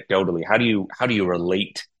it anecdotally? How do you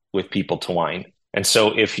relate with people to wine? And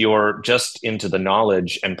so if you're just into the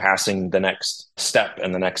knowledge and passing the next step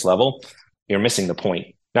and the next level, you're missing the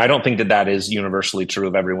point. Now, I don't think that that is universally true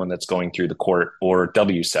of everyone that's going through the court or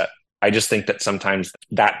WSET. I just think that sometimes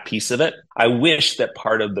that piece of it, I wish that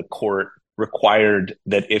part of the court required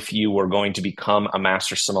that if you were going to become a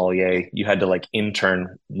master sommelier, you had to like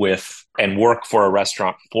intern with and work for a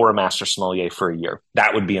restaurant for a master sommelier for a year.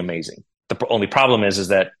 That would be amazing. The only problem is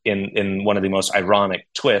that in one of the most ironic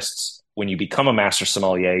twists, when you become a master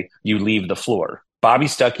sommelier, you leave the floor. Bobby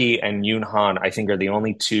Stuckey and Yoon Han, I think, are the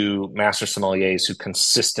only two master sommeliers who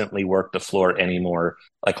consistently work the floor anymore,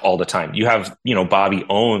 like all the time. You have, Bobby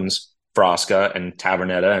owns Frasca and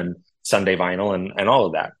Tavernetta and Sunday Vinyl and all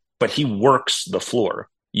of that, but he works the floor.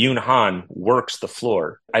 Yoon Han works the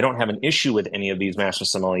floor. I don't have an issue with any of these master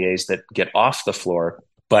sommeliers that get off the floor,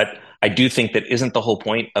 but I do think that isn't the whole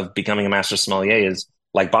point of becoming a master sommelier is,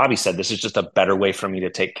 like Bobby said, this is just a better way for me to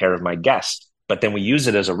take care of my guests. But then we use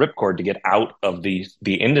it as a ripcord to get out of the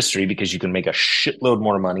industry because you can make a shitload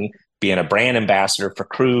more money being a brand ambassador for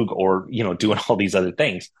Krug or, doing all these other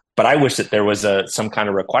things. But I wish that there was some kind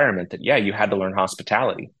of requirement that, yeah, you had to learn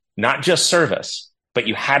hospitality, not just service, but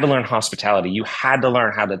you had to learn hospitality. You had to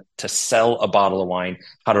learn how to sell a bottle of wine,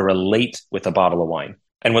 how to relate with a bottle of wine.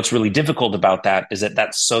 And what's really difficult about that is that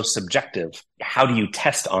that's so subjective. How do you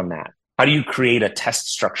test on that? How do you create a test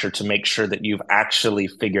structure to make sure that you've actually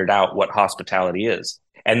figured out what hospitality is?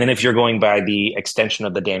 And then if you're going by the extension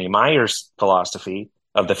of the Danny Meyer's philosophy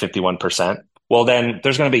of the 51%, well, then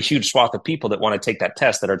there's going to be a huge swath of people that want to take that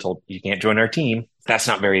test that are told, you can't join our team. That's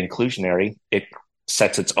not very inclusionary. It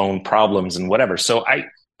sets its own problems and whatever. So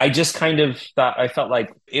I just kind of thought, I felt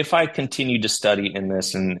like if I continued to study in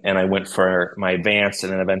this and I went for my advanced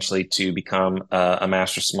and then eventually to become a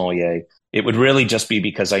master sommelier, it would really just be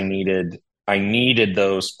because I needed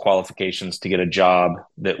those qualifications to get a job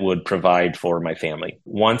that would provide for my family.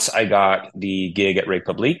 Once I got the gig at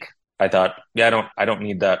Republique, I thought, yeah, I don't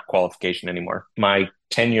need that qualification anymore. My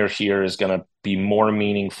tenure here is going to be more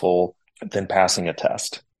meaningful than passing a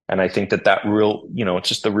test. And I think that it's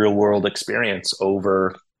just the real world experience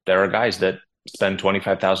over, there are guys that spend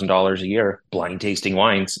 $25,000 a year blind tasting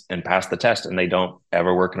wines and pass the test and they don't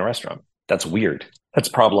ever work in a restaurant. That's weird. That's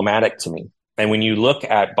problematic to me. And when you look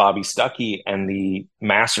at Bobby Stuckey and the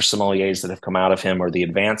master sommeliers that have come out of him, or the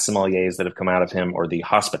advanced sommeliers that have come out of him, or the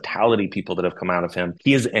hospitality people that have come out of him,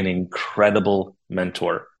 he is an incredible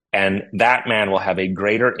mentor. And that man will have a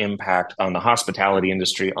greater impact on the hospitality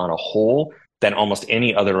industry on a whole than almost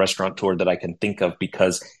any other restaurateur that I can think of,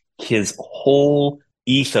 because his whole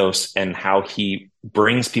ethos and how he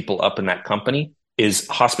brings people up in that company is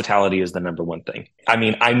hospitality is the number one thing. I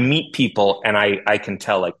mean, I meet people and I can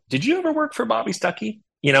tell, like, did you ever work for Bobby Stuckey?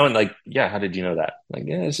 And like, yeah, how did you know that? Like,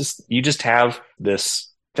 yeah, it's just, you just have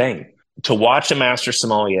this thing to watch a master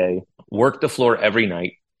sommelier work the floor every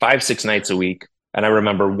night, 5-6 nights a week. And I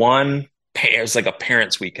remember it was like a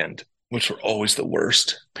parents' weekend, which were always the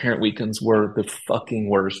worst. Parent weekends were the fucking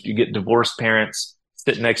worst. You get divorced parents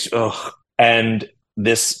sitting next to, and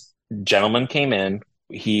this gentleman came in.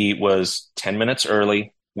 He was 10 minutes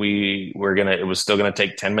early. It was still going to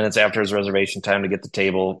take 10 minutes after his reservation time to get the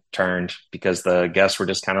table turned because the guests were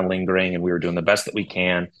just kind of lingering and we were doing the best that we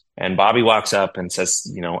can. And Bobby walks up and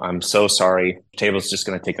says, I'm so sorry. The table's just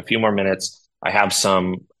going to take a few more minutes. I have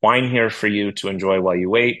some wine here for you to enjoy while you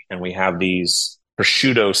wait. And we have these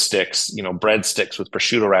prosciutto sticks, bread sticks with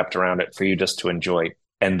prosciutto wrapped around it for you just to enjoy.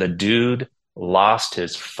 And the dude lost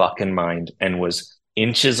his fucking mind and was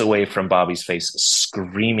inches away from Bobby's face,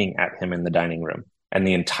 screaming at him in the dining room. And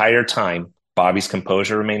the entire time, Bobby's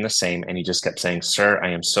composure remained the same. And he just kept saying, sir,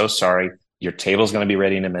 I am so sorry. Your table's going to be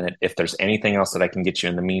ready in a minute. If there's anything else that I can get you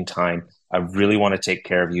in the meantime, I really want to take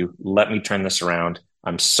care of you. Let me turn this around.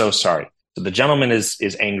 I'm so sorry. So the gentleman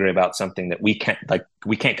is angry about something that we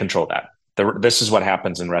can't control that. This is what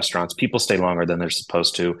happens in restaurants. People stay longer than they're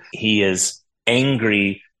supposed to. He is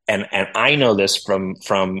angry. And I know this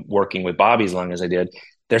from working with Bobby as long as I did.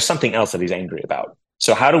 there's something else that he's angry about.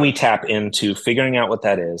 So how do we tap into figuring out what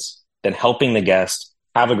that is, then helping the guest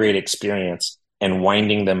have a great experience and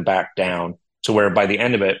winding them back down to where by the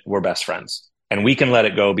end of it, we're best friends. And we can let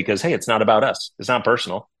it go because, hey, it's not about us. It's not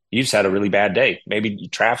personal. You just had a really bad day. Maybe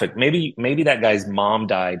traffic. Maybe that guy's mom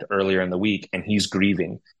died earlier in the week and he's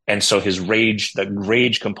grieving. And so his rage, the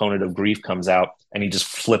rage component of grief comes out and he just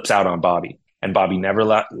flips out on Bobby. And Bobby never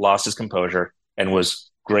lost his composure and was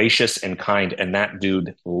gracious and kind. And that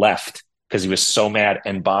dude left because he was so mad.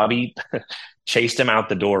 And Bobby chased him out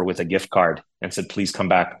the door with a gift card and said, please come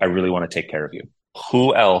back. I really want to take care of you.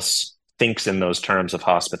 Who else thinks in those terms of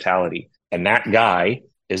hospitality? And that guy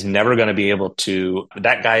is never going to be able to,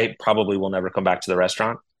 that guy probably will never come back to the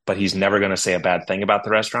restaurant, but he's never going to say a bad thing about the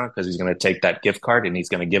restaurant because he's going to take that gift card and he's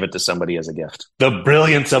going to give it to somebody as a gift. The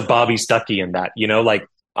brilliance of Bobby Stuckey in that, like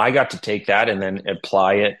I got to take that and then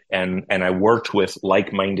apply it. And I worked with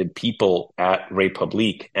like-minded people at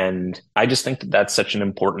Rethmeier. And I just think that that's such an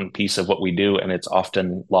important piece of what we do. And it's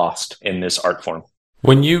often lost in this art form.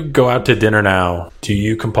 When you go out to dinner now, do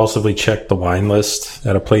you compulsively check the wine list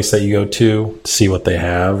at a place that you go to see what they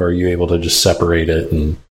have? Or are you able to just separate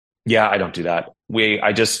it? Yeah, I don't do that.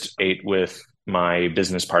 I just ate with my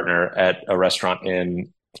business partner at a restaurant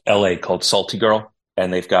in LA called Salty Girl.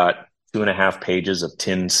 And they've got 2.5 pages of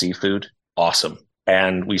tinned seafood. Awesome.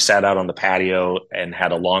 And we sat out on the patio and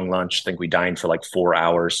had a long lunch. I think we dined for like 4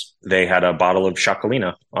 hours. They had a bottle of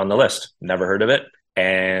Chocolina on the list. Never heard of it.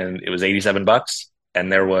 And it was $87. And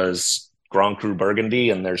there was Grand Cru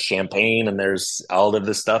Burgundy and there's champagne and there's all of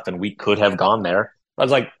this stuff. And we could have gone there. I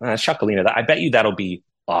was like, Chocolina, I bet you that'll be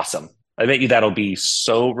awesome. I bet you that'll be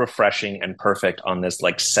so refreshing and perfect on this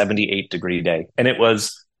like 78-degree day. And it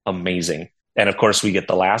was amazing. And of course, we get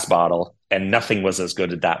the last bottle and nothing was as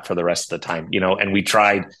good as that for the rest of the time, and we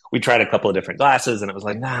tried a couple of different glasses and it was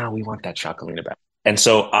like, nah, we want that Chocolina back. And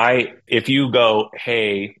so if you go,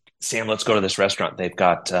 hey, Sam, let's go to this restaurant. They've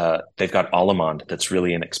got Allemande that's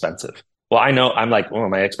really inexpensive. Well, I know, I'm like, oh,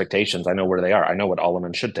 my expectations, I know where they are. I know what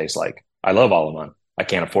Allemande should taste like. I love Allemande. I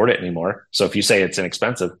can't afford it anymore. So if you say it's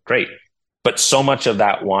inexpensive, great. But so much of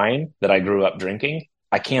that wine that I grew up drinking,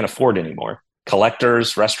 I can't afford anymore.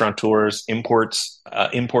 Collectors, restaurateurs,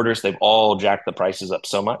 importers, they've all jacked the prices up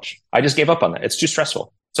so much. I just gave up on that. It's too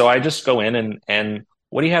stressful. So I just go in and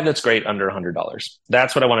what do you have that's great under $100?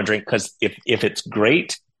 That's what I want to drink because if it's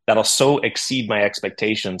great, that'll so exceed my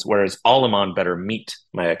expectations, whereas Allemande better meet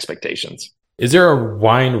my expectations. Is there a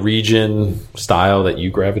wine region style that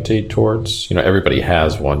you gravitate towards? Everybody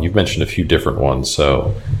has one. You've mentioned a few different ones,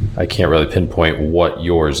 so I can't really pinpoint what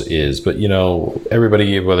yours is. But,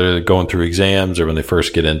 everybody, whether they're going through exams or when they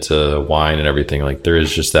first get into wine and everything, like there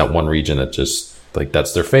is just that one region that just, like,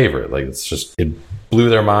 that's their favorite. Like, it's just, it blew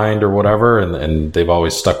their mind or whatever, and they've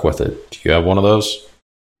always stuck with it. Do you have one of those?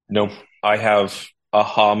 No, I have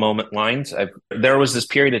aha moment wines. There was this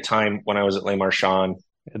period of time when I was at Les Marchands,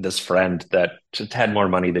 this friend that just had more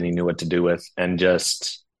money than he knew what to do with and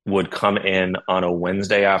just would come in on a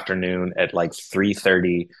Wednesday afternoon at like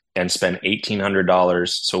 3:30 and spend $1,800.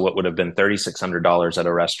 So what would have been $3,600 at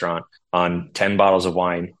a restaurant on 10 bottles of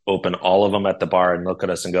wine, open all of them at the bar and look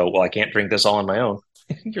at us and go, well, I can't drink this all on my own.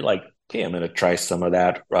 You're like, okay, I'm going to try some of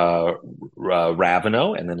that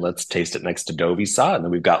Ravenot and then let's taste it next to Dovisa. And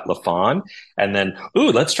then we've got Lafon and then,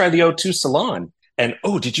 let's try the O2 Salon. And,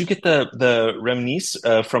 did you get the Reminisce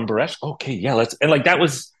from Baresh? Okay, yeah, let's. And like that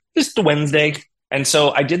was just a Wednesday. And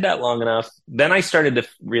so I did that long enough. Then I started to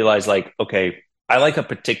realize like, okay, I like a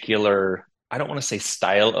particular, I don't want to say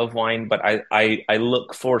style of wine, but I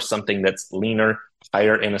look for something that's leaner,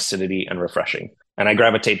 higher in acidity and refreshing. And I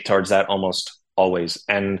gravitate towards that almost always.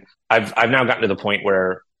 And I've now gotten to the point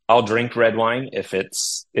where I'll drink red wine if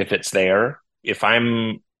it's there. If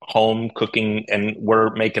I'm home cooking and we're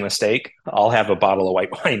making a steak, I'll have a bottle of white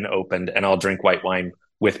wine opened and I'll drink white wine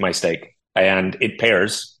with my steak. And it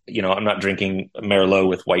pairs, I'm not drinking Merlot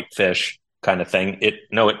with white fish kind of thing. It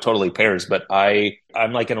totally pairs, but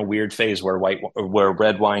I'm like in a weird phase where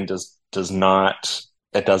red wine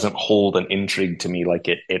doesn't hold an intrigue to me like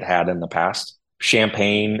it had in the past.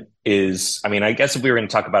 Champagne is, I guess if we were going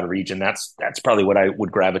to talk about a region, that's probably what I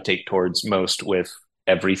would gravitate towards most with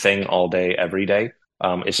everything all day, every day.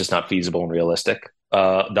 It's just not feasible and realistic.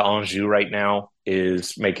 The Anjou right now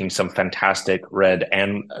is making some fantastic white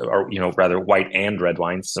and red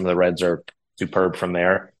wines. Some of the reds are superb from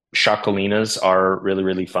there. Chacolinas are really,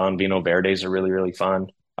 really fun. Vino Verdes are really, really fun.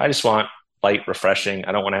 I just want light, refreshing.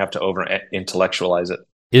 I don't want to have to over intellectualize it.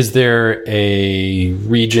 Is there a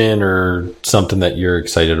region or something that you're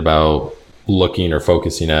excited about looking or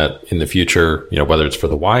focusing at in the future, whether it's for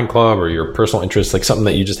the wine club or your personal interest, like something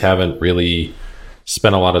that you just haven't really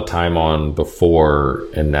spent a lot of time on before,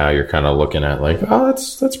 and now you're kind of looking at like, oh,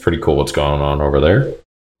 that's pretty cool what's going on over there.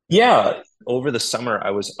 Yeah. Over the summer,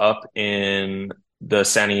 I was up in the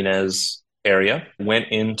San Ynez area, went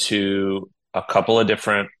into a couple of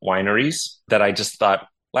different wineries that I just thought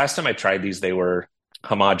last time I tried these, they were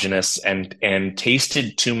homogenous and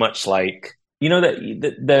tasted too much like,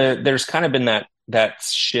 that there's kind of been that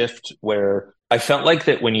shift where I felt like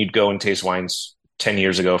that when you'd go and taste wines 10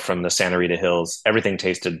 years ago from the Santa Rita Hills, everything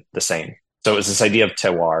tasted the same. So it was this idea of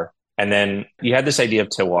terroir. And then you had this idea of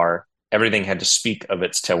terroir, everything had to speak of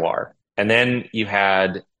its terroir. And then you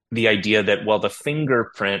had the idea that, well, the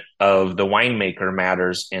fingerprint of the winemaker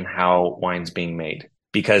matters in how wine's being made,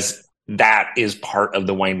 because that is part of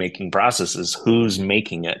the winemaking process, is who's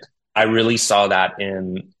making it. I really saw that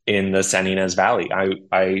in the San Ynez Valley.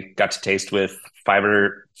 I got to taste with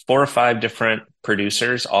four or five different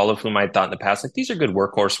producers, all of whom I thought in the past, like, these are good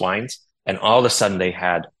workhorse wines. And all of a sudden they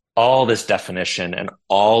had all this definition and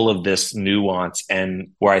all of this nuance, and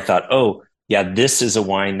where I thought, oh, yeah, this is a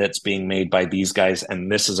wine that's being made by these guys,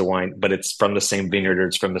 and this is a wine, but it's from the same vineyard, or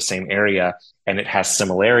it's from the same area, and it has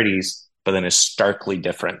similarities, but then is starkly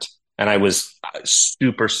different. And I was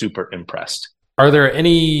super, super impressed. Are there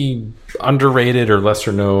any underrated or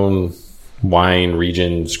lesser known wine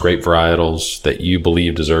regions, grape varietals that you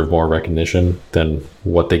believe deserve more recognition than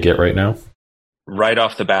what they get right now? Right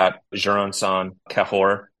off the bat, Jurançon,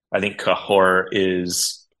 Cahors. I think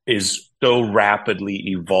Cahors is so rapidly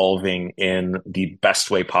evolving in the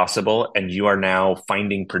best way possible. And you are now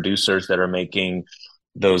finding producers that are making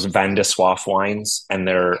those Vin de Soif wines, and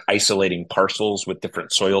they're isolating parcels with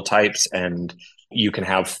different soil types. And you can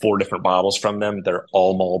have 4 different bottles from them. They're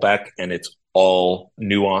all Malbec, and it's all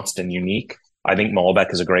nuanced and unique. I think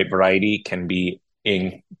Malbec is a great variety, can be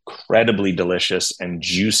incredibly delicious and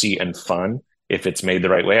juicy and fun if it's made the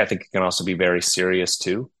right way. I think it can also be very serious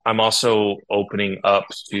too. I'm also opening up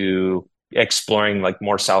to exploring like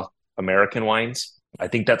more South American wines. I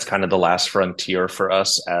think that's kind of the last frontier for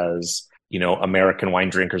us as, American wine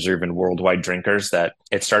drinkers, or even worldwide drinkers. That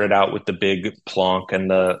it started out with the big Blanc and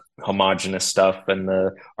the homogenous stuff and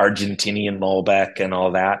the Argentinian Malbec and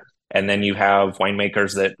all that. And then you have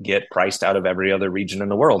winemakers that get priced out of every other region in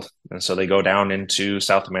the world. And so they go down into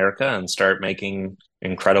South America and start making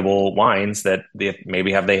incredible wines that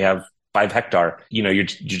they have 5 hectare. You're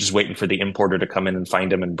just waiting for the importer to come in and find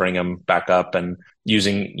them and bring them back up, and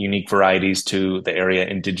using unique varieties to the area,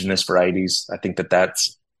 indigenous varieties. I think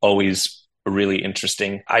that's always really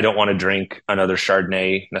interesting. I don't want to drink another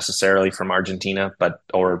Chardonnay necessarily from Argentina,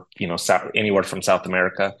 or anywhere from South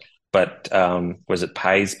America. But was it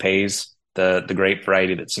Pays, the grape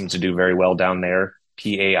variety that seems to do very well down there?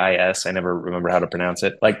 Pais. I never remember how to pronounce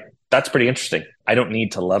it. Like, that's pretty interesting. I don't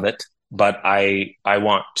need to love it, but I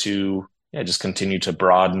want to just continue to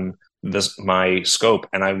broaden my scope.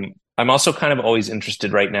 And I'm also kind of always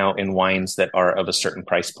interested right now in wines that are of a certain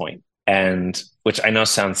price point, and which I know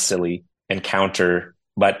sounds silly and counter,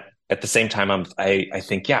 but at the same time, I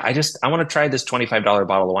think, I want to try this $25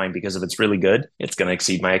 bottle of wine, because if it's really good, it's going to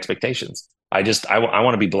exceed my expectations. I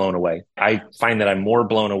want to be blown away. I find that I'm more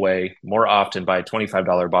blown away more often by a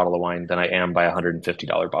 $25 bottle of wine than I am by a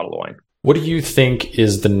 $150 bottle of wine. What do you think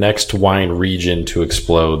is the next wine region to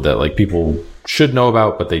explode that like people should know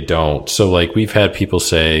about, but they don't? So like we've had people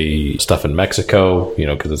say stuff in Mexico,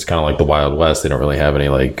 because it's kind of like the Wild West. They don't really have any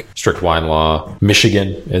like strict wine law.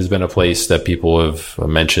 Michigan has been a place that people have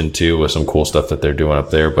mentioned too, with some cool stuff that they're doing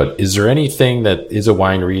up there. But is there anything that is a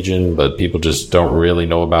wine region, but people just don't really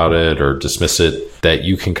know about it or dismiss it, that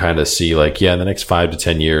you can kind of see like, in the next 5 to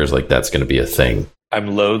 10 years, like that's going to be a thing?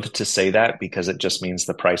 I'm loath to say that, because it just means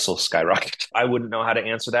the price will skyrocket. I wouldn't know how to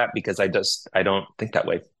answer that, because I don't think that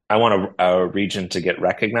way. I want a region to get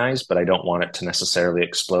recognized, but I don't want it to necessarily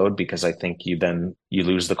explode, because I think you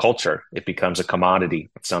lose the culture. It becomes a commodity.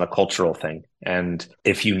 It's not a cultural thing. And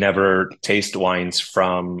if you never taste wines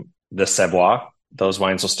from the Savoie, those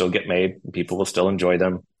wines will still get made. People will still enjoy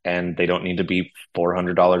them, and they don't need to be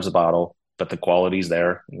 $400 a bottle, but the quality's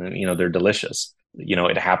there. They're delicious.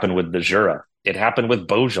 It happened with the Jura. It happened with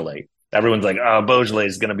Beaujolais. Everyone's like, oh, Beaujolais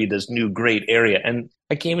is going to be this new great area. And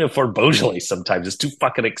I can't even afford Beaujolais sometimes. It's too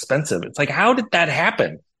fucking expensive. It's like, how did that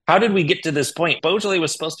happen? How did we get to this point? Beaujolais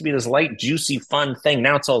was supposed to be this light, juicy, fun thing.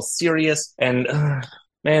 Now it's all serious. And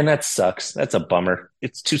man, that sucks. That's a bummer.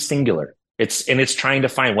 It's too singular. It's trying to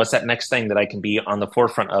find what's that next thing that I can be on the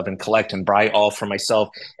forefront of and collect and buy all for myself,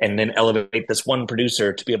 and then elevate this one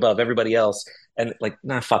producer to be above everybody else. And like,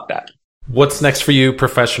 nah, fuck that. What's next for you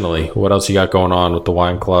professionally? What else you got going on with the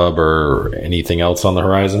wine club, or anything else on the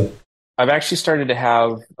horizon? I've actually started to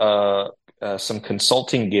have some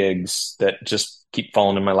consulting gigs that just keep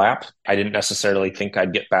falling in my lap. I didn't necessarily think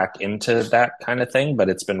I'd get back into that kind of thing, but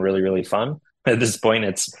it's been really, really fun. At this point,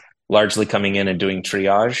 it's largely coming in and doing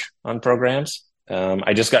triage on programs.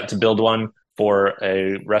 I just got to build one for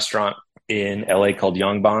a restaurant in LA called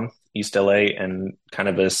Yongbon, East LA, and kind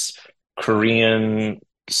of this Korean,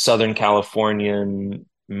 Southern Californian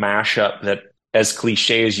mashup that, as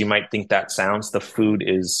cliche as you might think that sounds, the food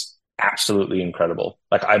is absolutely incredible.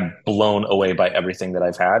 Like, I'm blown away by everything that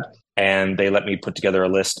I've had. And they let me put together a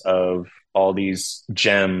list of all these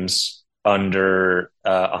gems under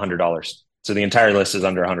 $100. So the entire list is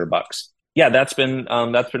under $100. Yeah, that's been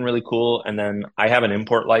really cool. And then I have an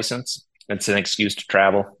import license. It's an excuse to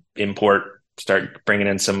travel, import, start bringing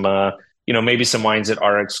in some maybe some wines that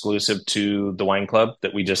are exclusive to the wine club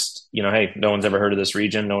that we just, hey, no one's ever heard of this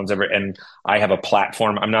region. No one's ever, and I have a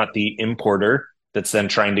platform. I'm not the importer that's then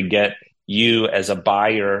trying to get you as a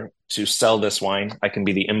buyer to sell this wine. I can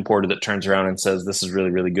be the importer that turns around and says, this is really,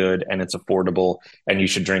 really good and it's affordable and you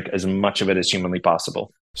should drink as much of it as humanly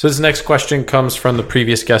possible. So this next question comes from the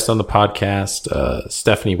previous guest on the podcast,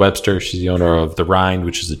 Stephanie Webster. She's the owner of The Rind,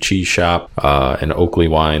 which is a cheese shop, and Oakley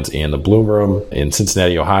Wines and the Bloom Room in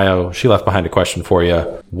Cincinnati, Ohio. She left behind a question for you.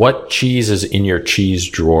 What cheese is in your cheese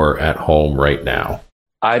drawer at home right now?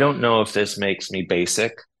 I don't know if this makes me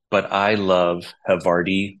basic, but I love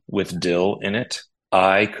Havarti with dill in it.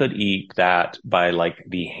 I could eat that by like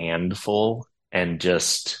the handful and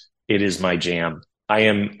just, it is my jam. I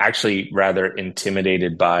am actually rather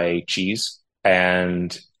intimidated by cheese,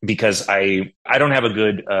 and because I don't have a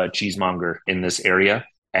good cheesemonger in this area,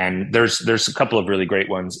 and there's a couple of really great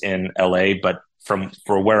ones in LA, but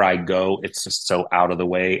for where I go, it's just so out of the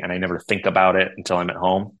way, and I never think about it until I'm at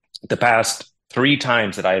home. The past 3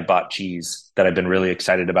 times that I have bought cheese that I've been really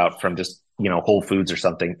excited about from just Whole Foods or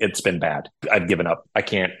something, it's been bad. I've given up. I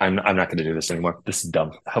can't. I'm not going to do this anymore. This is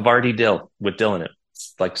dumb. Havarti dill with dill in it.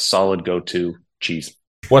 It's like solid go-to cheese.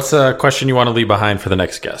 What's a question you want to leave behind for the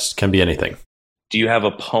next guest? Can be anything. Do you have a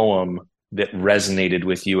poem that resonated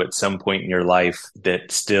with you at some point in your life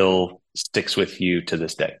that still sticks with you to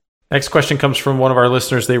this day? Next question comes from one of our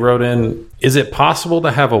listeners. They wrote in, is it possible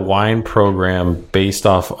to have a wine program based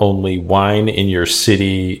off only wine in your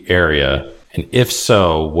city area? And if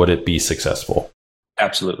so, would it be successful?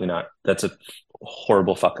 Absolutely not. That's a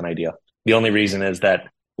horrible fucking idea. The only reason is that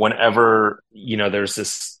whenever, there's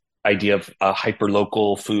this idea of a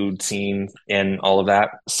hyper-local food scene and all of that,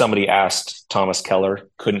 somebody asked Thomas Keller,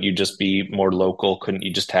 couldn't you just be more local? Couldn't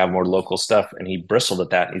you just have more local stuff? And he bristled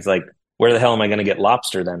at that. He's like, where the hell am I going to get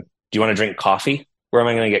lobster then? Do you want to drink coffee? Where am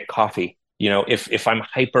I going to get coffee? If I'm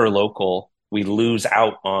hyper-local, we lose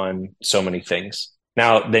out on so many things.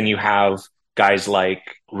 Now, then you have guys like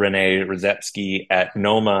Rene Rozetsky at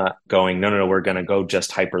Noma going, no, we're going to go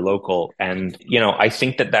just hyper local. And, I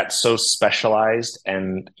think that that's so specialized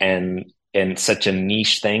and such a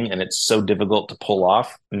niche thing. And it's so difficult to pull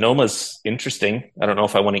off. Noma's interesting. I don't know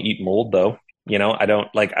if I want to eat mold though. I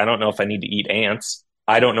don't know if I need to eat ants.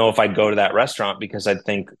 I don't know if I'd go to that restaurant because I'd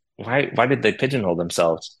think, why did they pigeonhole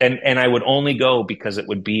themselves? And I would only go because it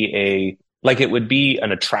would be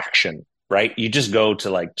an attraction. Right? You just go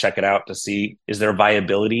to check it out to see, is there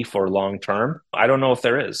viability for long term? I don't know if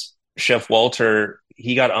there is. Chef Walter,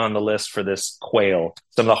 he got on the list for this quail,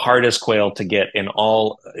 some of the hardest quail to get in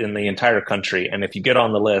the entire country. And if you get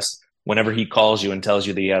on the list, whenever he calls you and tells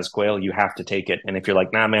you that he has quail, you have to take it. And if you're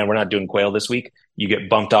like, nah, man, we're not doing quail this week, you get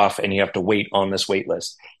bumped off and you have to wait on this wait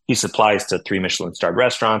list. He supplies to 3 Michelin-starred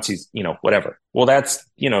restaurants. He's, whatever. Well, that's,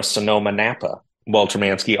 Sonoma, Napa. Walter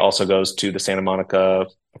Mansky also goes to the Santa Monica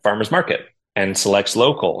Farmers Market and selects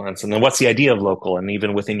local. And so then what's the idea of local? And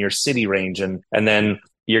even within your city range. And then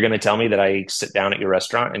you're going to tell me that I sit down at your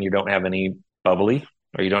restaurant and you don't have any bubbly,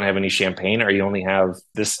 or you don't have any champagne, or you only have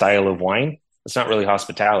this style of wine? It's not really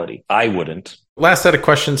hospitality. I wouldn't. Last set of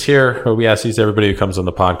questions here. We ask these to everybody who comes on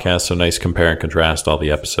the podcast. So nice compare and contrast all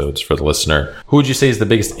the episodes for the listener. Who would you say is the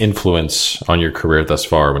biggest influence on your career thus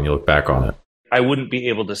far when you look back on it? I wouldn't be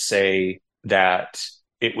able to say that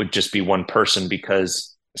it would just be one person,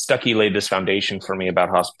 because Stuckey laid this foundation for me about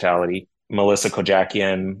hospitality. Melissa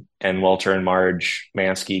Kojakian and Walter and Marge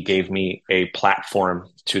Mansky gave me a platform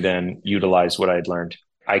to then utilize what I'd learned.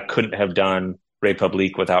 I couldn't have done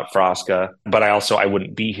Republique without Frasca, but I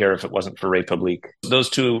wouldn't be here if it wasn't for Republique. Those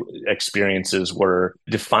 2 experiences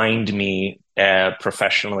defined me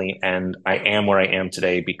professionally, and I am where I am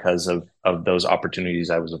today because of those opportunities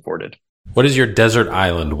I was afforded. What is your desert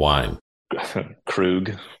island wine?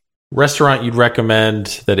 Krug. Restaurant you'd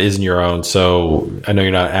recommend that isn't your own? So I know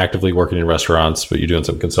you're not actively working in restaurants, but you're doing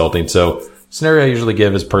some consulting. So scenario I usually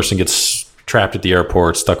give is person gets trapped at the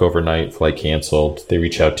airport, stuck overnight, flight canceled. They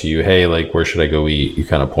reach out to you. Hey, like, where should I go eat? You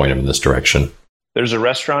kind of point them in this direction. There's a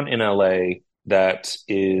restaurant in LA that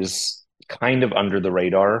is kind of under the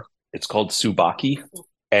radar. It's called Tsubaki,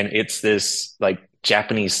 and it's this like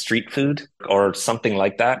Japanese street food or something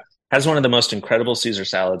like that. Has one of the most incredible Caesar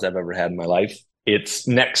salads I've ever had in my life. It's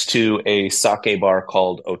next to a sake bar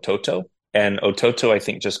called Ototo. And Ototo, I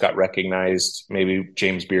think, just got recognized, maybe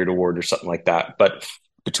James Beard Award or something like that. But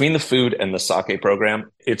between the food and the sake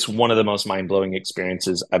program, it's one of the most mind-blowing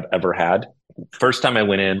experiences I've ever had. First time I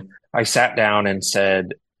went in, I sat down and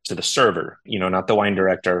said to the server, not the wine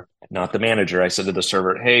director, not the manager. I said to the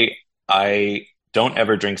server, hey, I don't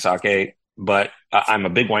ever drink sake, but I'm a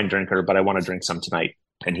big wine drinker, but I want to drink some tonight.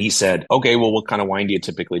 And he said, okay, well, what kind of wine do you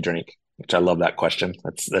typically drink? Which I love that question.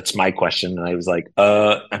 That's my question. And I was like,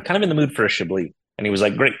 I'm kind of in the mood for a Chablis. And he was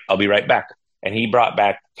like, great, I'll be right back. And he brought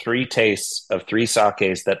back 3 tastes of 3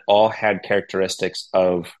 sakes that all had characteristics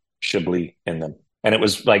of Chablis in them. And it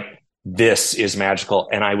was like, this is magical.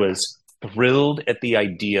 And I was thrilled at the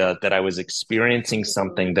idea that I was experiencing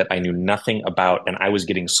something that I knew nothing about, and I was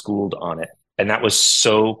getting schooled on it. And that was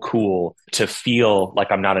so cool to feel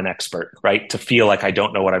like I'm not an expert, right? To feel like I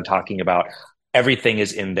don't know what I'm talking about. Everything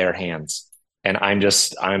is in their hands. And I'm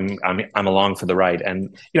along for the ride.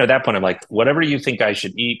 And, at that point, I'm like, whatever you think I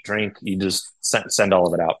should eat, drink, you just send all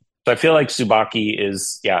of it out. So I feel like Tsubaki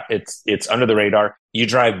is, it's under the radar. You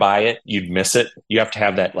drive by it, you'd miss it. You have to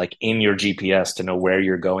have that like in your GPS to know where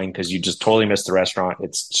you're going, because you just totally miss the restaurant.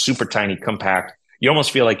 It's super tiny, compact. You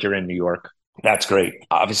almost feel like you're in New York. That's great.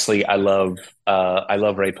 Obviously, I love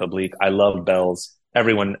Republique. I love Bell's.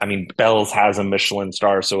 Bell's has a Michelin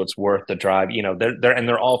star, so it's worth the drive.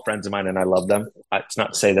 They're all friends of mine, and I love them. It's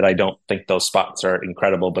not to say that I don't think those spots are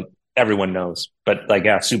incredible, but everyone knows. But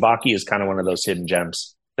Tsubaki is kind of one of those hidden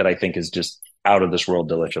gems that I think is just out of this world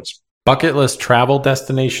delicious. Bucket list travel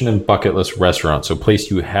destination and bucket list restaurant. So a place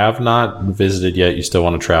you have not visited yet, you still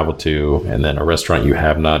want to travel to, and then a restaurant you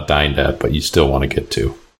have not dined at, but you still want to get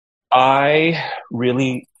to. I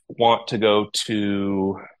really want to go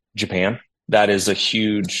to Japan. That is a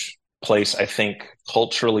huge place, I think,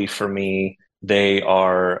 culturally for me.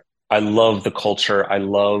 I love the culture. I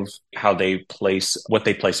love how what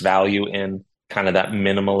they place value in, kind of that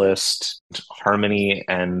minimalist harmony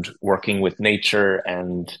and working with nature.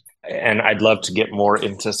 And I'd love to get more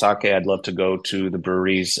into sake. I'd love to go to the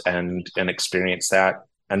breweries and experience that.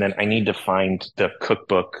 And then I need to find the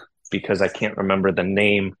cookbook because I can't remember the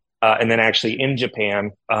name. And then actually in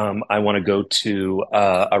Japan, I want to go to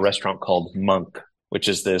a restaurant called Monk, which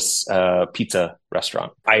is this pizza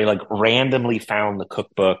restaurant. I randomly found the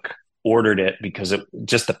cookbook, ordered it because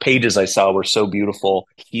just the pages I saw were so beautiful.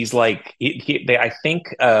 He's like, I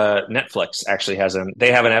think Netflix actually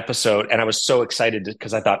they have an episode, and I was so excited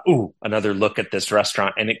because I thought, ooh, another look at this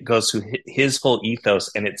restaurant. And it goes through his whole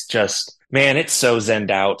ethos, and it's just, man, it's so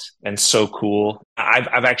zenned out and so cool.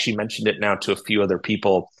 I've actually mentioned it now to a few other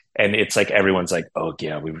people, and it's like everyone's like, oh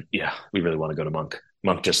yeah, we really want to go to Monk.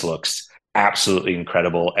 Monk just looks absolutely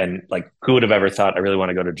incredible. And who would have ever thought I really want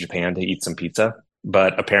to go to Japan to eat some pizza?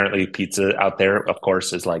 But apparently pizza out there, of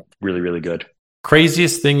course, is really, really good.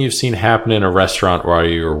 Craziest thing you've seen happen in a restaurant while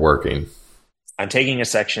you were working? I'm taking a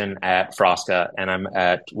section at Frosca, and I'm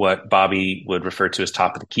at what Bobby would refer to as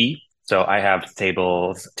top of the key. So I have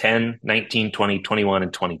tables 10, 19, 20, 21,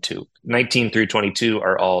 and 22. 19 through 22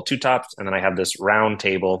 are all 2 tops. And then I have this round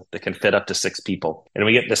table that can fit up to 6 people. And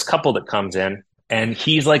we get this couple that comes in, and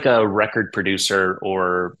he's like a record producer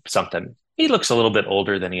or something. He looks a little bit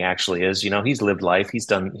older than he actually is. He's lived life. He's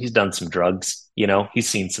done some drugs. He's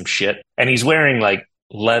seen some shit. And he's wearing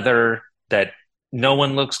leather that no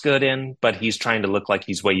one looks good in, but he's trying to look like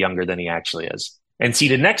he's way younger than he actually is. And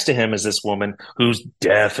seated next to him is this woman who's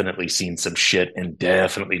definitely seen some shit and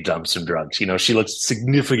definitely done some drugs. She looks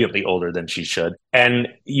significantly older than she should. And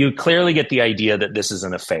you clearly get the idea that this is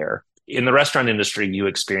an affair. In the restaurant industry, you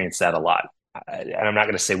experience that a lot. And I'm not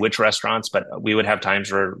going to say which restaurants, but we would have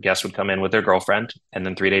times where guests would come in with their girlfriend, and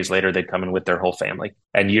then 3 days later, they'd come in with their whole family.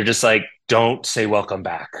 And you're just like, don't say welcome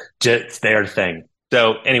back. Just their thing.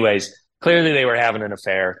 So anyways, clearly they were having an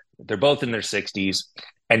affair. They're both in their 60s.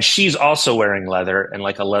 And she's also wearing leather and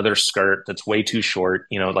a leather skirt that's way too short.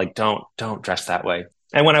 Don't dress that way.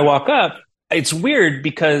 And when I walk up, it's weird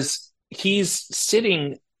because he's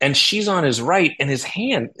sitting and she's on his right, and his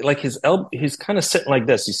hand, he's kind of sitting like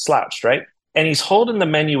this. He's slouched, right? And he's holding the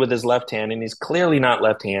menu with his left hand, and he's clearly not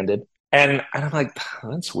left-handed. And I'm like,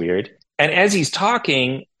 oh, that's weird. And as he's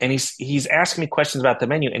talking, and he's asking me questions about the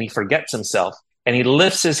menu, and he forgets himself, and he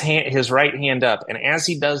lifts his right hand up. And as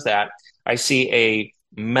he does that, I see a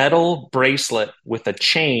metal bracelet with a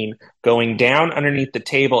chain going down underneath the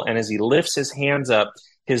table. And as he lifts his hands up,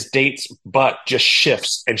 his date's butt just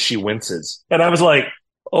shifts and she winces. And I was like,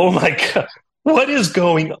 oh my God, what is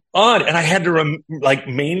going on? And I had to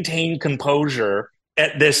maintain composure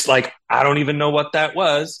at this, like, I don't even know what that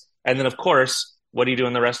was. And then, of course, what do you do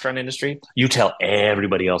in the restaurant industry? You tell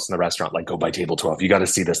everybody else in the restaurant, like, go by table 12. You got to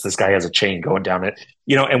see this. This guy has a chain going down it,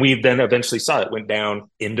 and we then eventually saw it went down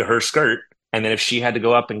into her skirt. And then if she had to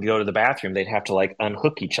go up and go to the bathroom, they'd have to like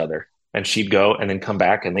unhook each other. And she'd go and then come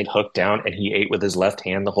back and they'd hook down and he ate with his left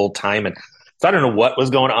hand the whole time. And so I don't know what was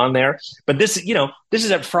going on there. But this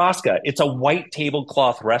is at Frasca. It's a white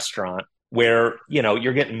tablecloth restaurant where,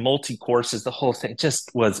 you're getting multi courses. The whole thing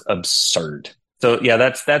just was absurd. So yeah,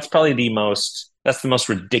 that's probably the most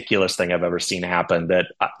ridiculous thing I've ever seen happen that,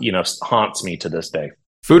 haunts me to this day.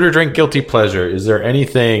 Food or drink guilty pleasure. Is there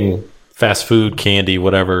anything, fast food, candy,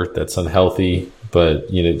 whatever, that's unhealthy,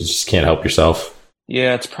 but you just can't help yourself?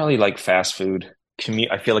 Yeah, it's probably like fast food.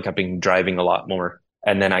 I feel like I've been driving a lot more.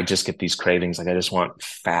 And then I just get these cravings. Like I just want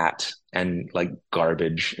fat and like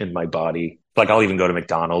garbage in my body. Like I'll even go to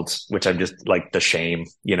McDonald's, which I'm just like the shame,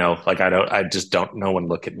 like I just don't, no one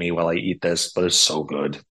look at me while I eat this, but it's so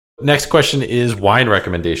good. Next question is wine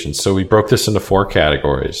recommendations. So we broke this into 4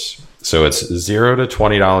 categories. So it's $0 to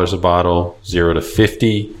 $20 a bottle, 0 to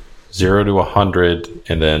 50, 0 to 100,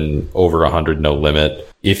 and then over 100, no limit.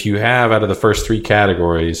 If you have, out of the first 3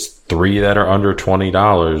 categories, 3 that are under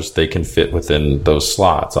 $20, they can fit within those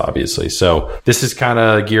slots, obviously. So this is kind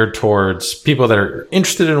of geared towards people that are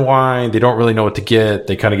interested in wine. They don't really know what to get.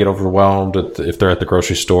 They kind of get overwhelmed if they're at the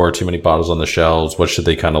grocery store, too many bottles on the shelves. What should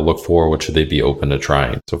they kind of look for? What should they be open to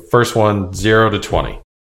trying? So first one, 0 to 20.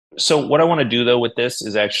 So what I want to do though with this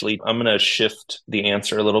is actually, I'm going to shift the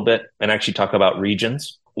answer a little bit and actually talk about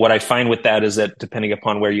regions. What I find with that is that depending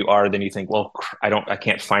upon where you are, then you think, well, I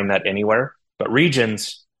can't find that anywhere. But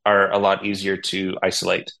regions are a lot easier to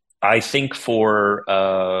isolate. I think for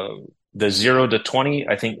the 0 to 20,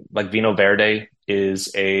 I think like Vino Verde is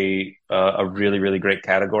a really, really great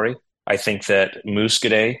category. I think that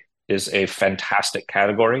Muscadet is a fantastic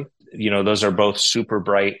category. Those are both super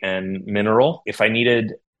bright and mineral. If I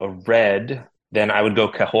needed a red, then I would go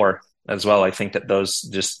Cahors as well. I think that those,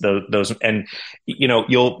 and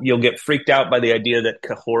you'll get freaked out by the idea that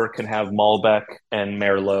Cahors can have Malbec and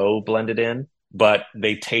Merlot blended in, but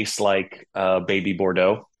they taste like baby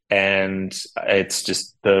Bordeaux, and it's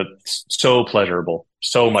just so pleasurable,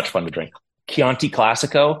 so much fun to drink. Chianti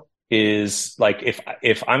Classico is like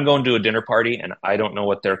if I'm going to a dinner party and I don't know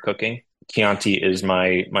what they're cooking, Chianti is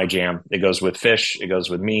my jam. It goes with fish, it goes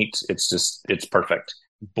with meat. It's perfect.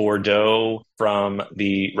 Bordeaux from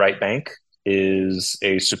the right bank is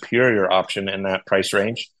a superior option in that price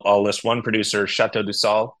range. I'll list one producer, Chateau du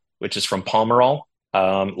Sal, which is from Pomerol.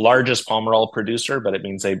 Largest Pomerol producer, but it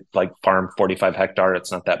means they like farm 45 hectare.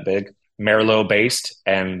 It's not that big. Merlot based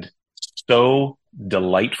and so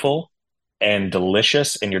delightful and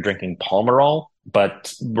delicious. And you're drinking Pomerol,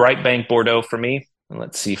 but right bank Bordeaux for me. And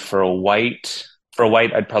let's see, for a white,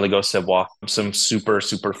 I'd probably go Savoie. Some super,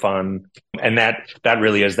 super fun. And that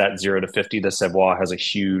really is that 0 to 50. The Savoie has a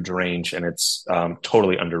huge range and it's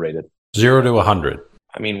totally underrated. 0 to 100.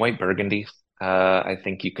 I mean, white Burgundy. I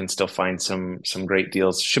think you can still find some great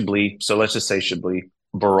deals. Chablis. So let's just say Chablis.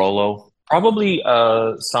 Barolo. Probably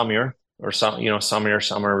Saumur or Saumur,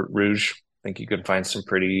 Saumur Rouge. I think you can find some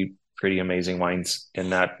pretty amazing wines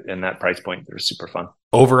in that price point. They're super fun.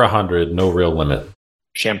 Over 100, no real limit.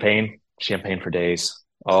 Champagne for days.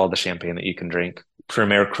 All the champagne that you can drink.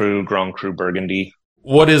 Premier Cru, Grand Cru Burgundy.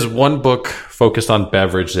 What is one book focused on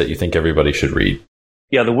beverage that you think everybody should read?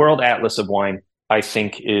 Yeah, the World Atlas of Wine, I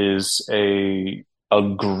think, is a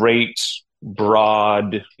great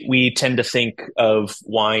broad. We tend to think of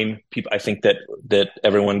wine. I think that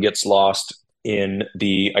everyone gets lost in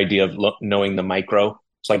the idea of knowing the micro.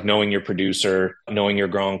 It's like knowing your producer, knowing your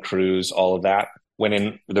Grand Crus, all of that. When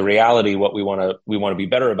in the reality, what we want to be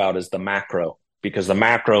better about is the macro, because the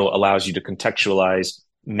macro allows you to contextualize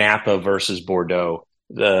Napa versus Bordeaux,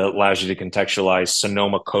 allows you to contextualize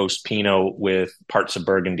Sonoma Coast Pinot with parts of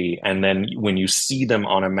Burgundy. And then when you see them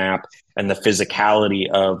on a map and the physicality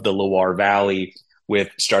of the Loire Valley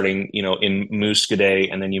with starting, in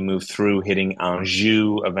Muscadet, and then you move through hitting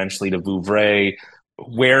Anjou, eventually to Vouvray,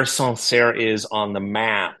 where Sancerre is on the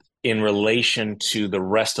map in relation to the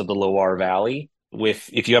rest of the Loire Valley.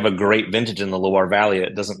 If you have a great vintage in the Loire Valley,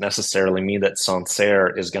 it doesn't necessarily mean that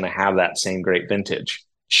Sancerre is going to have that same great vintage.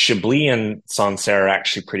 Chablis and Sancerre are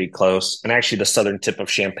actually pretty close. And actually the southern tip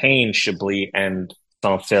of Champagne, Chablis and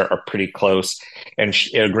Sancerre are pretty close. And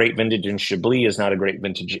a great vintage in Chablis is not a great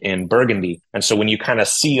vintage in Burgundy. And so when you kind of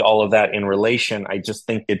see all of that in relation, I just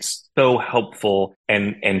think it's so helpful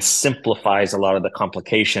and simplifies a lot of the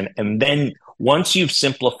complication. And then once you've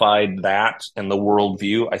simplified that and the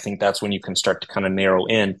worldview, I think that's when you can start to kind of narrow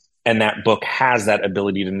in. And that book has that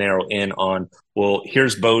ability to narrow in on, well,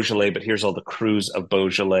 here's Beaujolais, but here's all the crus of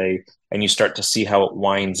Beaujolais. And you start to see how it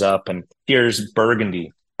winds up. And here's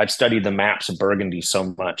Burgundy. I've studied the maps of Burgundy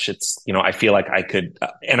so much. It's, I feel like I could,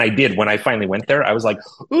 and I did when I finally went there, I was like,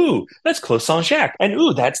 ooh, that's Clos Saint-Jacques. And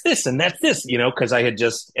ooh, that's this and that's this, because I had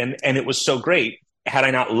just, and it was so great. Had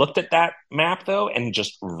I not looked at that map though, and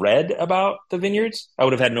just read about the vineyards, I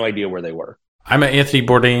would have had no idea where they were. I'm an Anthony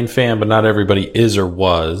Bourdain fan, but not everybody is or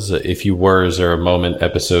was. If you were, is there a moment,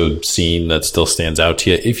 episode, scene that still stands out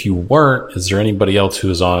to you? If you weren't, is there anybody else who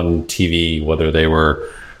was on TV, whether they were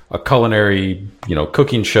a culinary,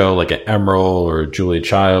 cooking show like an Emerald or Julia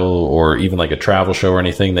Child, or even like a travel show or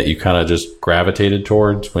anything that you kind of just gravitated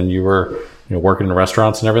towards when you were, working in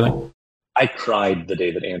restaurants and everything? I cried the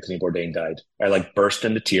day that Anthony Bourdain died. I burst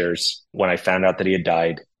into tears when I found out that he had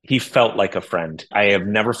died. He felt like a friend. I have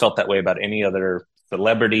never felt that way about any other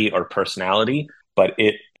celebrity or personality, but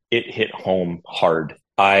it hit home hard.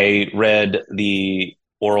 I read the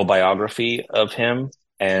oral biography of him,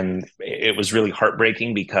 and it was really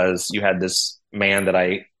heartbreaking because you had this man that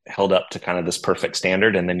I held up to kind of this perfect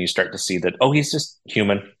standard, and then you start to see that, oh, he's just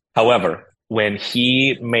human. However, when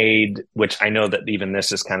he made, which I know that even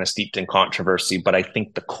this is kind of steeped in controversy, but I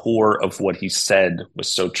think the core of what he said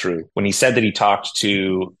was so true. When he said that he talked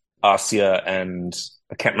to Asia and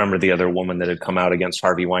I can't remember the other woman that had come out against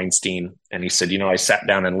Harvey Weinstein, and he said, I sat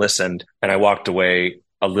down and listened and I walked away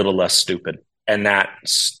a little less stupid. And that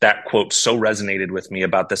quote so resonated with me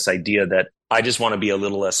about this idea that I just want to be a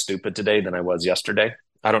little less stupid today than I was yesterday.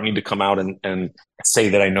 I don't need to come out and say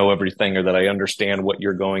that I know everything or that I understand what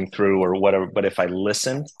you're going through or whatever. But if I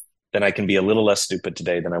listen, then I can be a little less stupid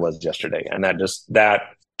today than I was yesterday. And that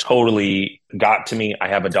totally got to me. I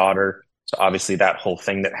have a daughter. So obviously that whole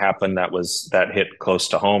thing that happened, that hit close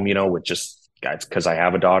to home, with just guys, because I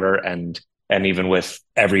have a daughter and even with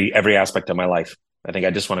every aspect of my life, I think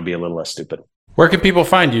I just want to be a little less stupid. Where can people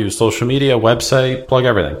find you? Social media, website, plug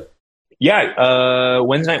everything. Yeah.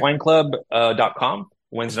 WednesdayNightWineClub.com.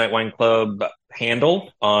 Wednesday Night Wine Club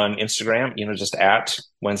handle on Instagram, just at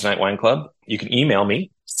Wednesday Night Wine Club. You can email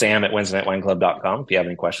me, sam@WednesdayNightWineClub.com if you have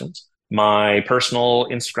any questions. My personal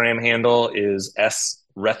Instagram handle is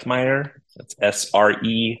Rethmeier. That's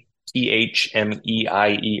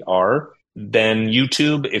SRETHMEIER. Then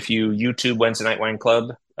YouTube, if you YouTube Wednesday Night Wine Club,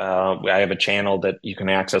 I have a channel that you can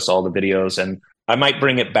access all the videos, and I might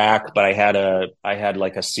bring it back, but I had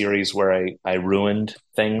like a series where I ruined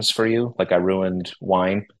things for you. Like I ruined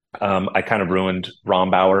wine. I kind of ruined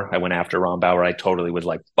Rombauer. I went after Rombauer. I totally was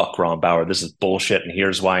like, fuck Rombauer. This is bullshit. And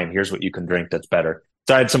here's why. And here's what you can drink that's better.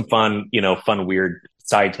 So I had some fun, weird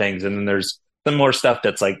side things. And then there's some more stuff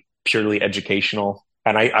that's like purely educational.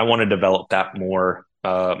 And I want to develop that more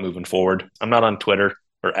moving forward. I'm not on Twitter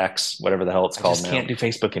or X, whatever the hell it's called now. I just can't do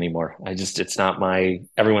Facebook anymore. It's not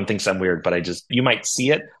everyone thinks I'm weird, but you might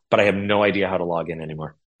see it, but I have no idea how to log in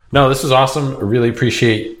anymore. No, this is awesome. I really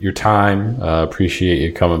appreciate your time. Appreciate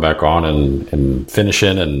you coming back on and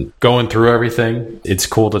finishing and going through everything. It's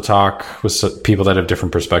cool to talk with people that have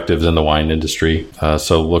different perspectives in the wine industry.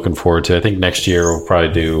 So looking forward to, I think next year we'll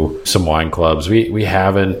probably do some wine clubs.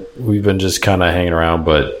 We've been just kind of hanging around,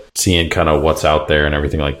 but seeing kind of what's out there and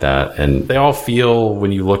everything like that. And they all feel,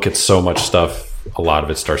 when you look at so much stuff, a lot of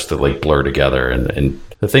it starts to like blur together. And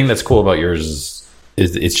the thing that's cool about yours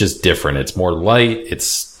is it's just different. It's more light.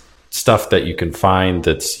 It's stuff that you can find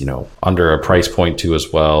that's, under a price point too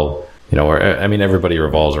as well. Everybody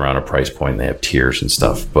revolves around a price point. They have tiers and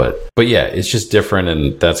stuff, but yeah, it's just different.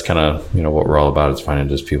 And that's kind of, what we're all about, is finding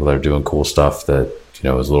just people that are doing cool stuff that, is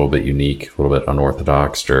a little bit unique, a little bit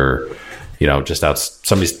unorthodox, or, just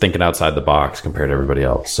somebody's thinking outside the box compared to everybody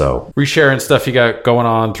else. So resharing stuff you got going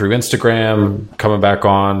on through Instagram, coming back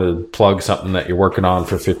on to plug something that you're working on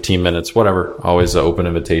for 15 minutes, whatever, always an open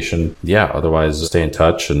invitation. Yeah. Otherwise, stay in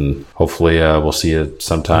touch, and hopefully we'll see you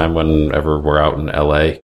sometime whenever we're out in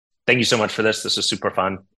LA. Thank you so much for this. This is super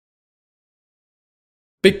fun.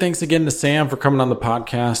 Big thanks again to Sam for coming on the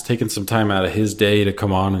podcast, taking some time out of his day to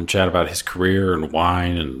come on and chat about his career and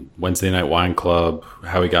wine and Wednesday Night Wine Club,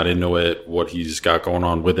 how he got into it, what he's got going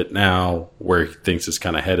on with it now, where he thinks it's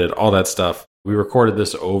kind of headed, all that stuff. We recorded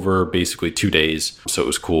this over basically 2 days, so it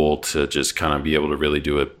was cool to just kind of be able to really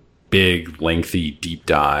do it big, lengthy, deep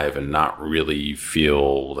dive and not really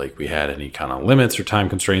feel like we had any kind of limits or time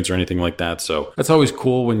constraints or anything like that. So that's always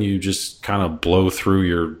cool when you just kind of blow through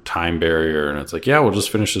your time barrier and it's like, yeah, we'll just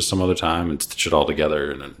finish this some other time and stitch it all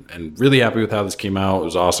together. And really happy with how this came out. It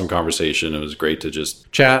was an awesome conversation. It was great to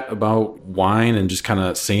just chat about wine and just kind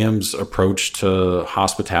of Sam's approach to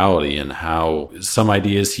hospitality and how some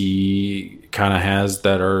ideas he kind of has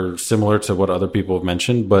that are similar to what other people have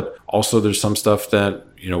mentioned, but also there's some stuff that,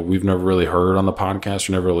 you know, we've never really heard on the podcast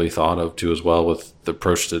or never really thought of too as well, with the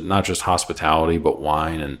approach to not just hospitality, but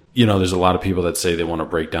wine. And, you know, there's a lot of people that say they want to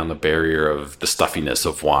break down the barrier of the stuffiness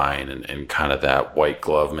of wine and kind of that white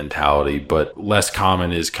glove mentality. But less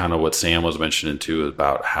common is kind of what Sam was mentioning too,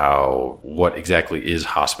 about how, what exactly is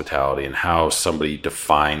hospitality and how somebody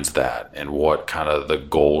defines that and what kind of the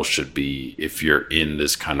goal should be if you're in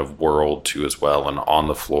this kind of world too as well, and on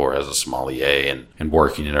the floor as a sommelier and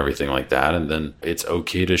working and everything like that. And then it's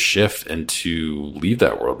okay to shift and to leave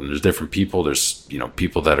that world. And there's different people. There's, you know,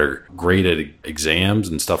 people that are great at exams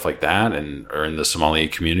and stuff like that and are in the sommelier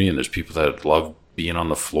community. And there's people that love being on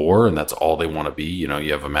the floor and that's all they want to be. You know,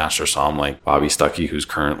 you have a master somm like Bobby Stuckey, who's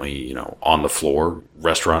currently, you know, on the floor,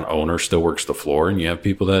 restaurant owner, still works the floor. And you have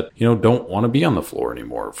people that, you know, don't want to be on the floor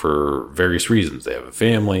anymore for various reasons. They have a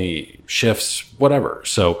family, shifts, whatever.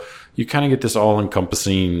 So you kind of get this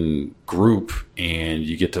all-encompassing group and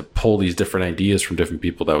you get to pull these different ideas from different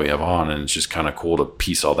people that we have on. And it's just kind of cool to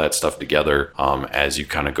piece all that stuff together as you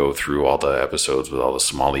kind of go through all the episodes with all the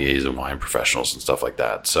sommeliers and wine professionals and stuff like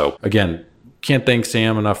that. So again, can't thank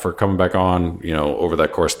Sam enough for coming back on, you know, over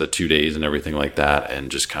that course of the 2 days and everything like that, and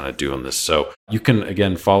just kind of doing this. So you can,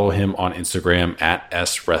 again, follow him on Instagram at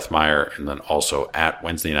 @Rethmeier and then also at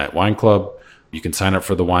Wednesday Night Wine Club. You can sign up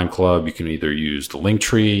for the wine club. You can either use the link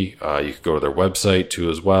tree. You can go to their website too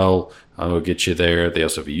as well. It'll get you there. They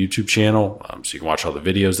also have a YouTube channel, so you can watch all the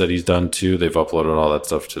videos that he's done too. They've uploaded all that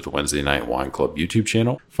stuff to the Wednesday Night Wine Club YouTube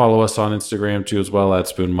channel. Follow us on Instagram too as well at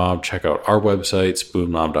Spoon Mob. Check out our website,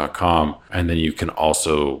 spoonmob.com. And then you can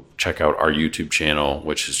also check out our YouTube channel,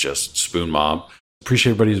 which is just Spoon Mob.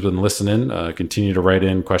 Appreciate everybody who's been listening. Continue to write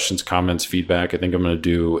in questions, comments, feedback. I think I'm going to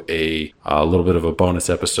do a little bit of a bonus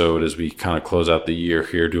episode as we kind of close out the year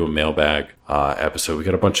here, do a mailbag episode. We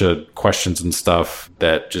got a bunch of questions and stuff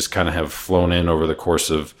that just kind of have flown in over the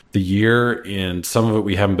course of the year, and some of it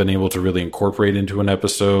we haven't been able to really incorporate into an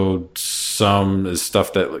episode. Some is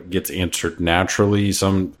stuff that gets answered naturally.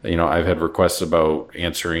 Some, you know, I've had requests about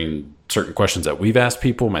answering certain questions that we've asked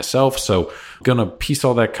people myself. So I'm going to piece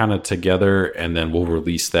all that kind of together and then we'll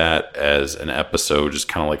release that as an episode, just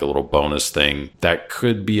kind of like a little bonus thing. That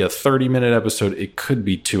could be a 30-minute episode. It could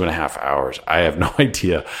be 2.5 hours. I have no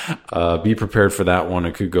idea. Be prepared for that one.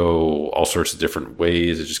 It could go all sorts of different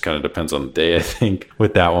ways. It just kind of depends on the day, I think,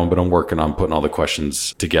 with that one. But I'm working on putting all the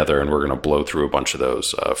questions together and we're going to blow through a bunch of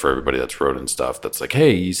those for everybody that's wrote in stuff. That's like,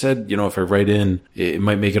 hey, you said, you know, if I write in, it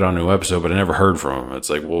might make it on a new episode, but I never heard from them. It's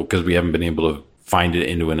like, well, because we haven't been able to find it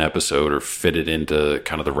into an episode or fit it into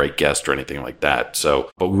kind of the right guest or anything like that. So,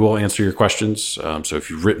 but we will answer your questions. So if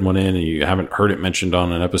you've written one in and you haven't heard it mentioned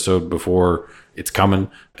on an episode before, it's coming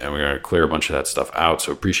and we're going to clear a bunch of that stuff out.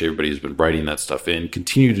 So appreciate everybody who's been writing that stuff in.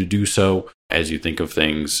 Continue to do so as you think of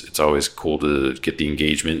things. It's always cool to get the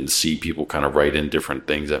engagement and see people kind of write in different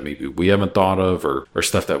things that maybe we haven't thought of or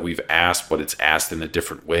stuff that we've asked, but it's asked in a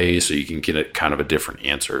different way so you can get a kind of a different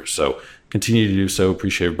answer. So continue to do so.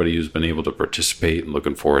 Appreciate everybody who's been able to participate and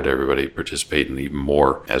looking forward to everybody participating even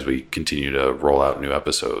more as we continue to roll out new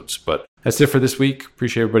episodes. But that's it for this week.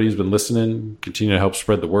 Appreciate everybody who's been listening. Continue to help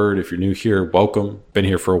spread the word. If you're new here, welcome. Been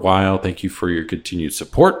here for a while. Thank you for your continued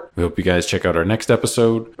support. We hope you guys check out our next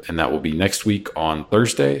episode, and that will be next week on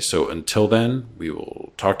Thursday. So until then, we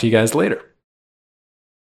will talk to you guys later.